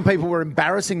 Some people were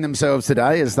embarrassing themselves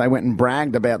today as they went and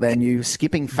bragged about their new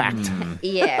skipping fact.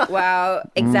 Yeah, well,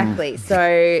 exactly.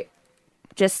 So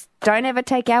just don't ever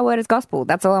take our word as gospel.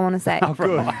 That's all I want to say. Oh,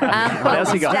 good. What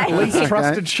else you got? Least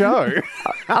trusted show.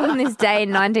 On this day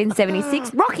in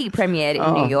 1976, Rocky premiered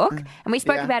in New York, and we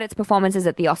spoke about its performances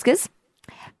at the Oscars.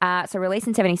 So released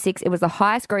in 76, it was the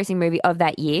highest grossing movie of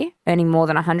that year, earning more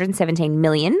than $117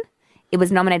 million. It was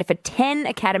nominated for 10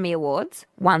 Academy Awards,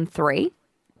 won 3.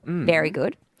 Very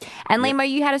good. And Lemo,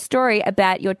 you had a story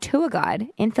about your tour guide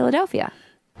in Philadelphia.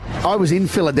 I was in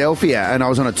Philadelphia and I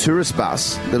was on a tourist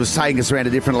bus that was taking us around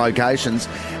to different locations.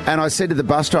 And I said to the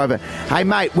bus driver, "Hey,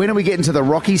 mate, when are we getting to the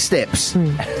Rocky Steps?"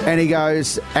 And he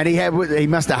goes, and he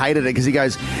must have hated it because he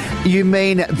goes, "You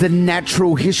mean the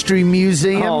Natural History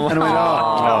Museum?" And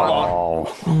I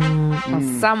went,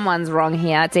 Well, someone's wrong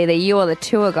here. It's either you or the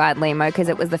tour guide, Lemo, because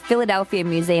it was the Philadelphia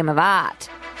Museum of Art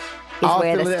is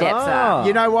where the steps are.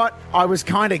 You know what? I was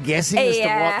kind of guessing as to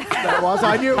what that was.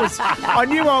 I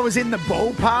knew I was in the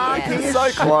ballpark. Yeah. So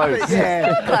close.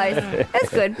 Close. That's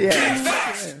good.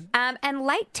 Yeah. And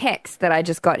late text that I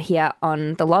just got here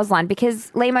on the Loz line,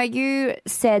 because, Lemo, you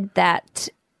said that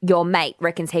your mate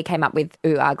reckons he came up with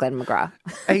Ooh Ah Glenn McGrath.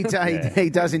 He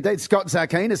does indeed. Scott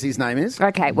Zarkinis, his name is.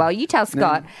 Okay, well, you tell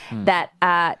Scott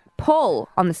that Paul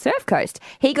on the Surf Coast,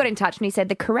 he got in touch and he said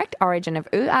the correct origin of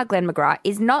Ooh Ah Glenn McGrath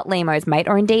is not Lemo's mate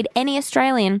or indeed any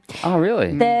Australian. Oh,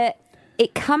 really?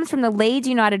 It comes from the Leeds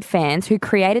United fans who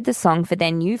created the song for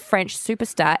their new French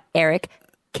superstar, Eric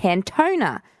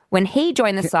Cantona, when he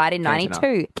joined the side in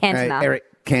 92. Cantona. Eric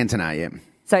Cantona, yeah.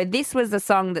 So this was the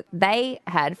song that they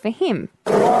had for him.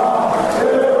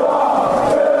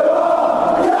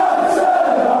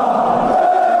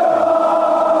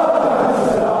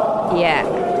 Yeah.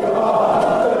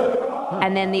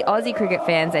 And then the Aussie cricket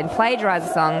fans then plagiarised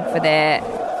the song for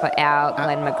our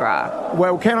Glenn McGrath.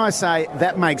 Well, can I say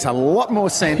that makes a lot more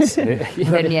sense than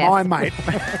my mate.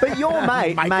 But your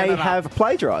mate may have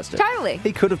plagiarised it. Totally.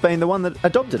 He could have been the one that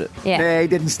adopted it. Yeah. He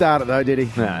didn't start it though, did he?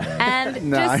 No. And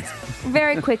just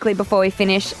very quickly before we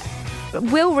finish,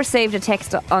 Will received a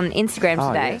text on Instagram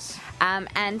today. Yes.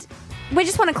 And we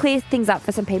just want to clear things up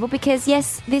for some people because,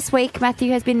 yes, this week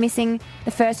Matthew has been missing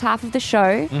the first half of the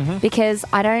show because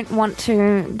I don't want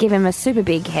to give him a super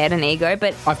big head and ego,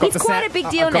 but he's quite a big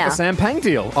deal I've now. got the Sam Pang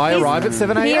deal. I arrive at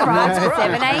 7 a.m. He arrives at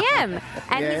 7 a.m.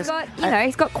 And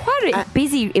he's got quite a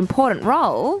busy, important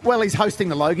role. Well, he's hosting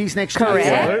the Logies next year.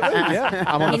 Correct.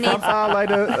 I'm on the front bar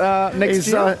later next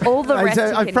year. All the rest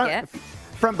you can get.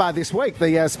 Front bar this week,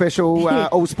 the special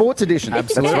All Sports edition.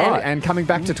 Absolutely. And coming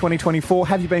back to 2024,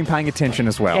 have you been paying attention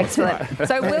as well? Excellent.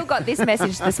 So Will got this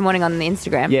message this morning on the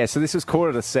Instagram. Yeah, so this was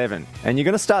 6:45, and you're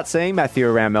going to start seeing Matthew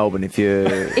around Melbourne if you're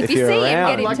if you see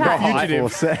around. him, get in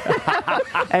touch.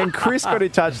 And Chris got in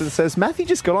touch and says, "Matthew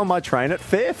just got on my train at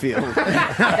Fairfield."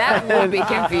 That would be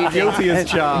confusing. Guilty as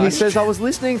charged. He says, "I was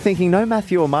listening thinking no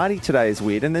Matthew or Marty today is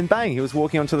weird, and then bang, he was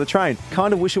walking onto the train.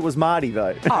 Kind of wish it was Marty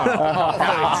though." Take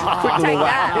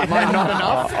that. Am I not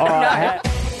enough? No.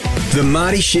 The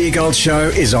Marty Sheargold Show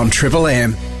is on Triple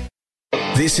M.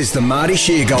 This is the Marty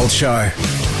Sheargold Show.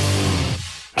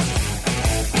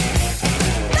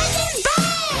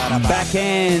 Back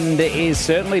end is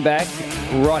certainly back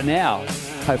right now.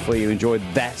 Hopefully you enjoyed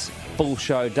that full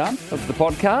show done of the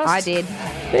podcast. I did.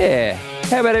 Yeah.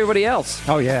 How about everybody else?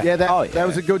 Oh, yeah. Yeah, that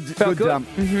was a good Felt good. dump.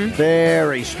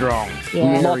 Very strong.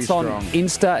 Yeah. Very Lots on strong.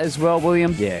 Insta as well,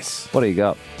 William. Yes. What do you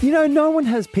got? You know, no one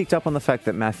has picked up on the fact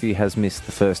that Matthew has missed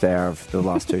the first hour of the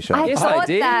last two shows. I Yes, thought I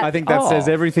did. that. I think that says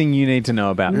everything you need to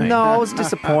know about me. No, I was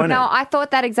disappointed. No, I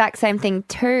thought that exact same thing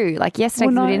too. Like yesterday,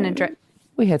 Well, we no. didn't address.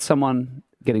 We had someone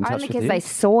get in touch Only with because you. they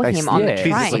saw him on the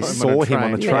train. physically saw him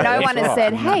on the train. No one has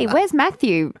said, "Hey, where's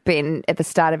Matthew been at the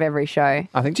start of every show?"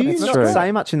 I think Do you that's not true.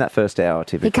 say much in that first hour,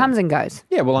 typically? He comes and goes.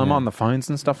 Yeah, well, I'm on the phones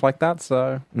and stuff like that,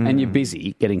 so... And you're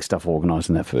busy getting stuff organised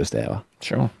in that first hour.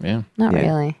 Sure, yeah. Not Yeah.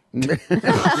 really. No,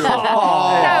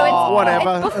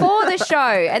 whatever. it's before the show,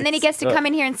 and then he gets to come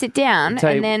in here and sit down,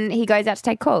 Tell you- and then he goes out to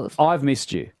take calls. I've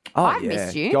missed you. Oh, I've yeah.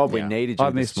 missed you. God, we needed you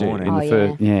I've this missed you morning. in the Oh,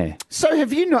 first. Yeah. So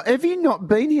have you not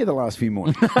been here the last few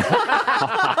mornings?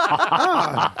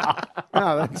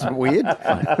 Oh, that's weird.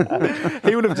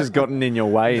 He would have just gotten in your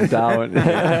way in Darwin.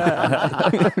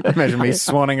 Imagine me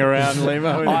swanning around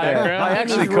Limo in the background. I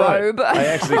actually his could. robe. I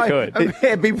actually could.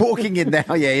 I'd be walking in now,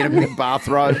 in a big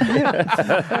bathrobe.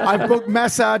 I've booked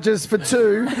massages for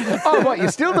 2. Oh, what,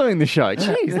 you're still doing the show?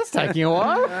 Jeez, that's taking a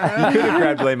while. You could have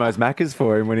grabbed Limo's Maccas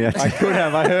for him when he I actually... could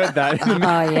have. I heard that in the,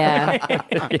 Oh yeah.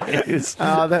 Yes.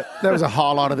 That was a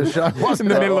highlight of the show, wasn't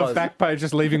in the it? middle of Backpage,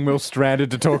 just leaving Will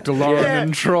stranded to talk to Lauren Yeah.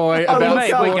 and Troy Oh, about mate, we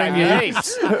sporting gave you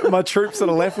news. My troops sort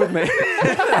of left with me. In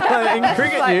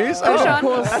cricket Like, news. push Oh, on. of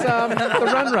course, the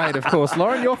run rate, of course.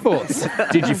 Lauren, your thoughts?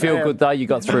 Did you feel good though? You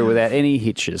got through without any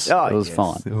hitches. Oh, it was yes.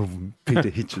 fine. Oh,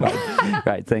 Peter Hitchens.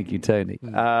 Great, thank you, Tony.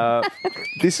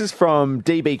 This is from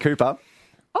DB Cooper.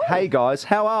 Hey guys,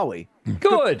 how are we?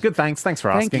 Good. Good, thanks. Thanks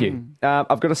for Thank asking. you.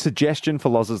 I've got a suggestion for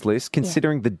Loz's list,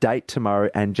 considering the date tomorrow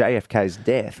and JFK's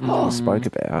death, which we spoke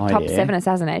about. Top yeah. 7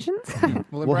 assassinations.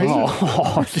 Well,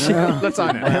 Let's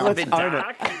own it. let's own it.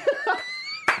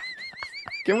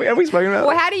 Have we spoken about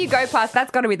Well, that? how do you go past?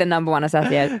 That's got to be the number one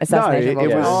assassination. it of all was-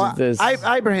 time. Oh, There's-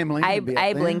 Abraham Lincoln. would be up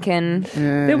Abe there. Lincoln.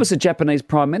 There was a Japanese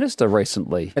Prime Minister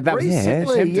recently. That was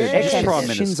Recently, yeah. Ex-Prime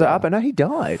Minister. Shinzo Abe. No, he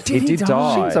died. He did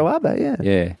die. Shinzo Abe, yeah.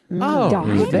 Yeah. Oh,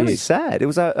 Died. Very sad. It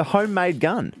was a homemade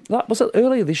gun. Like, was it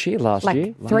earlier this year, last Like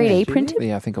year? 3D printed.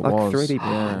 yeah, I think it Like was. 3D.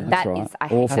 Yeah. That right. is, I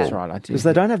hate Awful. that. That's right, I did. Because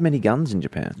they don't have many guns in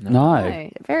Japan. No. No,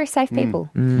 very safe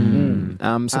people.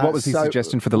 So what was his so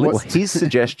suggestion for the Well, list? his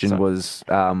suggestion was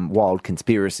wild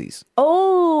conspiracies.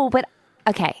 Oh, but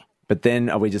okay. But then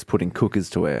are we just putting cookers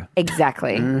to wear?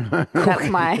 Exactly. That's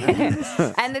my.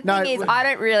 And the No, thing is, I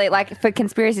don't really like for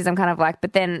conspiracies. I'm kind of like,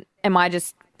 but then am I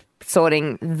just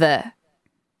sorting the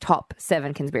top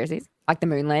 7 conspiracies? Like the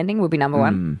moon landing would be number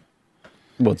 1.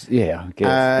 Well, yeah, I guess.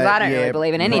 'Cause I don't really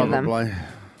believe in any of them. probably.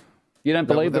 you don't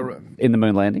believe in the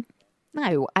moon landing?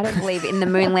 No, I don't believe in the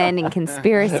moon landing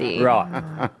conspiracy. Right.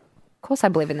 Of course, I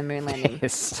believe in the moon landing.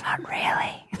 Yes. Not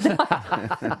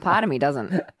really. Part of me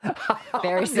doesn't.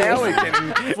 Very serious.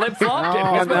 Flip-flop.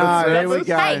 Oh, no, here we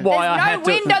go. Hey, Why I there's had no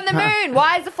to- wind on the moon.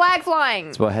 Why is the flag flying?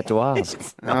 That's what I had to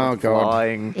ask. Oh, God.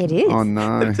 Flying. It is. Oh,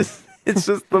 no. It's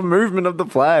just the movement of the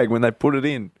flag when they put it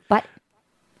in. But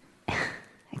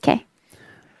okay.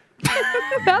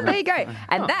 Well, there you go.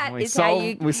 And that is how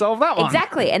you we solved that one.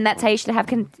 exactly, and that's how you should have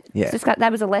discuss.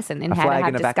 That was a lesson in A how to flag have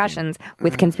in a vacuum. discussions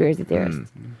with conspiracy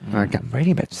theorists. Okay. I'm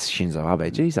reading about Shinzo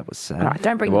Abe. Jeez, that was sad. All right,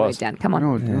 don't bring It the was. mood down. Come on.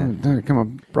 Oh, no, come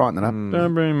on, brighten it up.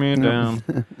 Don't bring me down.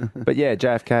 But yeah,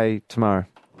 JFK tomorrow.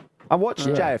 I watched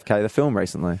JFK, the film,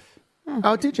 recently.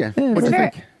 Oh, did you? Yeah, What do you very-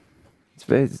 think?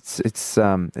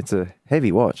 It's a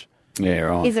heavy watch. Yeah,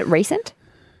 right. Is it recent?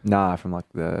 Nah, from like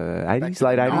the 80s,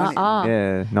 late 80s. Oh.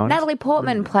 Yeah, 90s. Natalie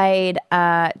Portman played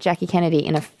Jackie Kennedy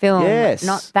in a film Yes.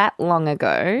 not that long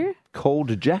ago.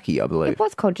 Called Jackie, I believe. It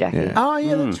was called Jackie. Yeah. Oh,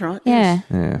 yeah, that's right. Yeah.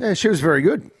 Yeah, she was very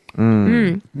good.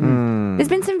 There's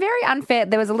been some very unfair.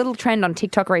 There was a little trend on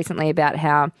TikTok recently about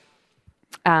how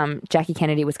Jackie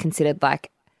Kennedy was considered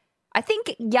like. I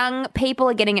think young people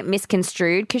are getting it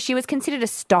misconstrued because she was considered a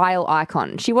style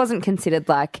icon. She wasn't considered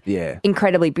like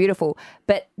incredibly beautiful,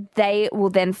 but they will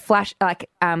then flash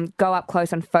go up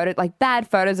close on photos, like bad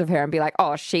photos of her, and be like,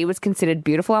 "Oh, she was considered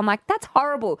beautiful." I'm like, that's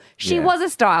horrible. She was a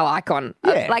style icon.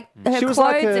 Like her She was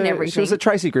clothes like and everything. She was a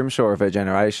Tracy Grimshaw of her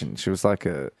generation. She was like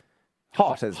a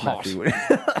hot as Matthew would.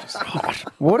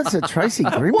 What is a Tracy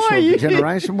Grimshaw of the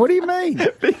generation? What do you mean?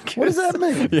 What does that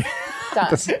mean?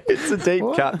 It's a deep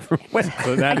cut from when.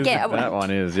 That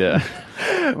one is, yeah.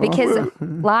 Because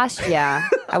last year,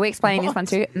 are we explaining this one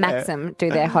too? Maxim do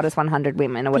their hottest 100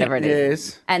 women or whatever it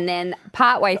is. Yes. And then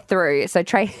partway through, so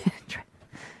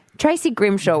Tracy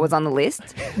Grimshaw was on the list.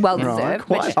 Well Right, deserved.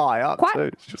 quite but high up too.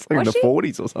 It's just like in Was the she?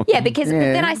 40s or something. Yeah, because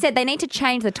then I said they need to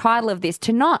change the title of this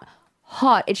to not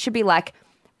hot. It should be like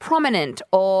prominent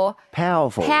or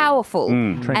powerful. Powerful.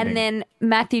 And then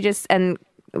Matthew goes,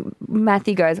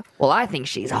 well, I think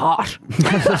she's hot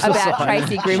about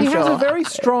Tracy Grimshaw. She has a very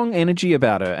strong energy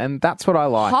about her, and that's what I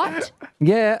like. Hot?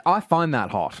 Yeah, I find that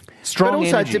hot. Strong But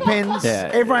also energy. it depends. Yeah.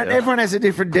 Everyone has a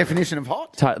different definition of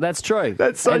hot. That's true.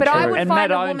 That's so But true. I would And find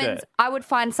Matt a owned woman's. it. I would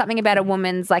find something about a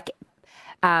woman's like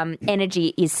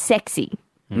energy is sexy.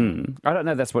 I don't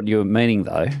know if that's what you were meaning,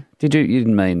 though. Did you? You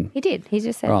didn't mean... He did. He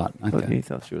just said. Right, okay. He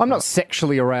thought she was I'm not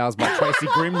sexually aroused by Tracy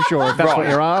Grimshaw, if that's what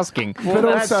you're asking. Well, but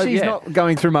that's- also, she's yeah. not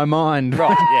going through my mind. Right,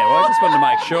 yeah, well, I just wanted to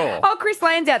make sure. Oh, Chris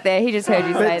Lane's out there. He just heard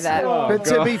you say that. But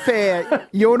to be fair,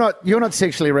 you're not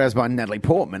sexually aroused by Natalie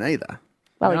Portman either.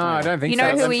 Well, No, I don't think you so.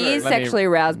 know who That's he true. is Let me- sexually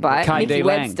aroused by? K.D. Nikki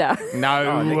Lang. Webster.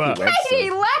 No. Katie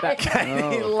Lang.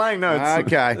 Katie Lang, no, it's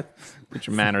Okay. Put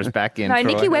your manners back in. No,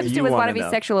 Troy. Nikki Webster You was one wanna of his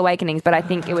know. sexual awakenings, but I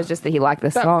think it was just that he liked the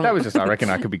song. That was just, I reckon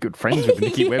I could be good friends with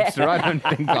Nikki Webster. I don't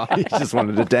think He just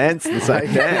wanted to dance the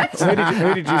same dance.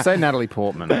 Who did you say? Natalie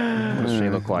Portman. What does she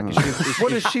look like? What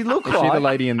does she look Is she the like?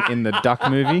 lady in the Duck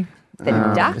movie? The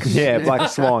duck? Yeah, Black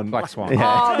Swan. Black Swan.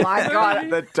 Yeah. Oh, my God.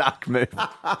 The duck movie.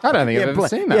 I don't think I've ever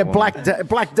seen that Yeah, one.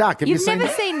 Black Duck. Have You've you seen never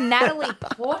that? seen Natalie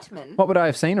Portman? What would I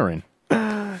have seen her in?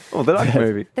 Oh, the duck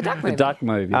movie. The duck The movie. Duck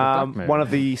movie. One of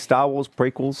the Star Wars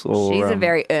prequels. Or, She's a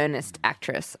very earnest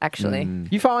actress, actually.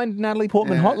 You find Natalie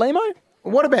Portman hot, Lemo?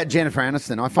 What about Jennifer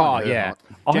Aniston? I find her hot.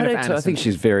 I, Jennifer do too. I Aniston. think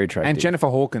she's very attractive. And Jennifer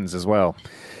Hawkins as well.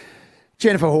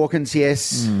 Jennifer Hawkins,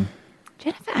 yes.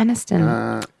 Jennifer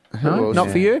Aniston. Who else? Not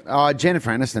for you? Oh,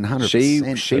 Jennifer Aniston,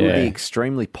 100%. She would be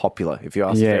extremely popular if you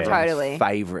asked Yeah. for everyone's Totally.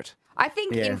 favourite. I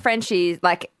think in Frenchie,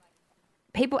 like,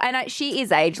 people, and she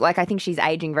is aged, like, I think she's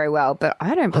aging very well, but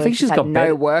I don't believe think she's she's had got no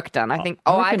better. work done. I think,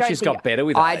 I reckon don't she's think- got better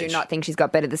with I age. do not think she's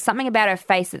got better. There's something about her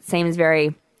face that seems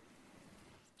very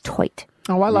toit.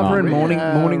 Oh, I love her in Morning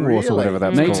Wars or really? whatever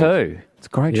that's Me called. too. It's a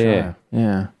great Yeah.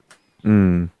 show.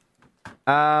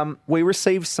 Yeah. We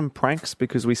received some pranks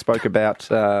because we spoke about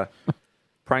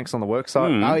pranks on the work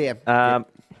site. Oh, yeah.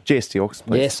 GST Aux,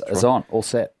 please. Yes, it's on. All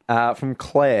set. From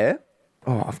Claire.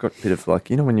 Oh, I've got a bit of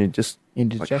when you just like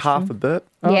Indigestion? half a burp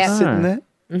Yeah. sitting there.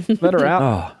 Let her out.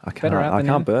 Oh, I can't. Better out I than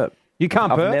can't in. burp. You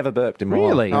can't I've burp? never burped in my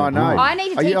Really? life. Oh, no. I need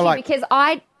to Are teach you you like- because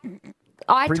I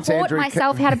Prince taught Andrew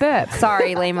myself how to burp.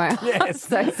 Sorry, Lemo. I'm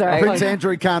so sorry. Prince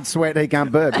Andrew can't sweat, he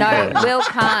can't burp. No, Will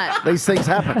can't. These things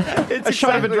happen. It's A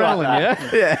shot of adrenaline, yeah?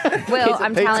 Yeah. Will, Pizza-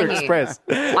 I'm Pizza telling Express.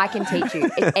 you, I can teach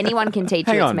you. If anyone can teach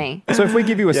Hang you, on. it's me. So if we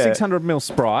give you a Yeah. 600ml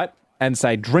Sprite and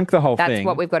say, drink the whole That's thing.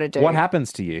 what we've gotta do. What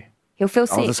happens to you? He'll feel I'll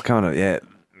sick. just kind of, No,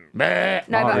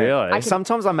 but really? I can,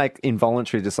 Sometimes I make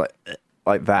involuntary just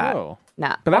like that. Oh.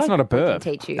 nah, But that's not a I can burp.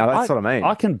 teach you. No, that's what I mean.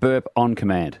 I can burp on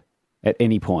command at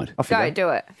any point. Go, do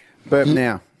it. Burp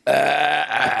now.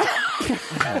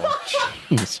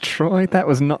 Jeez, Troy, that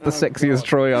was not the sexiest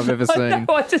Troy I've ever seen.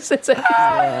 I just said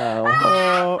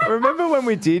Oh, remember when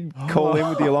we did call in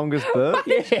with your longest burp?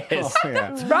 yes.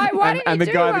 That's right. Why didn't And you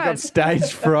the do guy one? that got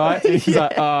stage fright, he's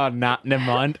like, oh, nah, never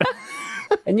mind.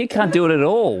 And you can't do it at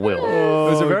all, Will.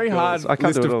 It was a very hard I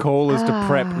can't list do it of all. callers to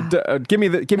prep. Give me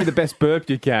the best burp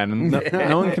you can. And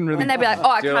no one can really. And they'd be like, oh,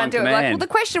 I Do it on can't do it. Like, command. well, the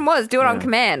question was, do it on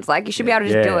command. Like, you should be able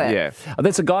to just do it. Yeah.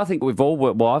 That's a guy I think we've all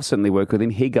worked, well, I've certainly worked with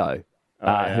him, Higo,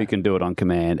 who can do it on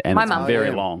command, and My it's mum.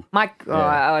 very long. I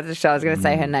was going to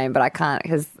say her name, but I can't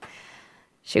because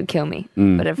she would kill me.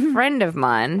 But a friend of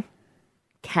mine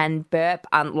can burp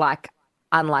unlike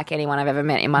anyone I've ever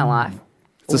met in my life.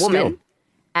 It's a skill.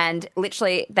 And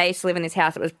literally, they used to live in this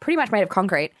house. It was pretty much made of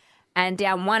concrete. And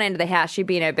down one end of the house, she'd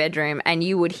be in her bedroom, and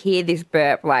you would hear this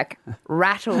burp like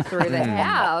rattle through the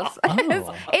house.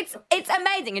 It's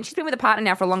amazing. And she's been with a partner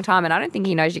now for a long time, and I don't think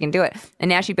he knows she can do it. And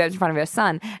now she burps in front of her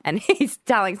son, and he's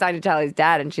starting to tell his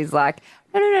dad, and she's like,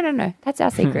 no, that's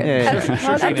our secret. Yeah,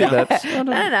 That's- she did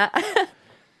that.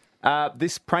 No.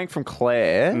 This prank from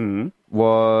Claire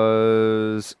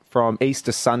was from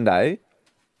Easter Sunday,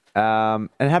 and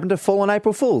it happened to fall on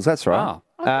April Fools. That's right.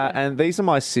 Oh, and these are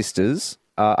my sisters.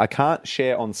 I can't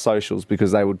share on socials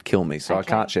because they would kill me, so I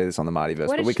can't share this on the Martyverse,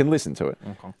 What but is we she- can listen to it.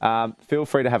 Feel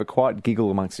free to have a quiet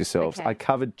giggle amongst yourselves. Okay. I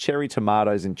covered cherry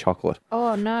tomatoes in chocolate.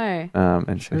 Oh, no.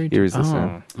 And so here is the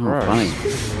sound. Funny.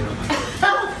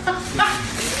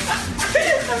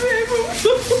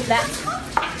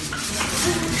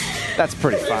 That's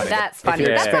pretty funny. That's funny. If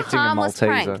you're That's a expecting harmless Malteser.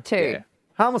 prank, too. Yeah.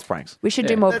 Harmless pranks. We should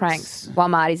do more pranks while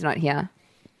Marty's not here.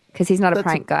 Because he's not a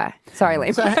prank guy. Sorry,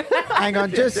 Liam. So, hang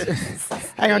on,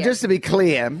 just to be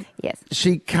clear. Yes.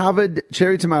 She covered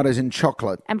cherry tomatoes in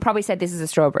chocolate. And probably said this is a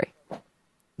strawberry.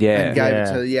 And gave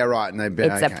it to, right, and they've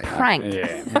been, It's a prank.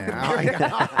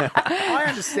 I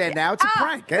understand now. It's a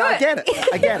prank. I get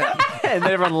it. And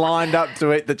everyone lined up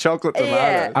to eat the chocolate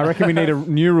tomato. I reckon we need a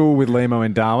new rule with Limo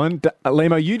and Darwin.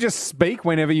 Limo, you just speak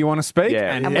whenever you want to speak,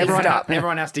 and we stop.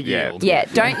 everyone has to yield. Yeah,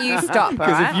 don't you stop, all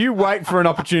Because right? if you wait for an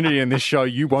opportunity in this show,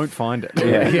 you won't find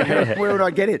it. Where would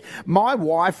I get it? My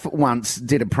wife once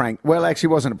did a prank. Well, actually,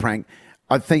 it wasn't a prank.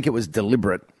 I think it was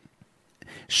deliberate.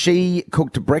 She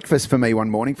cooked breakfast for me one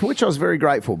morning, for which I was very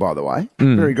grateful, by the way.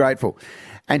 Very grateful.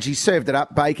 And she served it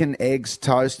up, bacon, eggs,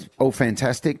 toast, all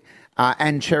fantastic,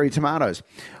 and cherry tomatoes,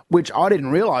 which I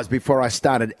didn't realise before I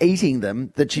started eating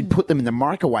them that she'd put them in the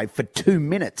microwave for 2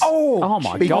 minutes. Oh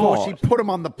my before God. she put them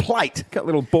on the plate. Got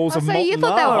little balls of so molten you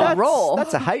thought they lava. were raw?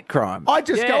 That's a hate crime. I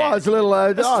just go, I was a little,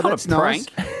 that's nice.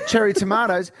 Cherry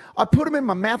tomatoes. I put them in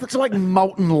my mouth. It's like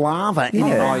molten lava. In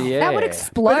there. Oh, yeah. That would But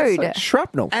explode. it's like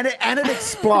shrapnel. And it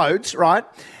explodes, right?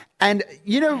 And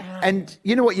you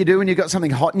know what you do when you've got something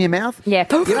hot in your mouth? Yeah.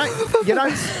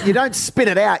 You don't spit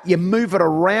it out. You move it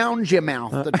around your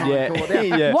mouth to try and cool it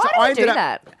out. Yeah. Why So do I you do ended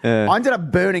up- that? I ended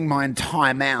up burning my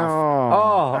entire mouth.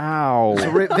 Oh, ow.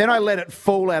 So then I let it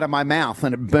fall out of my mouth,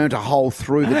 and it burnt a hole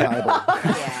through the table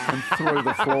and through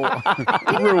the floor.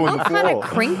 Ruined the Kind floor. of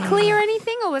crinkly or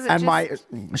anything, or was it And just...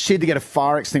 she had to get a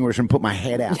fire extinguisher and put my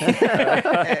head out.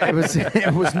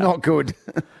 it was not good.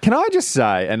 Can I just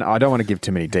say, and I don't want to give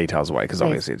too many details away because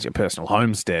obviously it's your personal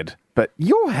homestead, but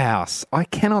your house, I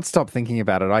cannot stop thinking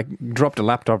about it. I dropped a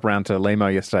laptop round to Limo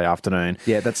yesterday afternoon.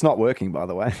 Yeah, that's not working, by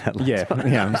the way. Yeah,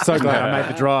 I'm so glad I made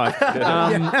the drive.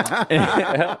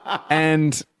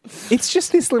 And it's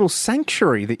just this little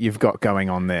sanctuary that you've got going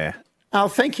on there. Oh,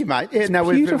 thank you, mate. Yeah, no,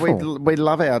 we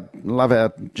love our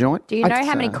joint. Do you know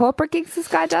how many corporate gigs this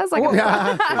guy does? Like,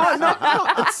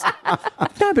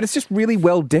 No, but it's just really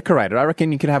well decorated. I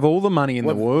reckon you could have all the money in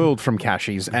the world from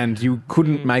Cashies, and you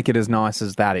couldn't make it as nice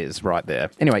as that is right there.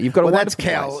 Anyway, you've got Well, a that's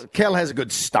Kel. Kel has a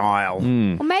good style. well,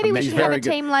 maybe we He's should have very a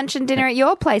good. team lunch and dinner at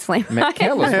your place, Liam. Met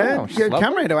Kel as well. She's lovely.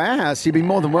 Come round to our house. You'd be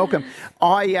more than welcome.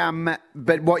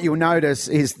 But what you'll notice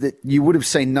is that you would have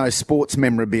seen no sports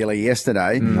memorabilia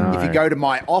yesterday. No. If you go to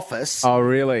my office, Oh,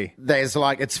 really? there's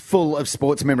it's full of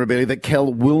sports memorabilia that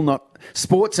Kel will not.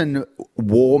 Sports and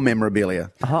war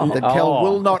memorabilia that Kel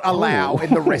will not allow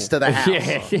in the rest of the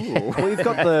house. Well, you've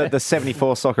got the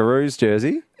 74 Socceroos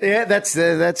jersey. Yeah, that's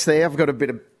there. I've got a bit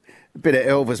of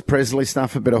Elvis Presley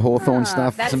stuff, a bit of Hawthorne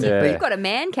stuff. You've got a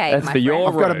man cave, That's my for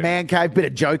your friend. I've got a room. man cave, bit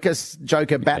of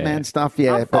Joker Batman stuff.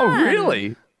 Yeah. Oh,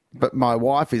 really? But my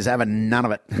wife is having none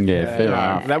of it. Yeah, fair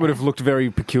enough. That would have looked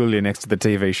very peculiar next to the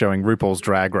TV showing RuPaul's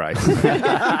Drag Race.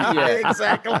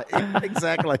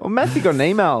 Exactly. Well, Matthew got an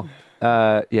email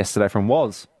yesterday from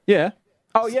Woz. Yeah.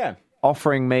 Oh, yeah.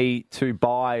 Offering me to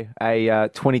buy a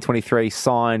 2023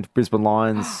 signed Brisbane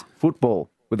Lions football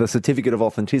with a certificate of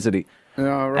authenticity.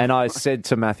 Oh, right. And I said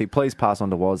to Matthew, please pass on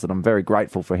to Woz that I'm very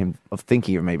grateful for him of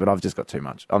thinking of me, but I've just got too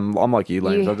much. I'm like you,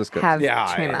 Lambs. I've just got have too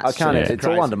much. I can't. It's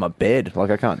all under my bed.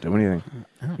 Like I can't do anything.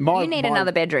 You need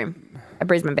another bedroom, a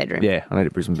Brisbane bedroom. Yeah, I need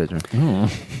a Brisbane bedroom.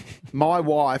 My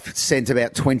wife sent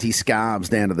about 20 scarves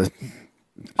down to the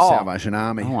Salvation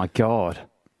Army. Oh, my God.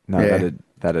 No, Yeah.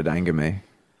 that'd anger me.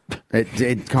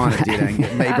 It kind of did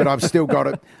anger me, but I've still got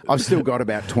it. I've still got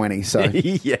about 20. So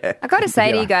Yeah. I got to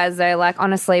say to you guys, though,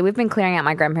 honestly, we've been clearing out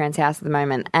my grandparents' house at the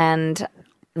moment, and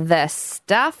the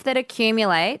stuff that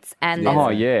accumulates and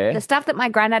the stuff that my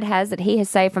granddad has that he has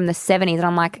saved from the 70s, and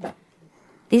I'm like,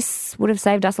 this would have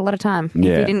saved us a lot of time if we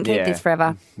didn't keep this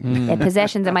forever. Their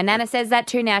possessions. And my nana says that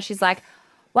too now. She's like,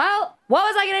 well, what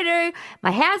was I going to do?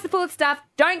 My house is full of stuff.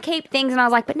 Don't keep things. And I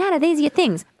was like, but Nana, these are your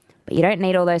things. But you don't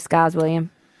need all those scarves,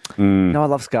 William. No, I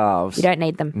love scarves. You don't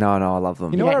need them. No, I love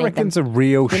them. You know what I don't need reckon's them. a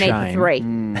real You shame? need 3.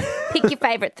 Pick your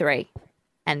favourite 3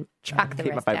 and chuck the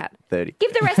Keep my rest favourite out. 30.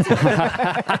 Give the rest to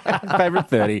Favourite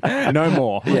 30. No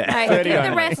more. No, give the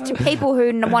only. rest to people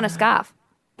who want a scarf.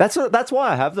 That's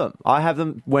why I have them. I have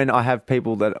them when I have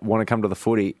people that want to come to the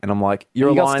footy, and I'm like, "You're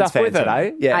You a got Lions stuff fan with them?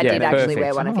 today." Yeah, I yeah, did actually perfect.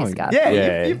 wear one of his scarves.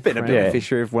 Yeah, you've been a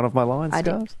beneficiary of one of my Lions I did.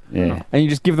 scarves. Yeah. And you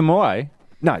just give them away?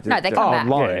 No, No, they come back.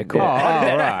 Yeah, cool. Oh,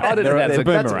 right. I did that That's as a a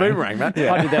That's a boomerang. boomerang, man.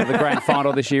 I did that at the grand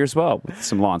final this year as well with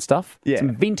some Lion stuff. Yeah.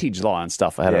 Some vintage Lion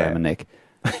stuff I had around my neck.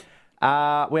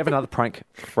 We have another prank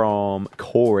from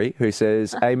Corey who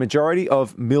says a majority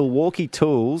of Milwaukee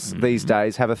tools these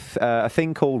days have a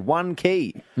thing called One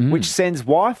Key, which sends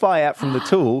Wi-Fi out from the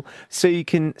tool so you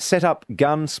can set up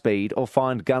gun speed or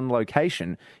find gun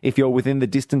location if you're within the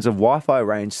distance of Wi-Fi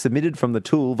range submitted from the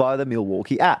tool via the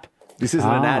Milwaukee app. This isn't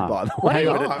an ad, by the way.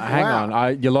 Hang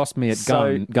on. You lost me at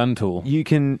gun tool. You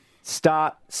can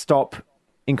start, stop,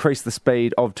 increase the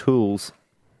speed of tools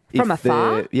From if they're-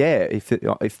 afar? Yeah, if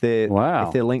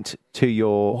they're linked to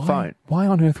your phone. Why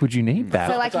on earth would you need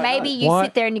that? So, like, maybe you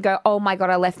sit there and you go, oh, my God,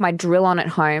 I left my drill on at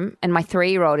home and my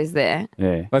 3-year-old is there.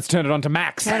 Yeah. Let's turn it on to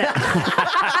max. Let's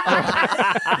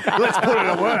put it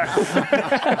at work.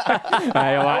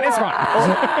 Hey, all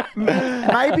right, this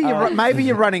one. Maybe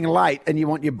you're running late and you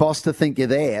want your boss to think you're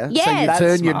there. Yes. So you That's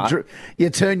turn smart. you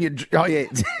turn your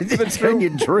turn your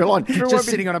drill on, just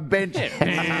sitting on a bench.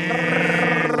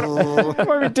 Why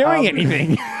are we doing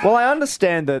anything? Well, I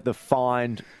understand that the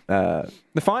find My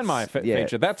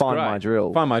feature. That's Find great. My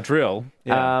Drill. Find My Drill.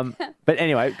 Yeah. But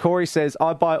anyway, Corey says,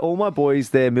 I buy all my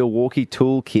boys their Milwaukee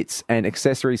tool kits and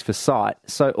accessories for site,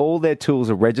 so all their tools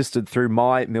are registered through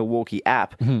my Milwaukee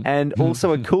app. And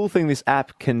also a cool thing this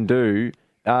app can do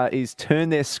is turn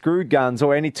their screw guns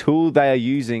or any tool they are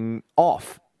using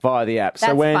off via the app.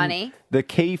 That's so when funny. the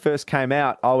key first came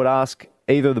out, I would ask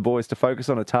either of the boys to focus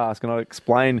on a task and I'd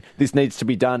explain this needs to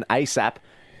be done ASAP.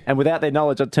 And without their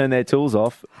knowledge, I'd turn their tools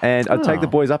off and I'd take the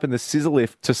boys up in the scissor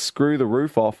lift to screw the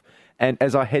roof off. And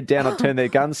as I head down, I'd turn their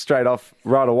guns straight off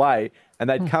right away. And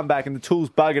they'd come back and the tool's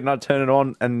buggered and I'd turn it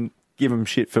on and give them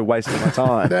shit for wasting my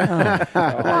time.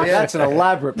 That's an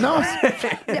elaborate But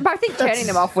I think turning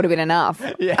them off would have been enough.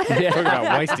 Talking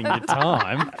about wasting your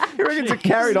time. He reckons it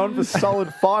carried on for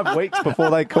solid 5 weeks before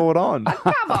they caught on.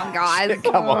 Come on, guys.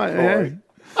 Come on, Corey.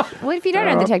 Well, if you don't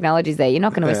know the technology's there, you're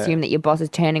not going to assume that your boss is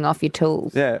turning off your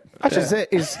tools. Yeah. Actually,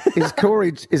 is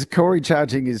Corey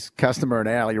charging his customer an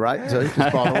hourly rate too?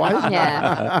 Just by the way,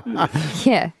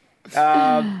 Yeah.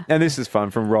 And this is fun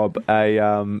from Rob.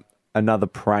 Another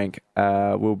prank.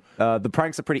 The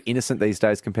pranks are pretty innocent these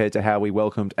days compared to how we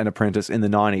welcomed an apprentice in the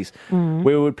 90s.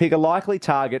 We would pick a likely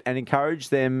target and encourage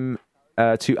them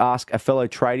to ask a fellow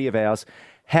tradie of ours,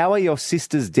 how are your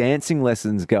sister's dancing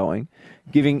lessons going?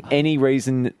 Giving any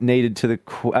reason needed to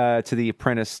the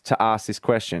apprentice to ask this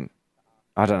question.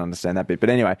 I don't understand that bit. But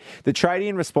anyway, the tradie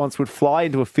in response would fly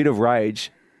into a fit of rage,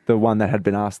 the one that had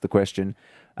been asked the question,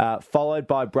 followed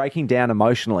by breaking down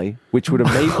emotionally, which would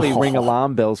immediately ring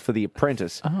alarm bells for the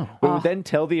apprentice. We would then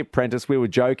tell the apprentice we were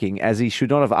joking, as he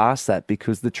should not have asked that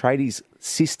because the tradie's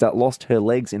sister lost her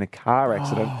legs in a car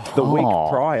accident the week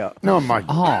prior. Oh, my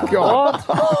God.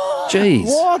 Jeez.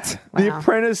 What? The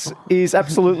apprentice is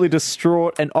absolutely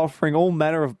distraught and offering all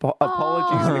manner of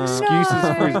apologies and excuses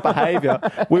for his behaviour.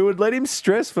 We would let him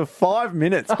stress for 5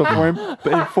 minutes before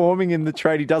informing him the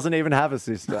tradie doesn't even have a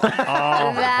sister.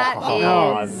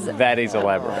 That is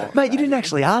elaborate. Mate, you didn't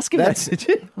actually ask him that, did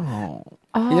you?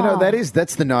 You know,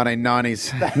 that's the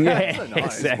 1990s. Yeah,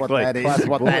 exactly. exactly.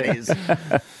 What that is.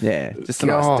 Yeah, just a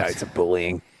God. nice dose of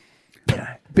bullying.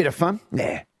 Bit of fun.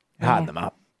 Yeah, harden them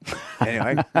up.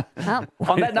 Anyway,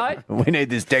 On that note, we need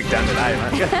this deck done today,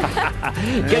 mate.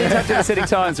 get in touch with the Setting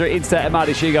Times or Insta at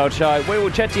Marty Sheargold Show. We will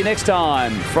chat to you next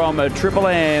time from Triple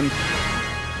M.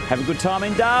 Have a good time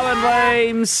in Darwin,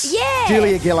 Leames. Yeah.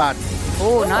 Julia Gillard.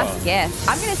 Oh, nice guess.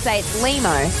 I'm going to say it's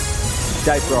Limo.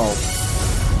 Dave Grohl.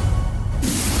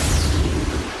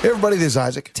 Hey everybody, this is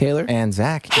Isaac, Taylor, and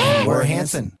Zach. And we're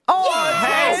Hanson.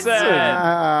 Hanson.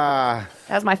 That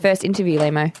was my first interview,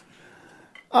 Limo.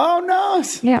 Oh,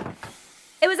 nice. Yeah.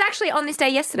 It was actually on this day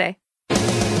yesterday.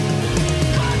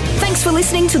 Thanks for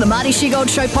listening to the Marty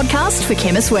Sheargold Show podcast for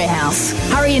Chemist Warehouse.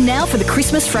 Hurry in now for the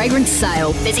Christmas fragrance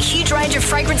sale. There's a huge range of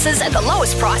fragrances at the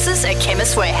lowest prices at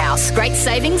Chemist Warehouse. Great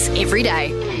savings every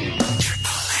day.